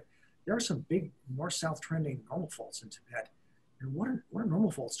slide, but there are some big north-south trending normal faults in Tibet. And what are normal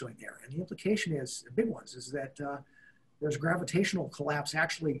faults doing there? And the implication is, the big ones, is that there's gravitational collapse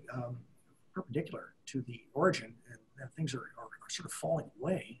actually perpendicular to the origin, and things are sort of falling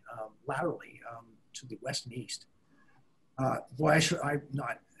away laterally to the west and east. Boy, I'm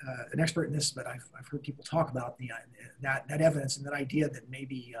not an expert in this, but I've heard people talk about that evidence and that idea that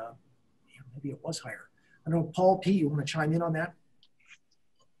maybe maybe it was higher. I don't know, Paul, Pete, you want to chime in on that?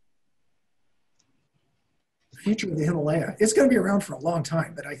 The future of the Himalaya. It's going to be around for a long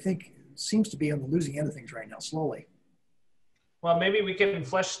time, but I think it seems to be on the losing end of things right now, slowly. Well, maybe we can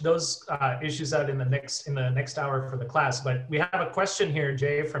flesh those issues out in the next hour for the class. But we have a question here,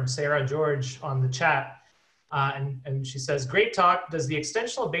 Jay, from Sarah George on the chat. And she says, great talk. Does the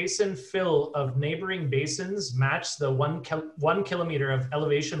extensional basin fill of neighboring basins match the 1 kilometer of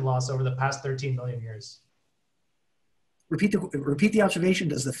elevation loss over the past 13 million years? Repeat the observation.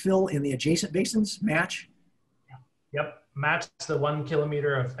 Does the fill in the adjacent basins match? Yep, match the 1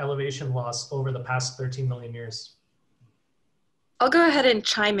 kilometer of elevation loss over the past 13 million years. I'll go ahead and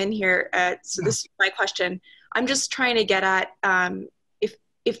chime in here. So this is my question. I'm just trying to get at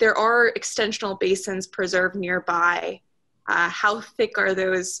if there are extensional basins preserved nearby, how thick are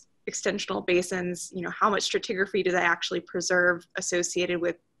those extensional basins? You know, how much stratigraphy do they actually preserve associated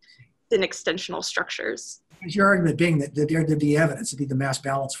with thin extensional structures? Your argument being that there'd be evidence, it'd be the mass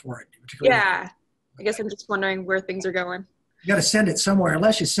balance for it. Yeah, I guess I'm just wondering where things are going. You got to send it somewhere,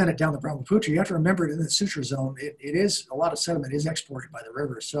 unless you send it down the Brahmaputra. You have to remember in the suture zone, it is, a lot of sediment is exported by the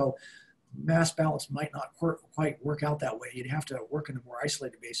river. So mass balance might not quite work out that way. You'd have to work in a more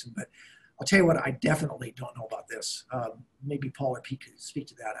isolated basin. But I'll tell you what, I definitely don't know about this. Maybe Paul or Pete could speak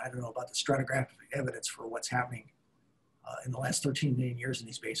to that. I don't know about the stratigraphic evidence for what's happening in the last 13 million years in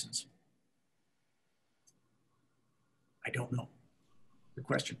these basins. I don't know. Good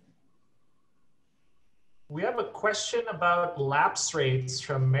question. We have a question about lapse rates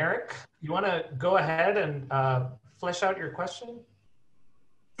from Merrick. You want to go ahead and flesh out your question?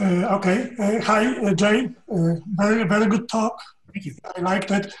 Okay. Hi, Jay. Very good talk. Thank you. I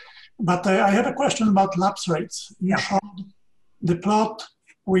liked it. But I have a question about lapse rates. You showed the plot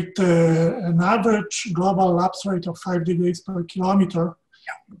with an average global lapse rate of 5 degrees per kilometer.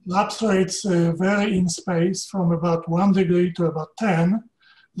 Lapse rates vary in space from about 1 degree to about 10.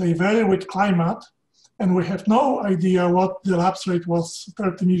 They vary with climate. And we have no idea what the lapse rate was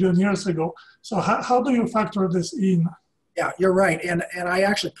 30 million years ago. So how do you factor this in? Yeah, you're right. And I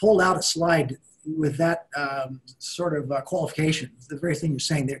actually pulled out a slide with that sort of qualification, the very thing you're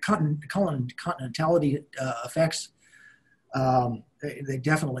saying. The continentality effects, they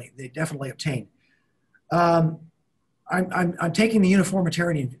definitely obtain. I'm taking the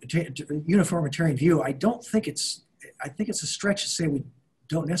uniformitarian view. I think it's a stretch to say we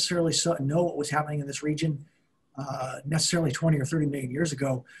don't necessarily know what was happening in this region necessarily 20 or 30 million years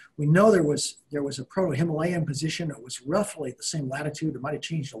ago. We know there was a proto-Himalayan position. It was roughly the same latitude. It might have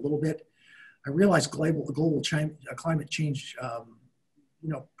changed a little bit. I realize global climate change,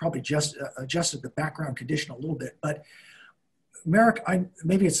 probably just adjusted the background condition a little bit. But Merrick,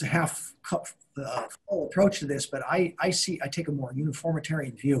 maybe it's a half cup full approach to this, but I take a more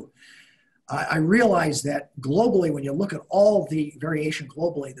uniformitarian view. I realize that globally, when you look at all the variation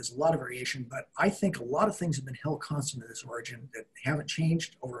globally, there's a lot of variation, but I think a lot of things have been held constant in this origin that haven't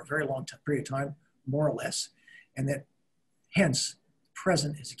changed over a very long period of time, more or less, and that hence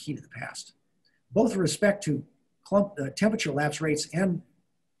present is a key to the past, both with respect to temperature lapse rates and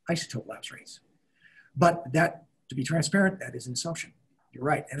isotope lapse rates. But that, to be transparent, that is an assumption. You're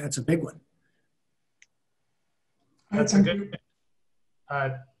right, and that's a big one.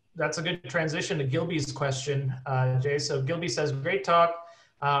 That's a good transition to Gilby's question, Jay. So Gilby says, great talk.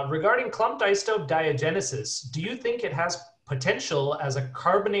 Regarding clumped isotope diagenesis, do you think it has potential as a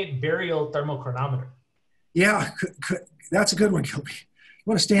carbonate burial thermochronometer? Yeah, that's a good one, Gilby. You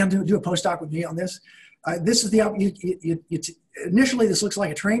want to stay and do a postdoc with me on this? This is initially this looks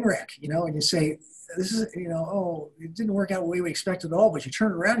like a train wreck, and you say, this is, oh, it didn't work out the way we expected at all, but you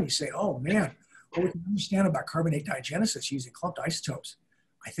turn it around and you say, oh man, what we can understand about carbonate diagenesis using clumped isotopes,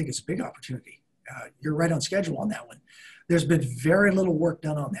 I think it's a big opportunity. You're right on schedule on that one. There's been very little work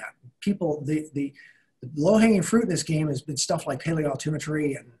done on that. The low-hanging fruit in this game has been stuff like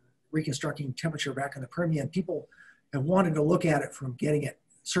paleoaltimetry and reconstructing temperature back in the Permian. People have wanted to look at it from getting at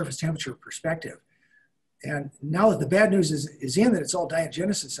surface temperature perspective. And now that the bad news is in that it's all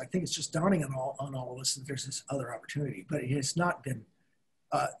diagenesis, I think it's just dawning on all of us that there's this other opportunity. But it has not been,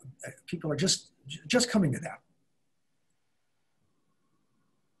 people are just coming to that.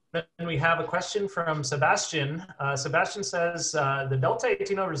 Then we have a question from Sebastian. Sebastian says, the Delta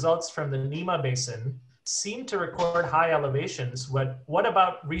 18O results from the Nima Basin seem to record high elevations. What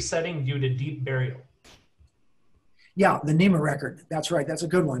about resetting due to deep burial? Yeah, the Nima record. That's right. That's a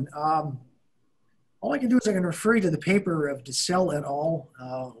good one. All I can do is I can refer you to the paper of DeSalle et al.,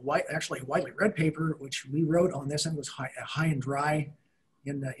 actually a widely read paper, which we wrote on this, and it was high and dry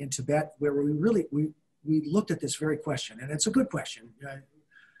in Tibet, where we looked at this very question. And it's a good question.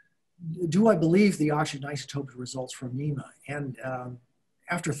 Do I believe the oxygen isotope results from Nima? And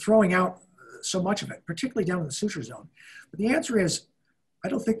after throwing out so much of it, particularly down in the suture zone, but the answer is, I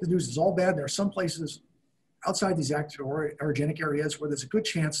don't think the news is all bad. There are some places outside these active orogenic areas where there's a good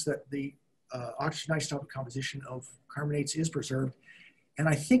chance that the oxygen isotopic composition of carbonates is preserved. And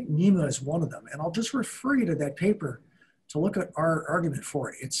I think NEMA is one of them. And I'll just refer you to that paper to look at our argument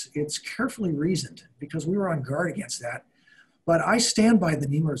for it. It's carefully reasoned because we were on guard against that. But I stand by the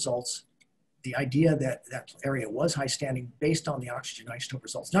NEMA results, the idea that that area was high standing based on the oxygen isotope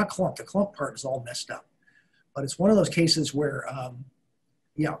results. Not clump, the clump part is all messed up. But it's one of those cases where,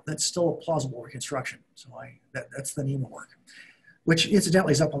 yeah, that's still a plausible reconstruction. So that's the NEMA work, which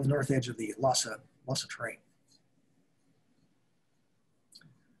incidentally is up on the north edge of the Lhasa terrain.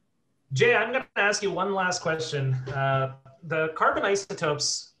 Jay, I'm going to ask you one last question. The carbon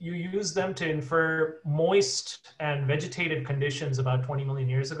isotopes, you use them to infer moist and vegetated conditions about 20 million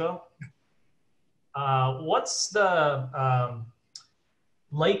years ago. What's the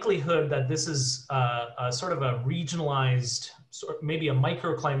likelihood that this is a sort of a regionalized, maybe a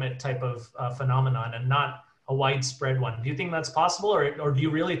microclimate type of phenomenon and not a widespread one? Do you think that's possible, or do you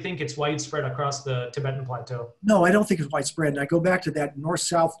really think it's widespread across the Tibetan Plateau? No, I don't think it's widespread. And I go back to that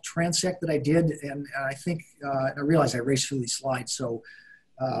north-south transect that I did, and I think, I realize I raced through these slides, so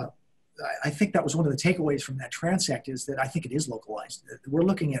I think that was one of the takeaways from that transect is that I think it is localized. We're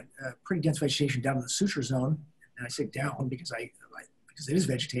looking at pretty dense vegetation down in the suture zone, and I say down because because it is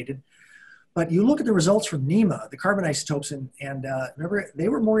vegetated. But you look at the results from NEMA, the carbon isotopes, and remember, they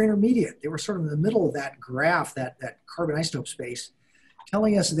were more intermediate. They were sort of in the middle of that graph, that carbon isotope space,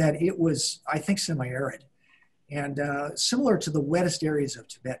 telling us that it was, I think, semi-arid. And similar to the wettest areas of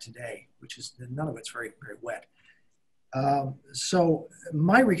Tibet today, which is, none of it's very, very wet. So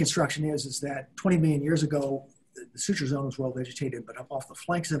my reconstruction is that 20 million years ago, the suture zone was well vegetated, but up off the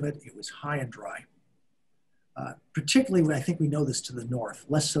flanks of it, it was high and dry. Particularly when I think we know this to the north,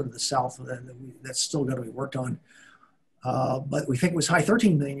 less so to the south, that's still going to be worked on. But we think it was high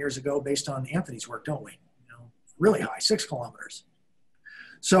 13 million years ago based on Anthony's work, don't we? You know, really high, 6 kilometers.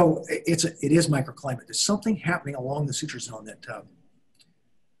 So it is microclimate. There's something happening along the suture zone that,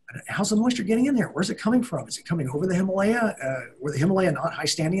 how's the moisture getting in there? Where's it coming from? Is it coming over the Himalaya? Were the Himalaya not high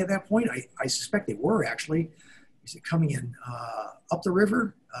standing at that point? I suspect they were actually. Is it coming in up the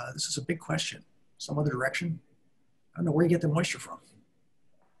river? This is a big question. Some other direction? I don't know where you get the moisture from.